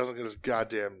 Anybody. He doesn't get his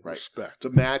goddamn respect. The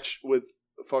match with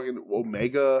fucking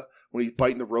Omega when he's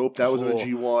biting the rope, that was in the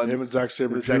G1. Him and Zack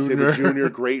Sabre Jr. Zack Sabre Jr.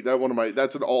 Great.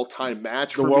 That's an all-time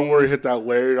match for me. The one where he hit that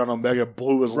lariat on Omega,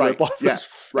 blew his lip off his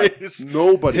face. Right.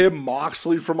 Nobody. Him,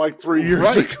 Moxley from like 3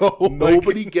 years ago.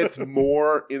 Nobody gets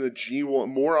more in the G1,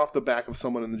 more off the back of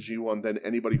someone in the G1 than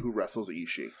anybody who wrestles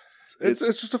Ishii. It's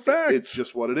just a fact. It's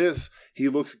just what it is. He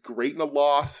looks great in a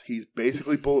loss. He's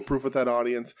basically bulletproof with that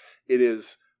audience. It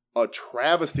is a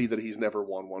travesty that he's never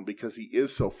won one because he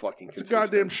is so fucking consistent.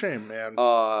 It's a goddamn shame, man.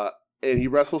 And he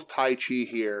wrestles Tai Chi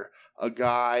here, a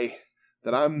guy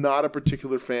that I'm not a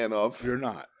particular fan of. You're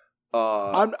not.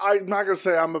 I'm not gonna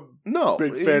say I'm a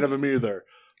big fan of him either.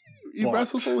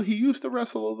 He used to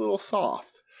wrestle a little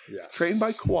soft. Yes. Trained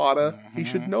by Kawada, he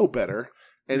should know better.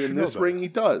 And in this ring, he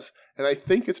does. And I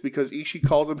think it's because Ishii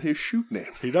calls him his shoot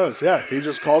name. He does, yeah. He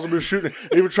just calls him his shoot name.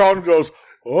 Even Charlton goes,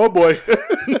 "Oh boy."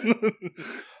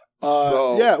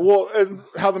 And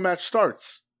how the match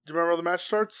starts. Do you remember how the match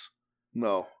starts?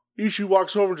 No. Ishii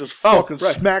walks over and just fucking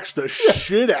smacks the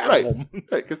shit out of him.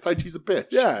 Right, because Tai Chi's a bitch.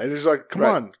 Yeah, and he's like, come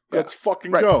on, let's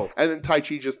fucking go. And then Tai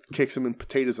Chi just kicks him and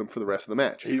potatoes him for the rest of the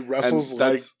match. He wrestles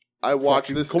like I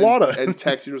watched this Kawada. and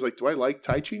texted was like, do I like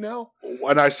Tai Chi now?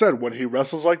 And I said, when he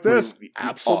wrestles like this,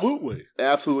 absolutely. Awesome.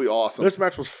 Absolutely awesome. This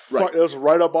match was it was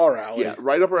right up our alley. Yeah,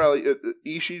 right up our alley.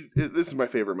 Ishii, this is my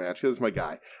favorite match because it's my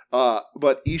guy.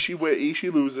 But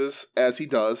Ishii loses, as he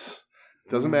does.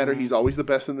 Doesn't matter. He's always the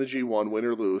best in the G1, win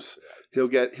or lose. He'll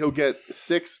get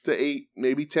 6 to 8,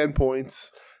 maybe 10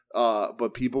 points.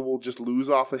 But people will just lose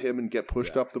off of him and get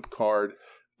pushed up the card.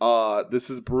 This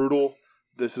is brutal.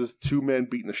 This is two men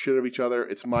beating the shit out of each other.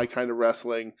 It's my kind of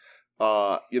wrestling.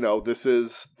 This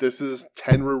is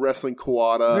Tenryu wrestling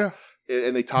Kawada. Yeah.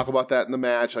 And they talk about that in the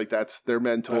match. Like that's their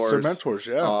mentors. That's their mentors,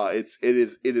 yeah.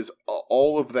 It is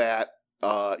all of that.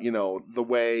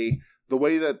 The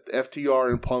way that FTR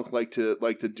and Punk like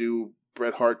to do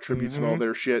Bret Hart tributes and all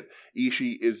their shit.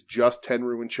 Ishii is just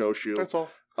Tenryu and Choshu. That's all.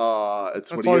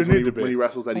 It's what he is when he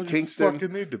wrestles Eddie Kingston.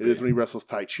 It is when he wrestles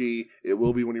Tai Chi. It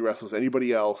will be when he wrestles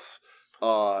anybody else.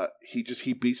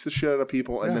 He beats the shit out of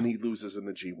people and then he loses in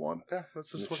the G1. Yeah,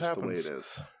 that's just what happens. The way it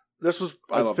is. This was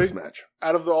I love this match.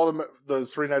 Out of all the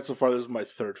 3 nights so far, this is my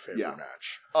third favorite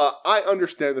match. I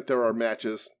understand that there are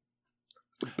matches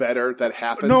better that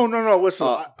happen. No.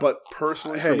 Listen, but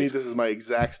personally, for me, this is my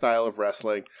exact style of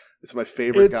wrestling. It's my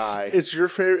favorite guy. It's your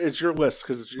favorite. It's your list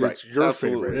because it's your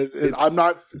absolutely. favorite. I'm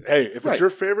not. Hey, if it's your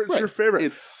favorite, it's your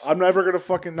favorite. I'm never gonna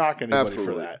fucking knock anybody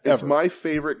for that. It's my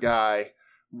favorite guy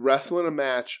wrestling a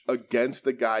match against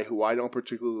the guy who I don't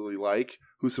particularly like,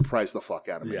 who surprised the fuck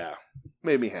out of me. Yeah,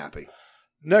 made me happy.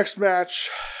 Next match,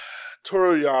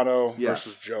 Toru Yano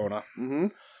versus Jonah.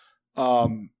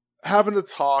 Mm-hmm. Having to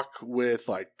talk with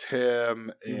like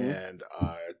Tim and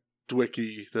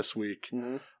Dwicky this week.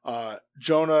 Mm-hmm.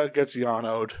 Jonah gets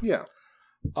Yano'd. Yeah.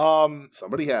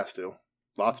 Somebody has to.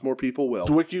 Lots more people will.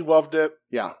 Dwicky loved it.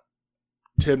 Yeah.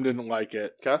 Tim didn't like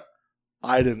it. Okay.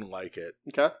 I didn't like it.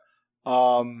 Okay.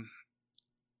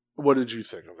 What did you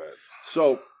think of it?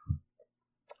 So,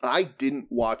 I didn't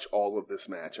watch all of this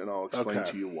match, and I'll explain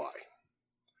to you why.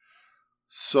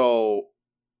 So,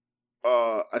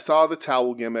 I saw the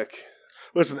towel gimmick.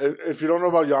 Listen, if you don't know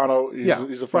about Yano,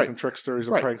 he's a fucking trickster. He's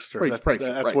a prankster. Right,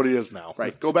 that's what he is now.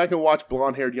 Right. Go back and watch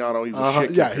blonde-haired Yano. He was a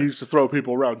shit kicker. He used to throw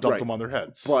people around, dump them on their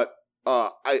heads. But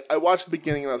I watched the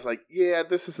beginning, and I was like, yeah,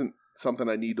 this isn't something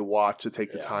I need to watch to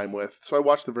take the time with. So I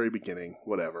watched the very beginning,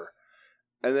 whatever.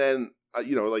 And then,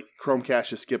 like Chromecast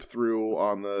just skipped through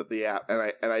on the app, and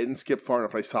I didn't skip far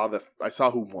enough. I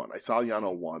saw who won. I saw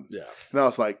Yano won. Yeah. And I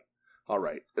was like, all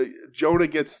right, Jonah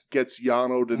gets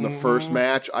Yano'd in the first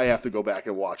match. I have to go back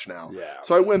and watch now. Yeah.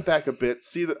 So I went back a bit.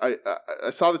 See that I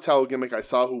saw the towel gimmick. I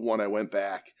saw who won. I went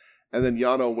back, and then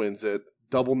Yano wins it.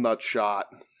 Double nut shot,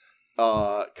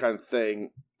 kind of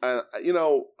thing.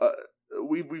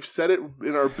 We've said it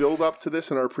in our build up to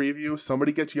this in our preview.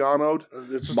 Somebody gets Yano'd.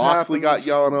 Moxley got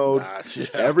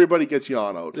Yano'd. Everybody gets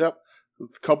Yano'd. Yep.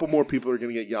 A couple more people are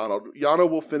going to get Yano. Yano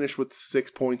will finish with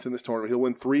 6 points in this tournament. He'll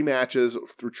win 3 matches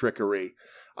through trickery.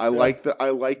 I like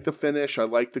the finish. I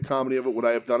like the comedy of it. Would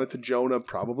I have done it to Jonah?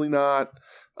 Probably not.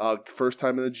 First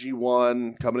time in the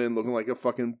G1, coming in looking like a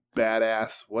fucking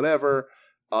badass. Whatever.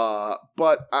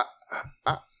 But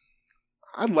I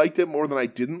liked it more than I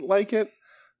didn't like it.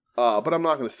 But I'm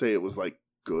not going to say it was like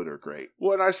good or great.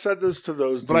 Well, and I said this to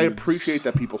those dudes. But I appreciate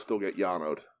that people still get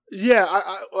Yano'd.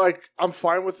 Yeah, I'm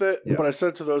fine with it, but I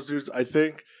said to those dudes, I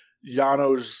think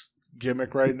Yano's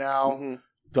gimmick right now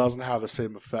doesn't have the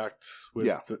same effect with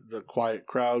the quiet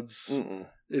crowds. Mm-mm.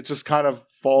 It just kind of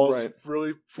falls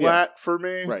really flat for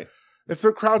me. Right. If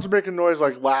the crowds are making noise,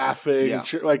 like laughing,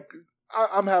 and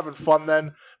I'm having fun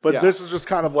then. But this is just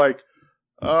kind of like,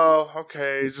 oh,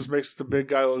 okay, it just makes the big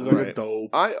guy look like a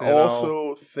dope. I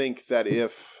also think that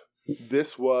if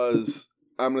this was,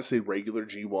 I'm going to say regular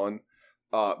G1,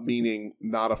 meaning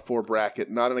not a 4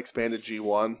 bracket, not an expanded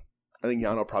G1. I think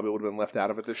Yano probably would have been left out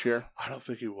of it this year. I don't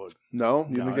think he would. No,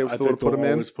 you think they would still would put him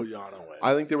in? Always put Yano in.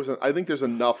 I think there's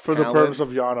enough for talent. The purpose of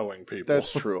Yanoing people.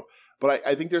 That's true, but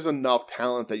I think there's enough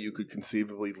talent that you could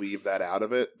conceivably leave that out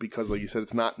of it because, like you said,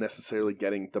 it's not necessarily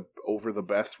getting over the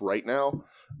best right now.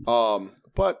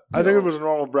 But I think if it was a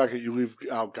normal bracket, you leave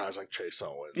out guys like Chase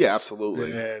Owens. Yeah,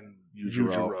 absolutely, and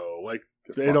Yujiro. Like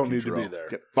they don't need to be there.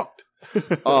 Get fucked.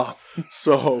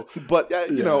 But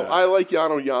I like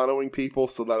Yanoing people,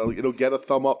 so that it'll get a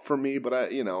thumb up from me. But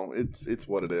it's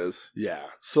what it is. Yeah.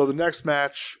 So the next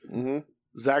match,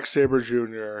 Zack Sabre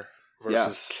Jr.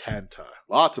 versus Kenta.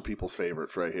 Lots of people's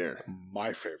favorites right here.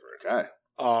 My favorite. Okay.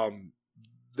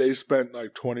 They spent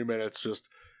like 20 minutes just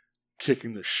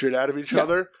kicking the shit out of each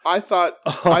other. I thought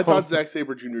Zack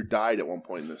Sabre Jr. died at one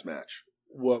point in this match.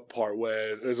 What part?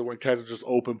 Is it when Kenta just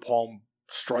open palm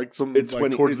strikes him? It's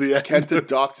when towards the end. Kenta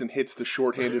ducks and hits the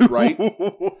shorthanded right.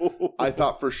 I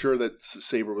thought for sure that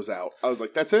Sabre was out. I was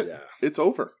like, that's it. Yeah. It's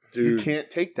over. Dude, you can't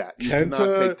take that. You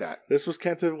cannot take that. This was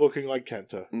Kenta looking like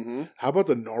Kenta. Mm-hmm. How about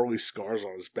the gnarly scars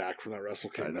on his back from that Wrestle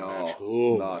Kingdom match?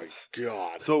 Oh, nuts. My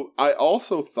God. So I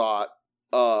also thought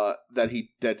that he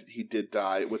did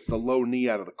die with the low knee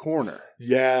out of the corner.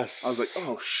 Yes. I was like,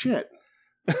 oh, shit.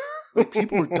 Like,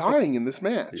 people are dying in this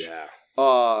match. Yeah.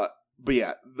 But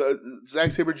yeah,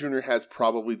 Zack Sabre Jr. has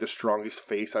probably the strongest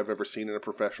face I've ever seen in a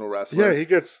professional wrestler. Yeah, he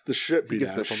gets the shit beat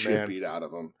out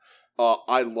of him.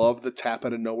 I love the tap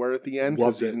out of nowhere at the end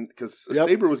because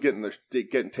Sabre was getting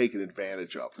taken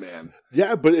advantage of, man.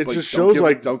 Yeah, but it just shows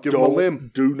don't give him a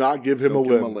limb. Do not give him a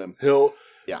limb. He'll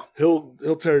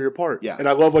tear you apart. Yeah, and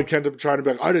I love Kenta trying to be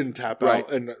like, I didn't tap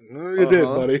out, and you did,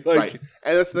 buddy. Right,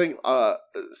 and that's the thing.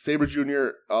 Sabre Jr.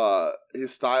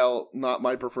 His style, not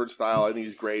my preferred style. I think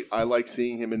he's great. I like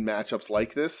seeing him in matchups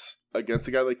like this against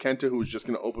a guy like Kenta, who's just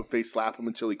going to open face slap him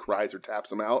until he cries or taps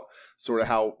him out. Sort of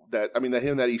how that. I mean, that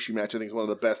Ishii match I think is one of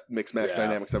the best mixed match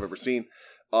dynamics I've ever seen.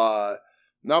 Not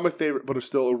my favorite, but it's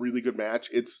still a really good match.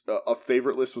 It's a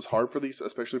favorite list was hard for these,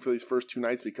 especially for these first 2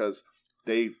 nights because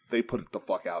they put it the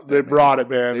fuck out there. They brought it,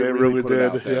 man. They really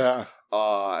did. Yeah.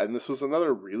 And this was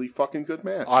another really fucking good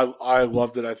match. I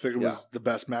loved it. I think it was the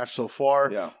best match so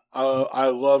far. Yeah. I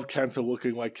love Kenta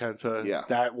looking like Kenta. Yeah.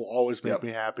 That will always make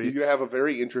me happy. He's going to have a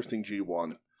very interesting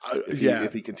G1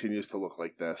 if he continues to look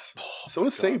like this. Oh, so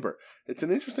is Sabre. It's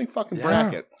an interesting fucking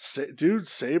bracket. Dude,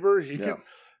 Sabre, he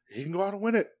can go out and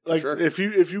win it. Like if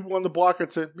you won the block,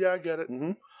 I'd say, yeah, I get it.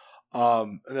 Mm-hmm.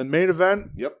 And then main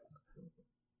event. Yep.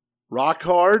 Rock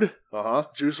Hard.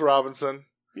 Juice Robinson.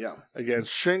 Yeah.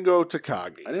 Against Shingo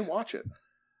Takagi. I didn't watch it.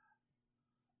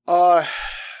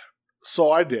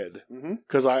 So I did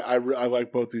because I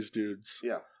like both these dudes.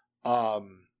 Yeah.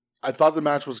 I thought the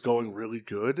match was going really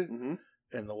good,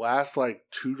 in the last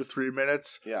 2 to 3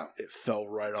 minutes, it fell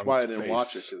right on his face. That's why I didn't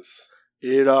watch it.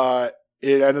 Cause...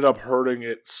 It ended up hurting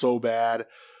it so bad.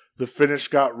 The finish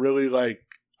got really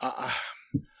I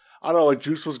don't know,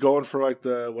 Juice was going for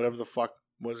the whatever the fuck,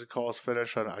 what does it call his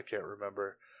finish? I can't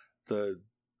remember. The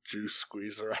Juice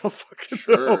squeezer. I don't fucking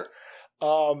know.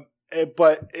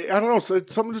 But I don't know. So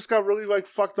something just got really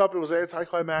fucked up. It was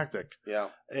anticlimactic. Yeah.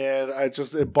 And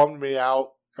it bummed me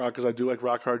out because I do like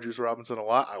Rock Hard Juice Robinson a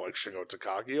lot. I like Shingo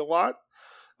Takagi a lot.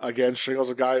 Again, Shingo's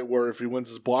a guy where if he wins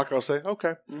his block, I'll say,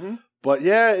 okay. Mm-hmm. But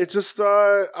yeah, it just,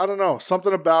 I don't know.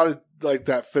 Something about it,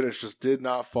 that finish just did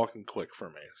not fucking click for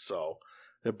me. So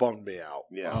it bummed me out.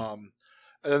 Yeah.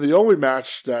 And then the only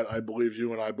match that I believe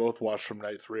you and I both watched from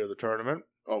night 3 of the tournament.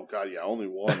 Oh, God, yeah. Only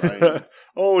one.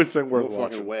 Only thing worth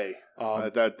watching. Way.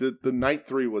 The night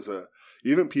 3 was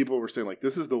even people were saying,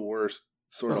 this is the worst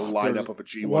sort of lineup of a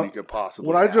G1 you could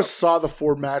possibly have. I just saw the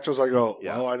 4 matches, I go,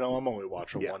 well, I know I'm only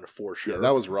watching 1 to 4 sure. Yeah,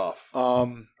 that was rough.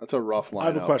 That's a rough lineup. I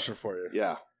have a question for you.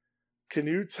 Yeah. Can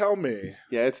you tell me?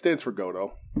 Yeah, it stands for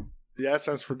Goto. Yeah, it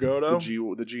stands for Goto?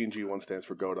 The G and G1 stands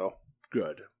for Goto.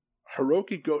 Good.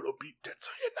 Hiroki Goto beat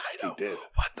Tetsuya Naito. He did.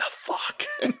 What the fuck?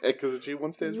 Because the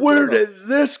G1 stands for Where Goto. did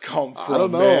this come from, I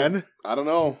don't know. Man? I don't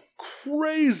know.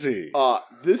 Crazy.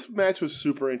 This match was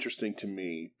super interesting to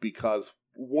me because,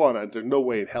 one, there's no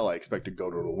way in hell I expected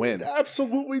Goto to win.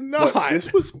 Absolutely not. But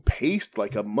this was paced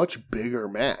like a much bigger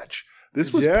match.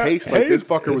 This was paced like this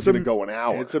fucker was going to go an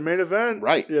hour. It's a main event.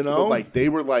 Right. You know? But they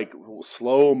were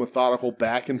slow, methodical,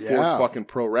 back and forth fucking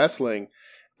pro wrestling.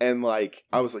 And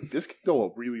I was like, this could go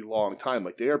a really long time.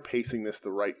 They are pacing this the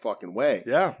right fucking way.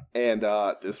 Yeah. And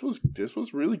this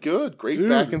was really good. Great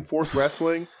back and forth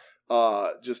wrestling.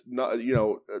 Just not,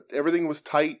 everything was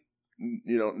tight.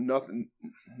 Nothing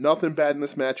bad in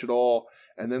this match at all.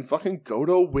 And then fucking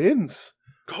Goto wins.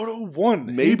 Goto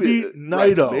won. Maybe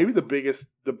Naito. Right, maybe the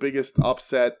biggest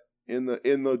upset in the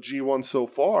G1 so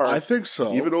far. I think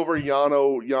so. Even over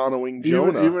Yanoing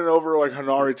Jonah. Even over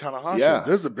Hanari Tanahashi. Yeah.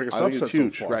 This is the biggest upset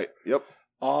huge, so far. Right. Yep.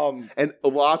 And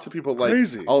lots of people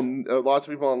crazy. Lots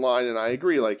of people online, and I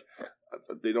agree,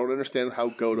 they don't understand how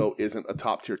Goto isn't a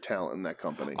top tier talent in that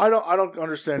company. I don't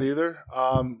understand either.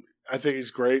 I think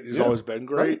he's great. He's always been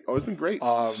great. Right. Always been great.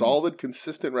 Solid,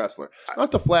 consistent wrestler.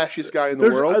 Not the flashiest guy in the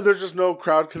world. There's just no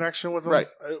crowd connection with him.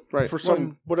 Right. For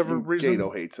whatever reason.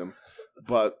 Gato hates him.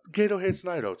 But Gato hates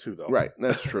Naito too, though. Right.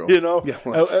 That's true.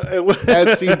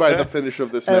 As seen by the finish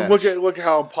of this match. And look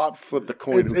how flip the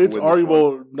coin. It's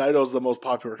arguable Naito's the most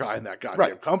popular guy in that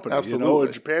goddamn company. Absolutely.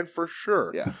 In Japan for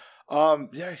sure. Yeah.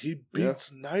 He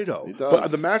beats Naito. He does.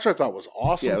 But the match I thought was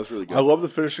awesome. Yeah, it was really good. I love the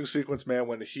finishing sequence, man.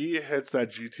 When he hits that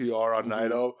GTR on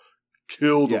Naito,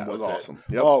 killed him with it. Awesome.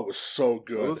 Yep. Oh, it was so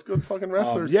good. It was good fucking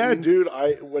wrestler. Dude.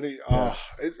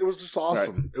 It was just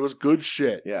awesome. Right. It was good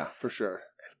shit. Yeah, for sure.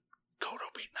 Goto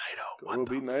beat Naito. Goto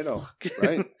beat Naito.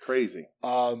 Right? Crazy.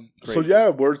 Crazy. So yeah,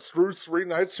 we're through 3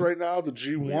 nights right now. The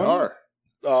G1. We are.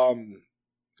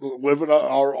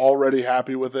 Are already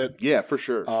happy with it. Yeah, for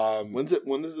sure. When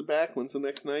is it back? When's the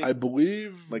next night? I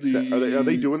believe are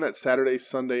they doing that Saturday,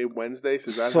 Sunday, Wednesday?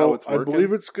 Is that how it's working? I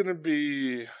believe it's going to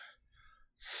be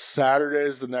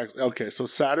Saturday's the next. Okay, so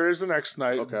Saturday's the next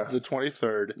night, the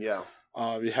 23rd. Yeah.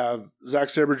 You have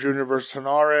Zack Sabre Jr. versus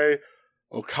Hanare,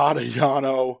 Okada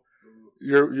Yano,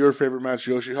 your favorite match,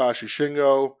 Yoshihashi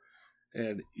Shingo,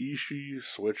 and Ishii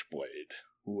Switchblade.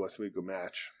 Ooh, that's a good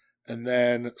match. And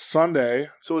then Sunday.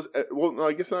 So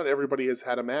I guess not everybody has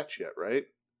had a match yet, right?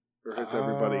 Or has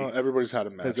everybody? Everybody's had a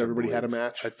match. Has everybody had a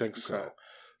match? I think so.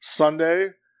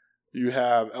 Sunday, you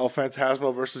have El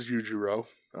Phantasmo versus Yujiro.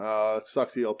 It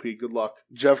sucks, ELP. Good luck.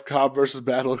 Jeff Cobb versus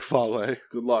Bad Luck Fale.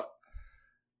 Good luck.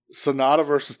 Sonata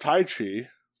versus Taichi.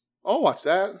 Oh, watch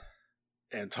that.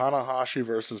 And Tanahashi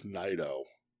versus Naito.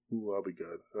 Ooh, that'll be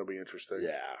good. That'll be interesting.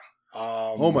 Yeah.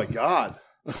 Oh my God,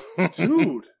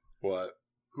 dude! What?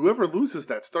 Whoever loses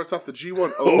that starts off the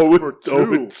G1 0-2.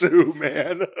 0-2,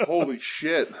 man. Holy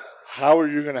shit! How are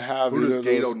you going to have? Who does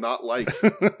Gato not like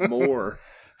more?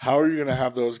 How are you going to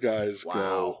have those guys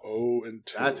go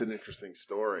 0-2? That's an interesting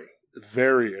story.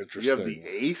 Very interesting. You have the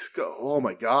ace go. Oh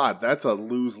my God, that's a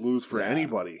lose-lose for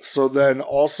anybody. So then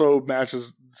also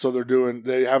matches. So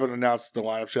they haven't announced the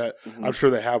lineups yet. Mm-hmm. I'm sure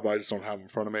they have, but I just don't have them in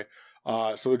front of me.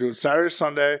 So they're doing Saturday,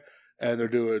 Sunday, and they're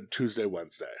doing Tuesday,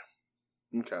 Wednesday.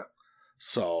 Okay.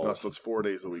 So it's 4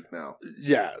 days a week now.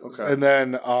 Yeah. Okay. And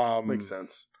then makes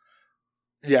sense.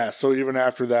 Yeah. So even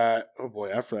after that,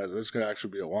 there's going to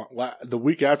actually be the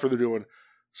week after they're doing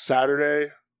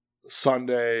Saturday,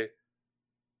 Sunday,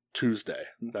 Tuesday.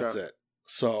 Okay. That's it.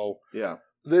 So yeah.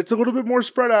 It's a little bit more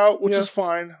spread out, which is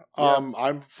fine.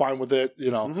 I'm fine with it,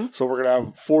 So we're going to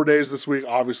have 4 days this week.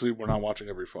 Obviously, we're not watching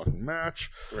every fucking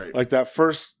match. Right. Like that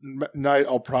first night,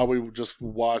 I'll probably just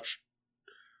watch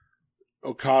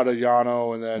Okada,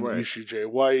 Yano, and then Ishii, Jay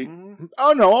White. Mm-hmm.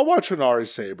 Oh, no, I'll watch Hinari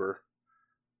Sabre.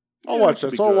 I'll watch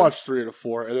that. So I'll watch 3 out of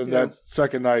 4. And then that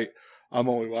second night, I'm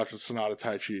only watching Sonata,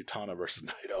 Taichi, Tana versus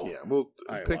Naito. Yeah, we'll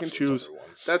pick and choose.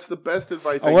 That's the best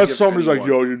advice Unless I can give somebody's anyone.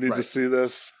 Like, yo, you need to see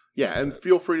this. Yeah, and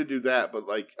feel free to do that. But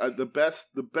like the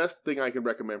best thing I can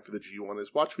recommend for the G1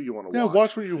 is watch what you want to watch. Yeah,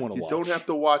 watch what you want to watch. You don't have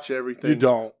to watch everything. You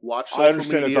don't. Watch social I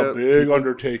understand media. It's a big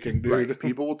undertaking, dude. Right.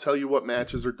 People will tell you what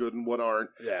matches are good and what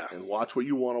aren't. Yeah. And watch what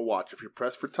you want to watch. If you're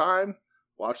pressed for time,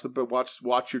 watch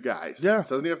your guys. Yeah. It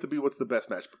doesn't even have to be what's the best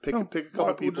match, but pick a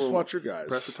couple people. Just watch your guys.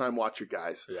 Press for time, watch your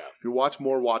guys. Yeah. If you watch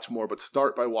more, but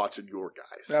start by watching your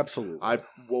guys. Absolutely. I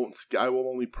will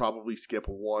only probably skip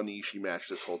one Ishii match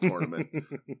this whole tournament.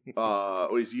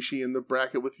 Is Ishii in the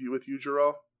bracket with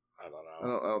Yujiro? I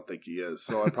don't know. I don't think he is,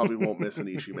 so I probably won't miss an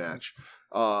Ishii match.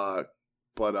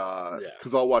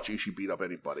 Because I'll watch Ishii beat up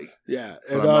anybody. Yeah.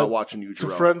 But I'm not watching Yujiro. To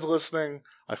friends listening,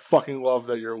 I fucking love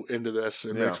that you're into this.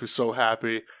 It makes me so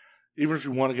happy. Even if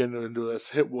you want to get into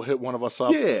this, we'll hit one of us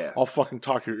up. Yeah. I'll fucking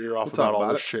talk your ear off about all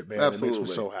this shit, man. Absolutely. It makes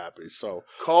me so happy. So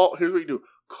here's what you do.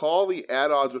 Call the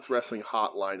At Odds with Wrestling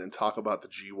hotline and talk about the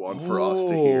G1 for us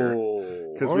to hear.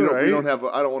 Because we don't have.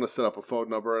 I don't want to set up a phone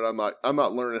number, and I'm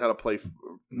not learning how to play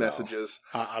messages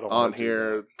I don't on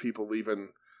here. People leaving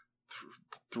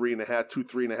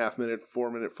 3.5 minute,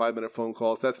 4 minute, 5 minute phone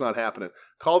calls. That's not happening.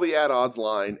 Call the At Odds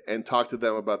line and talk to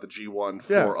them about the G1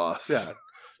 for us. Yeah.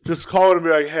 Just call it and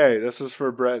be like, hey, this is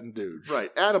for Brett and Dude.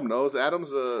 Right. Adam knows.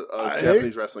 Adam's a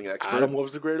Japanese wrestling expert. Adam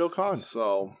loves the Great Okan.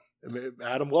 So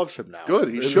Adam loves him now. Good.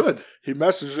 He should. He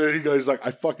messaged it. He goes like,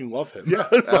 I fucking love him. Yeah,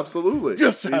 absolutely.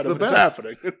 Yes, Adam, the best. It's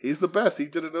happening. He's the best. He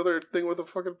did another thing with a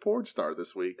fucking porn star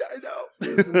this week. I know.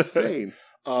 It's insane.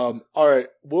 All right.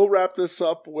 We'll wrap this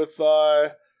up with,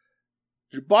 did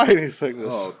you buy anything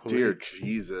this week? Oh, dear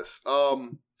Jesus.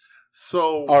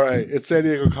 So, all right, it's San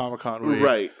Diego Comic-Con week.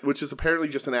 Right, which is apparently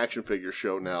just an action figure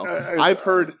show now. I've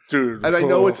heard, dude, and I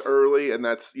know it's early, and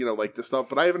that's like this stuff,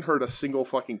 but I haven't heard a single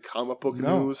fucking comic book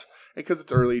news because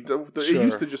it's early. It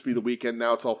used to just be the weekend.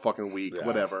 Now it's all fucking week. Yeah.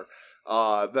 Whatever.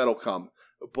 That'll come,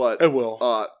 but it will.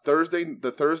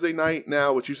 The Thursday night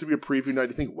now, which used to be a preview night.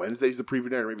 I think Wednesday's the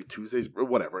preview night, or maybe Tuesday's, or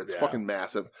whatever. It's fucking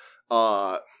massive.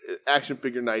 Action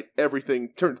figure night, everything.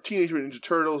 Teenage Mutant Ninja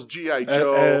Turtles, G.I.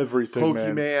 Joe, everything,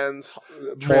 Pokemans,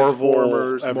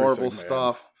 Transformers, Marvel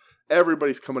stuff.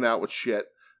 Everybody's coming out with shit.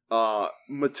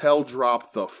 Mattel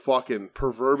dropped the fucking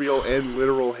proverbial and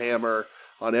literal hammer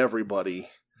on everybody.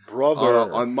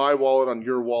 Brother. On my wallet, on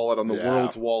your wallet, on the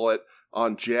world's wallet,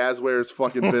 on Jazzware's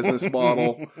fucking business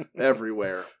model,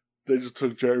 everywhere. They just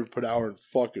took Jerry Padawer and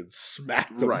fucking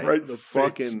smacked him right in the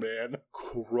face, man.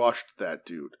 Crushed that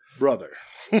dude. Brother.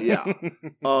 Yeah.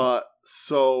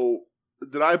 So,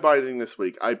 did I buy anything this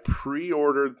week? I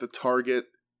pre-ordered the Target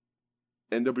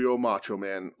NWO Macho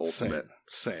Man Ultimate.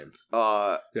 Same.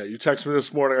 Yeah, you texted me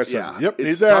this morning. I said, yep,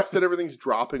 it sucks that everything's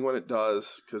dropping when it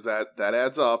does, because that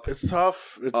adds up. It's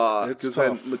tough. It's tough. Because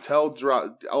then Mattel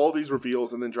dropped all these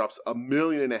reveals and then drops 1.5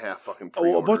 million fucking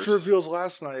pre-orders. A bunch of reveals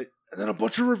last night, and then a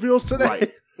bunch of reveals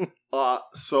today. Right.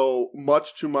 So,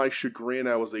 much to my chagrin,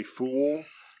 I was a fool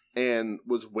and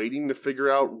was waiting to figure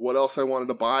out what else I wanted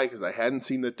to buy, because I hadn't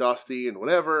seen the Dusty and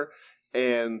whatever.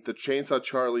 And the Chainsaw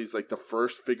Charlie's like the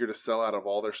first figure to sell out of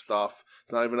all their stuff.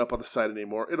 It's not even up on the site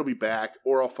anymore. It'll be back,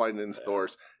 or I'll find it in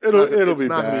stores. It'll be back. It's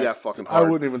not going to be that fucking hard. I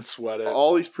wouldn't even sweat it.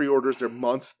 All these pre-orders, they're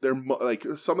months. Like,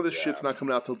 some of this shit's not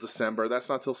coming out till December. That's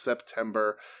not till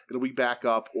September. It'll be back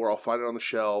up, or I'll find it on the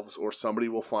shelves, or somebody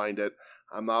will find it.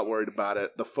 I'm not worried about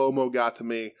it. The FOMO got to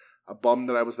me. I'm bummed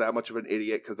that I was that much of an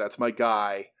idiot, because that's my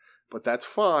guy. But that's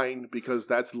fine, because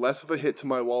that's less of a hit to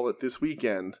my wallet this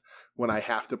weekend when I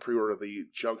have to pre-order the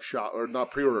Junk Shop, or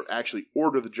not pre-order, actually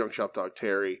order the Junk Shop Dog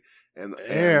Terry and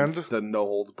the No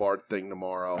Holds Barred thing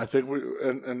tomorrow. I think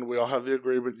we all have the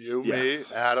agreement. You, me,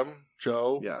 Adam,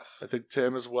 Joe. Yes. I think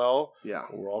Tim as well. Yeah.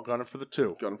 We're all gunning for the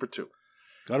 2. Gunning for 2.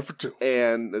 Gunning for 2.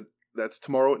 And that's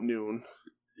tomorrow at noon.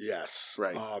 Yes.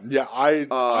 Right.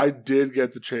 I did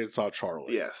get the Chainsaw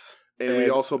Charlie. Yes. And we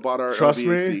also bought our trust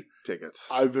LBAC me, tickets.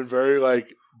 I've been very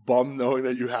bummed knowing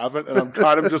that you haven't, and I'm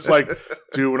kind of just like,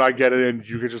 dude, when I get it in,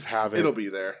 you can just have it. It'll be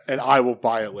there, and I will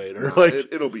buy it later.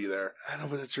 It'll be there. I know,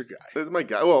 but it's your guy. It's my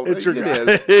guy. Well, it's your guy. It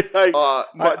is.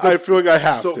 I feel like I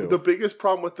have to. So the biggest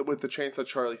problem with the Chainsaw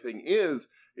Charlie thing is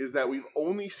that we've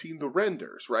only seen the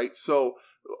renders, right? So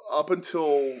up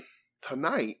until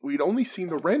tonight, we'd only seen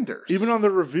the renders. Even on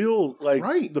the reveal,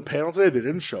 the panel today, they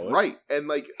didn't show it. Right.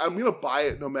 And, I'm going to buy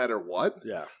it no matter what.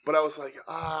 Yeah. But I was like,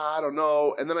 I don't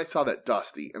know. And then I saw that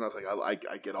Dusty. And I was like,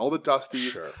 I get all the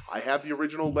Dusties. Sure. I have the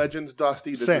original Legends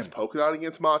Dusty. This is Polka Dot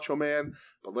against Macho Man.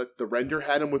 But the render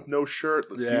had him with no shirt.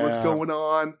 Let's see what's going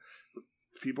on.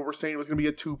 People were saying it was going to be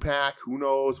a 2-pack. Who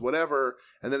knows? Whatever.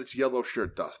 And then it's yellow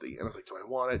shirt Dusty. And I was like, do I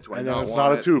want it? Do I not want it? And then it's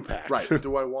not a 2-pack. Right.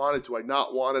 Do I want it? Do I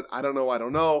not want it? I don't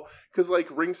know. Because,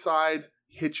 Ringside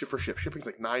hits you for shipping's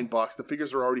like $9. The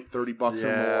figures are already $30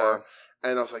 or more.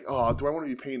 And I was like, oh, do I want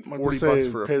to be paying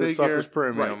 $40 for a figure? The Suckers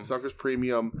Premium. Right, Suckers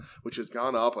Premium, which has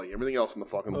gone up like everything else in the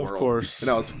fucking world. Of course.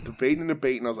 And I was debating.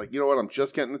 I was like, you know what? I'm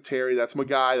just getting the Terry. That's my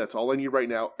guy. That's all I need right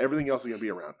now. Everything else is going to be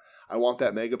around. I want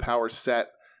that Mega Power set.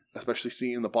 Especially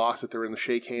seeing in the box that they're in the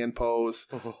shake hand pose.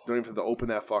 Don't even have to open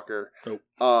that fucker. Nope.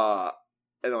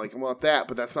 And I want that,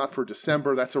 but that's not for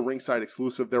December. That's a Ringside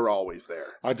exclusive. They're always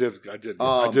there. I did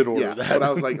order that. But I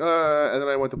was like, and then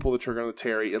I went to pull the trigger on the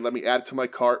Terry. It let me add it to my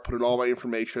cart, put in all my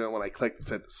information, and when I clicked, it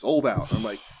said sold out. I'm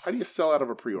like, how do you sell out of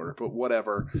a pre-order? But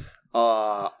whatever.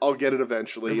 I'll get it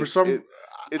eventually. And for some,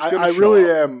 it's gonna I really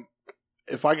am.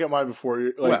 If I get mine before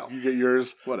you, you get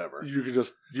yours, whatever. You can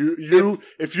just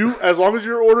if you as long as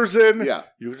your order's in,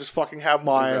 you can just fucking have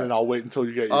mine, and I'll wait until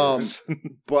you get yours.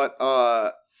 But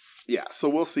so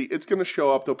we'll see. It's gonna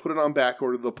show up. They'll put it on back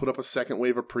order. They'll put up a second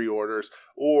wave of pre-orders,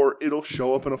 or it'll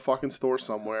show up in a fucking store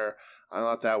somewhere. I'm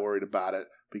not that worried about it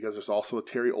because there's also a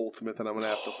Terry Ultimate that I'm gonna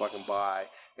have to fucking buy,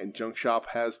 and Junk Shop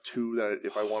has 2 that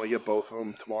if I want to get both of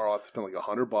them tomorrow, I have to spend like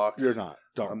 $100. You're not.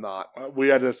 Don't. I'm not. We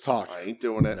had this talk. I ain't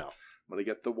doing it. No. I'm going to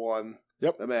get the one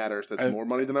that matters. That's more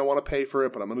money than I want to pay for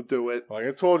it, but I'm going to do it. Like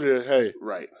I told you, hey.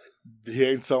 Right. He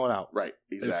ain't selling out. Right.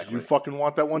 Exactly. If you fucking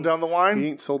want that one down the line. He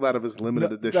ain't sold out of his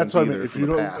limited edition. That's what I mean.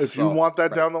 If you want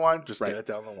that down the line, just get it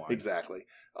down the line. Exactly.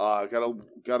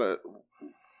 Gotta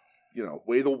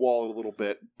weigh the wallet a little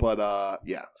bit. But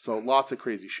so lots of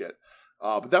crazy shit.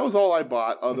 But that was all I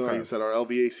bought, other than, like I said, our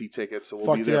LVAC tickets, so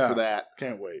we'll be there for that.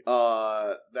 Can't wait.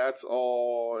 That's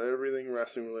everything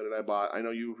wrestling related I bought. I know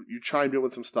you chimed in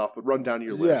with some stuff, but run down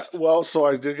your list. Yeah, well, so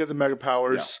I did get the Mega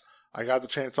Powers. Yeah. I got the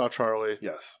Chainsaw Charlie.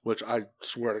 Yes. Which I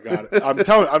swear to God, I'm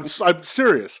telling you, I'm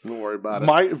serious. Don't worry about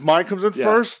it. If mine comes in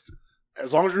first,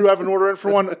 as long as you have an order in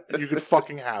for one, you can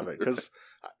fucking have it, because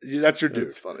that's your dude.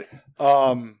 It's funny.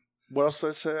 What else did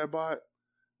I say I bought?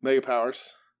 Mega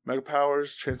Powers,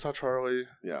 Chainsaw Charlie.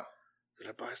 Yeah. Did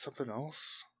I buy something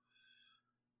else?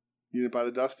 You didn't buy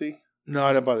the Dusty? No,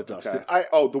 I didn't buy the Dusty. Okay.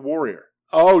 The Warrior.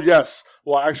 Oh, yes.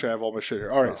 Well, actually, I have all my shit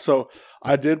here. All right, so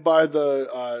I did buy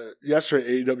the,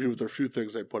 yesterday, AEW with their few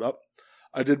things they put up.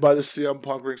 I did buy the CM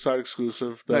Punk Ringside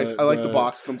exclusive. Nice. I like the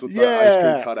box. Comes with the ice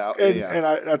cream cutout. And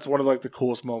that's one of the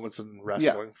coolest moments in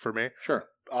wrestling for me. Sure.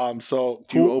 So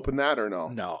do you open that or no?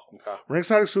 No. Okay.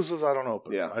 Ringside exclusives, I don't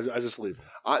open. Yeah. I just leave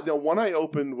them. The one I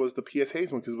opened was the P.S.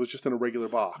 Hayes one because it was just in a regular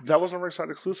box. That wasn't a Ringside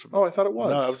exclusive. Oh, I thought it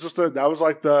was. No, it was just that was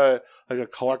like a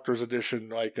collector's edition,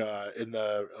 in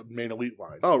the main Elite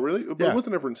line. Oh, really? But it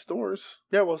wasn't ever in stores.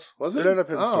 Yeah, it was. Was it? It ended up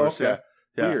in stores. Okay.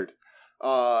 Yeah. Weird.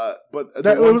 But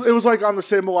it was like on the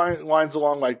same lines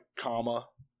along like Kama.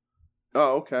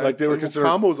 Oh, okay. Like they were considered.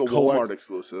 Kama was a Walmart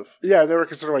exclusive. Yeah, they were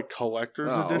considered like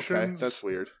collector's editions. Okay. That's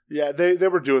weird. Yeah, they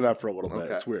were doing that for a little bit.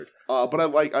 Okay. It's weird. But I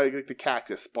like the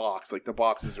Cactus box. Like the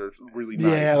boxes are really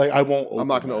nice. Yeah, I won't. I'm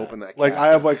not going to open that. Like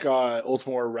Cactus. I have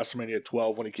Ultimate Warrior WrestleMania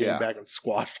 12 when he came back and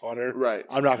squashed Hunter. Right.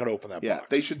 I'm not going to open that box. Yeah,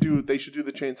 they should do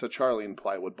the Chainsaw Charlie in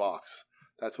plywood box.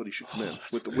 That's what he should come in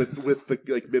with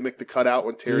the mimic the cutout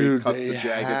when Terry cuts the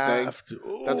jagged thing.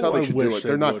 That's how they should do it.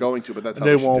 They're not going to, but that's how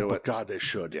they should do it. But God, they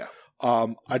should. Yeah.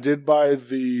 I did buy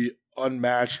the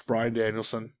unmatched Bryan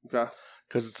Danielson. Okay.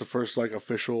 Because it's the first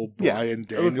official Bryan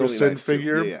Danielson really nice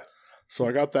figure. Yeah. So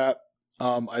I got that.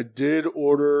 I did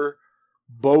order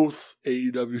both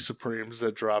AEW Supremes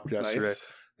that dropped yesterday.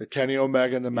 Nice. The Kenny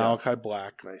Omega and the Malachi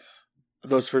Black. Nice.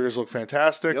 Those figures look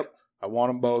fantastic. Yep. I want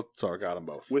them both, so I got them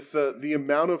both. With the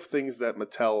amount of things that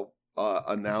Mattel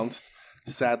announced,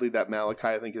 sadly that Malachi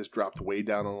I think has dropped way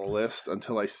down on the list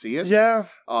until I see it. Yeah.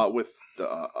 With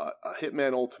the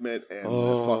Hitman Ultimate and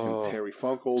the fucking Terry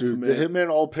Funk Ultimate. Dude, the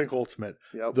Hitman All Pink Ultimate.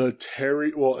 Yep. The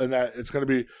Terry, and that it's going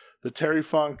to be the Terry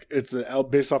Funk. It's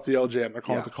based off the LJN. They're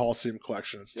calling it the Coliseum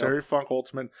Collection. It's Terry Funk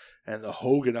Ultimate and the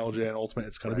Hogan LJN Ultimate.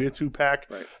 It's going to be a 2-pack.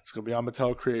 Right. It's going to be on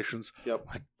Mattel Creations. Yep.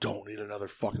 I don't need another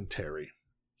fucking Terry.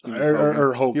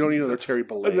 Or Hogan. You don't need another Terry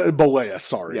Bollea. Bollea,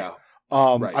 sorry. Yeah.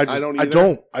 Right.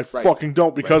 I fucking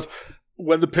don't because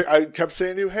when I kept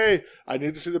saying to you, hey, I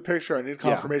need to see the picture, I need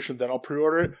confirmation, then I'll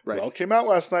pre-order it. Right. Well, it came out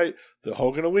last night, the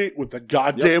Hogan Elite with the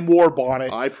goddamn war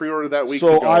bonnet. I pre-ordered that week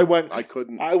ago. I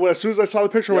couldn't. As soon as I saw the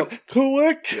picture, I went,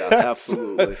 click. Yeah,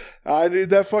 absolutely. I need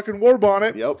that fucking war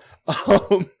bonnet. Yep.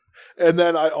 And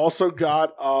then I also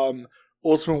got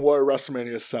Ultimate Warrior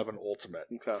WrestleMania 7 Ultimate.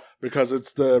 Okay. Because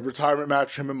it's the retirement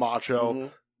match, him and Macho. Mm-hmm.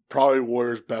 Probably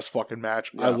Warrior's best fucking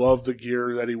match. Yeah. I love the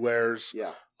gear that he wears.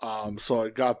 Yeah. So I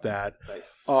got that.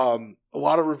 Nice. A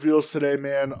lot of reveals today,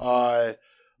 man. I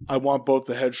want both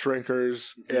the Head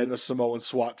Shrinkers and the Samoan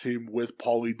SWAT team with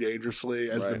Paulie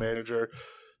Dangerously as the manager.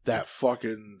 That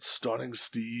fucking Stunning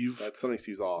Steve. That Stunning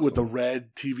Steve's awesome. With the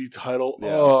red TV title. Yeah.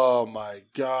 Oh my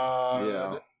God.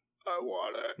 Yeah. I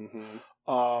want it.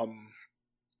 Mm-hmm.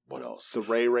 What else? The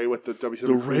Ray with the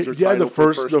WCW Cruiser title. Yeah, the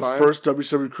first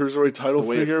WCW Cruiserweight title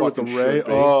figure with the Ray.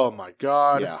 Oh my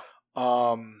God. Yeah.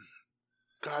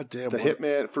 God damn. The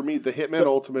Hitman, for me, the Hitman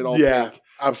Ultimate,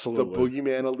 absolutely. The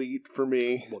Boogeyman Elite for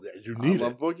me. Well, yeah, you need it. I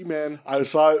love Boogeyman. I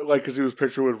saw it, because he was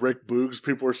pictured with Rick Boogs.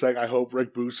 People were saying, I hope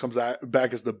Rick Boogs comes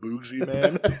back as the Boogsy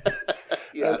Man.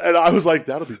 Yeah. And I was like,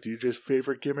 that'll be DJ's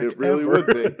favorite gimmick It really would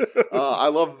be. I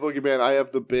love the Boogeyman. I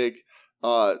have the big...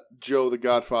 Joe, the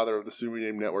Godfather of the Super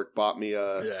Name Network, bought me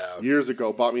years ago.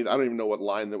 I don't even know what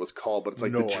line that was called, but it's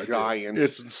like the giant.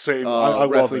 It's insane. I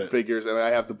wrestling love it. figures, and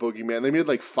I have the Boogeyman. They made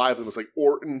like 5 of them. It was like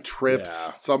Orton, Trips.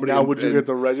 Yeah. Somebody. Now, would you get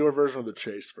the regular version or the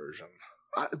Chase version?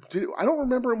 I don't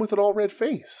remember him with an all red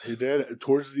face. He did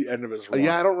towards the end of his run.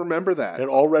 Yeah, I don't remember that. An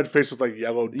all red face with like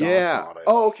yellow dots on it.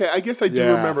 Oh, okay. I guess I do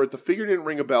remember it. The figure didn't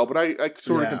ring a bell, but I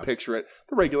sort of can picture it.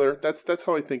 The regular. That's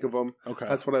how I think of him. Okay,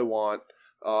 that's what I want.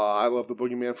 I love the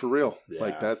Boogeyman for real. Yeah.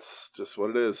 Like, that's just what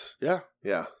it is. Yeah.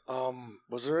 Yeah.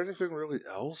 Was there anything really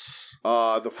else?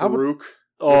 The Farouk.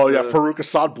 Farouk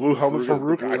Assad blue helmet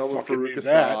Farouk. I fucking need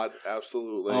that.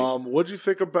 Absolutely. What'd you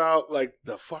think about, like,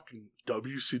 the fucking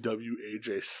WCW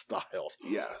AJ Styles?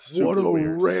 Yeah. What a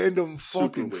random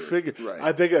fucking figure. Right.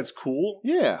 I think that's cool.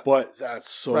 Yeah. But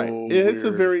that's so weird. It's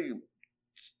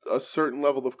a certain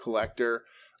level of collector.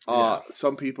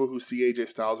 Some people who see AJ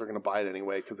Styles are going to buy it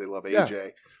anyway because they love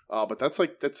AJ. But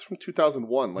that's from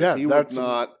 2001. Like, he would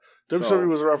not. WWE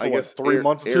was around for 3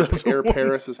 months. Air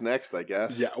Paris is next, I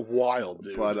guess. Yeah, wild,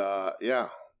 dude. But yeah,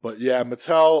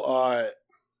 Mattel.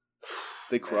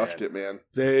 They crushed it, man.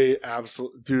 They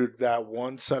absolutely, dude. That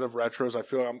one set of retros. I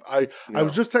feel I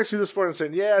was just texting you this morning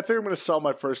saying, I think I'm going to sell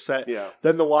my first set. Yeah.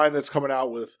 Then the line that's coming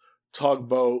out with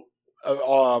Tugboat,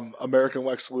 American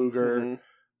Lex Luger.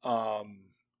 Mm-hmm.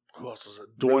 Who else was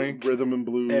it? Doink, Rhythm and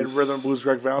Blues,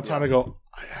 Greg Valentine. I go,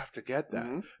 I have to get that.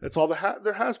 Mm-hmm. It's all they're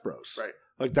Hasbros, right?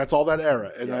 Like, that's all that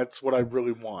era, and that's what I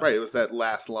really want. Right, it was that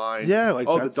last line. Yeah, like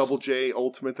the Double J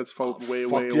Ultimate that's way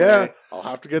away. I'll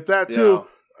have to get that too.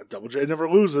 Double J never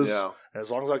loses. Yeah. And as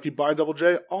long as I keep buying Double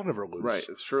J, I'll never lose. Right,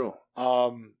 it's true.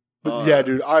 But yeah,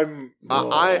 dude, I'm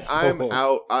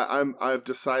out. I've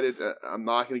decided I'm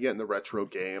not going to get in the retro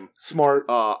game. Smart.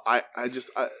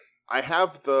 I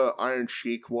have the Iron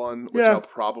Sheik one, which I'll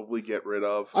probably get rid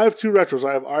of. I have 2 retros.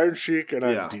 I have Iron Sheik and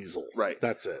I have Diesel. Right.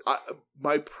 That's it.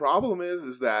 My problem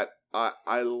is that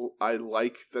I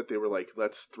like that they were like,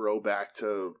 let's throw back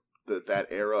to that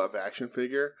era of action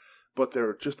figure. But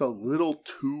they're just a little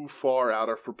too far out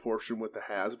of proportion with the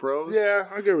Hasbros. Yeah,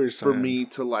 I get what you're saying. For me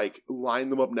to like line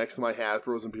them up next to my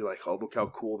Hasbros and be like, oh, look how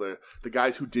cool they're. The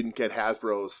guys who didn't get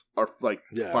Hasbros are like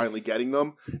finally getting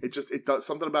them. It does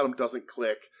something about them doesn't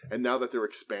click. And now that they're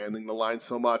expanding the line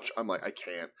so much, I'm like, I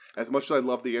can't. As much as I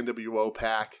love the NWO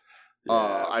pack,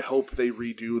 I hope they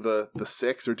redo the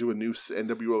 6 or do a new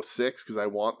NWO 6 because I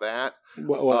want that.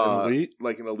 What an Elite?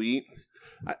 Like an Elite.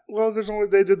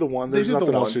 They did the one. There's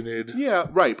nothing else you need. Yeah,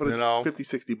 right. But it's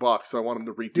 $50-$60, so I want them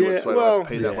to redo it, so I don't have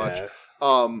to pay that much.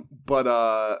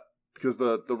 But because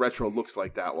the retro looks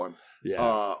like that one.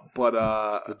 Yeah.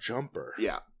 It's the jumper.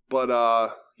 Yeah.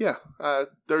 But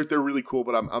they're really cool.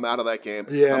 But I'm out of that game.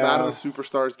 Yeah. I'm out of the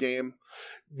Superstars game.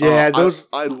 Yeah,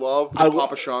 I love the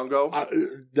Papa Shango.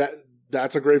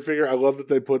 That's a great figure. I love that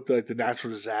they put the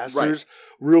natural disasters. Right.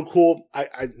 Real cool.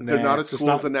 They're not as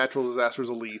cool as the natural disasters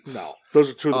elites. No, those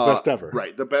are 2 of the best ever.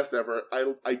 Right, the best ever.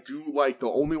 I do like, the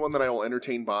only one that I will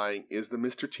entertain buying is the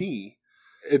Mr. T.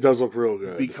 It does look real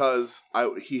good. Because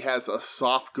he has a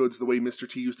soft goods the way Mr.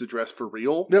 T used to dress for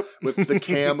real. Yep. With the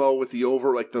camo, with the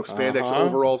the spandex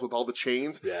overalls with all the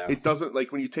chains. Yeah. It doesn't,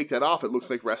 like, when you take that off, it looks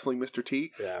like wrestling Mr.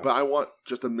 T. Yeah. But I want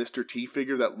just a Mr. T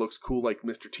figure that looks cool like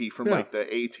Mr. T from, like,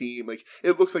 the A-Team. Like,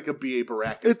 it looks like a B.A.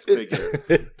 Baracus figure.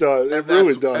 It does. It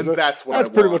really does. And that's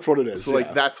pretty much what it is. So,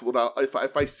 like, that's what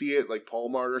if I see it, like, Paul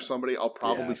Mart or somebody, I'll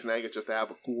probably snag it just to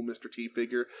have a cool Mr. T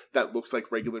figure that looks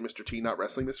like regular Mr. T, not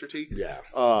wrestling Mr. T. Yeah.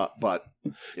 But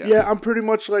yeah, I'm pretty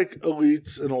much like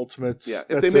Elites and Ultimates. Yeah,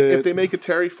 if they make a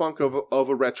Terry Funk of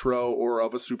a retro or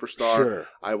of a superstar, sure,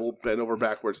 I will bend over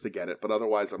backwards to get it. But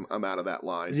otherwise, I'm out of that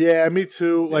line. Yeah, me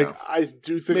too. Like I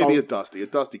do think maybe a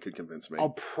Dusty could convince me. I'll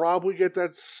probably get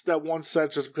that one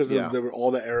set just because of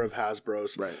all the era of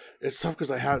Hasbro's. Right. It's tough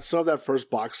because I still have that first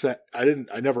box set.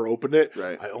 I never opened it.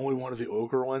 Right. I only wanted the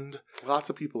Ogrelund. Lots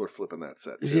of people are flipping that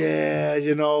set too. Yeah,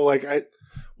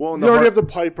 Well, you already have the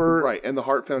Piper. Right, and the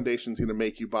Hart Foundation's going to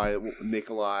make you buy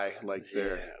Nikolai, Like,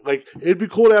 it'd be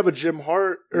cool to have a Jim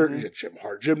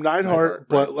Neidhart,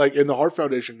 but, like, in the Hart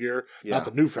Foundation gear, not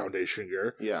the new Foundation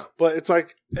gear. Yeah. But it's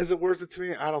like, is it worth it to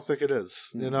me? I don't think it is,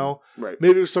 you know? Right.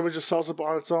 Maybe if somebody just sells it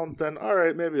on its own, then, all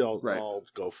right, maybe I'll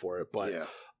go for it. But,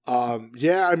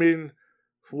 I mean,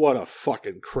 what a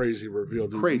fucking crazy reveal,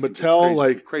 dude.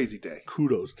 Mattel, crazy day.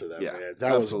 Kudos to them, man.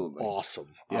 That was awesome.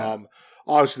 Yeah.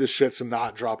 Obviously, this shit's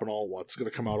not dropping all at once. It's going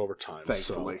to come out over time.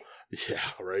 Thankfully. So, yeah,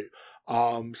 right.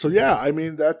 I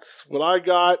mean, that's what I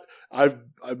got. I've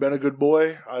been a good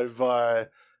boy.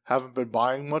 Haven't been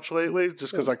buying much lately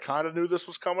just because I kind of knew this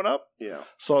was coming up. Yeah.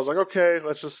 So I was like, okay,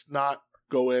 let's just not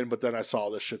go in. But then I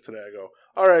saw this shit today. I go,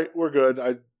 all right, we're good.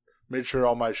 I made sure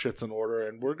all my shit's in order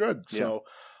and we're good. Yeah. So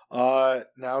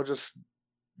now just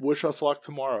wish us luck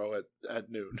tomorrow at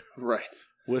noon. Right.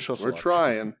 Wish us We're luck.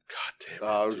 trying. God damn it.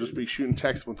 We'll just be shooting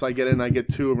texts. Once I get in, I get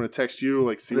two. I'm going to text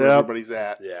you, see where everybody's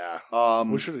at. Yeah.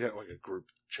 We should have got a group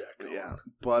check. Yeah.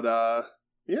 But,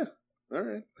 yeah. All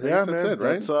right. That's it,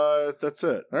 right? That's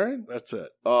it. All right. That's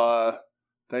it.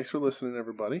 Thanks for listening,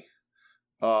 everybody.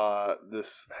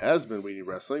 This has been We Need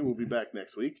Wrestling. We'll be back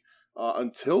next week.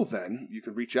 Until then, you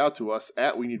can reach out to us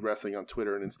at We Need Wrestling on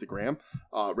Twitter and Instagram.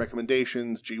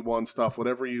 Recommendations, G1 stuff,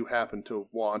 whatever you happen to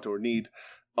want or need.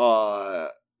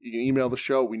 You can email the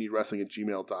show, we need wrestling at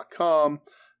gmail.com.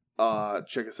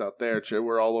 Check us out there.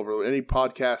 We're all over any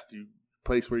podcast,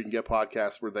 place where you can get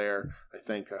podcasts, we're there. I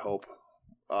hope.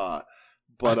 I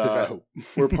hope.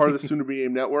 We're part of the Soon to Be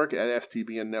Named Network at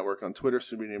STBN Network on Twitter,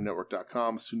 soon to be named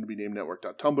network.com, soon to be named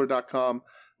network.tumblr.com.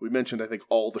 We mentioned, I think,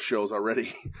 all the shows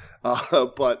already.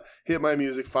 But Hit My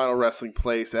Music, Final Wrestling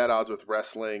Place, At Odds with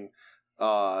Wrestling,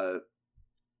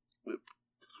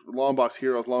 Longbox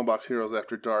Heroes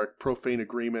After Dark, Profane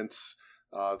Agreements.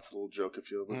 That's a little joke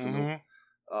if you listen to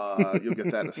you'll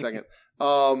get that in a second.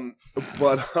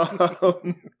 But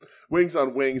Wings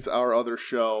on Wings, our other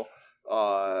show.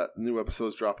 New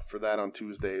episodes drop for that on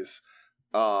Tuesdays.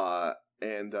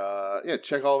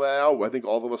 Check all that out. I think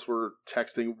all of us were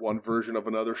texting one version of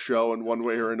another show in one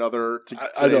way or another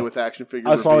today with action figure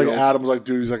reveals. I saw Adam was like,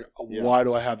 dude, he's like, why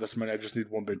do I have this many? I just need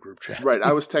one big group chat. Right.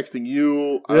 I was texting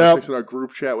you. I was texting our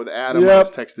group chat with Adam. I was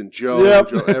texting Joe.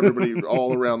 Everybody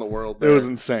all around the world there. It was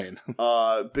insane.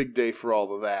 Big day for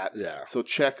all of that. Yeah. So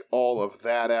check all of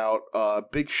that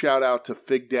out. Big shout out to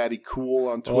Fig Daddy Cool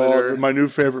on Twitter. My new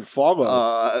favorite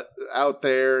follow. Out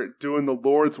there doing the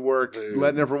Lord's work,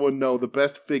 letting everyone know the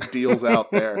best fig deals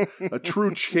out there. A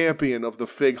true champion of the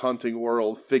fig hunting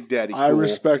world, Fig Daddy Cool. I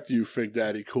respect you, Fig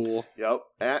Daddy Cool. Yep,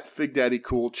 at Fig Daddy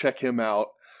Cool. Check him out.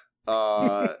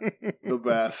 The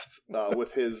best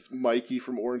with his Mikey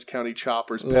from Orange County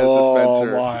Choppers Pez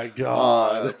dispenser. Oh my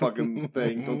god, the fucking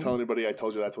thing! Don't tell anybody I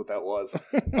told you that's what that was.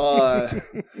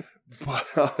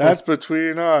 That's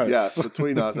between us. Yes,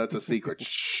 between us. That's a secret.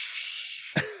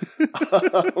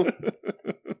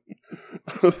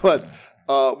 But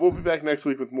we'll be back next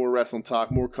week with more wrestling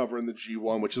talk, more covering the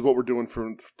G1, which is what we're doing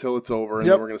till it's over, and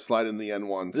then we're going to slide in the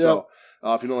N1. So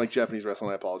if you don't like Japanese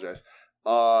wrestling, I apologize.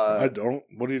 I don't.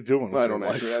 What are you doing? I don't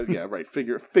actually. Yeah, right.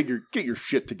 Figure. Get your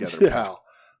shit together, pal.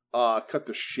 Cut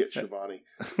the shit, Shivani.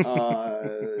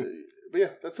 But yeah,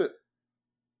 that's it.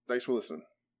 Thanks for listening.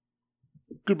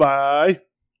 Goodbye.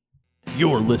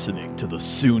 You're listening to the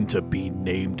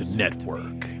soon-to-be-named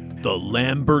network, the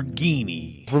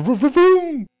Lamborghini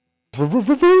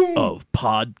of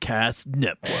podcast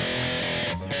networks.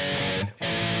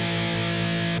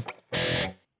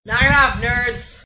 Knock it off, nerds!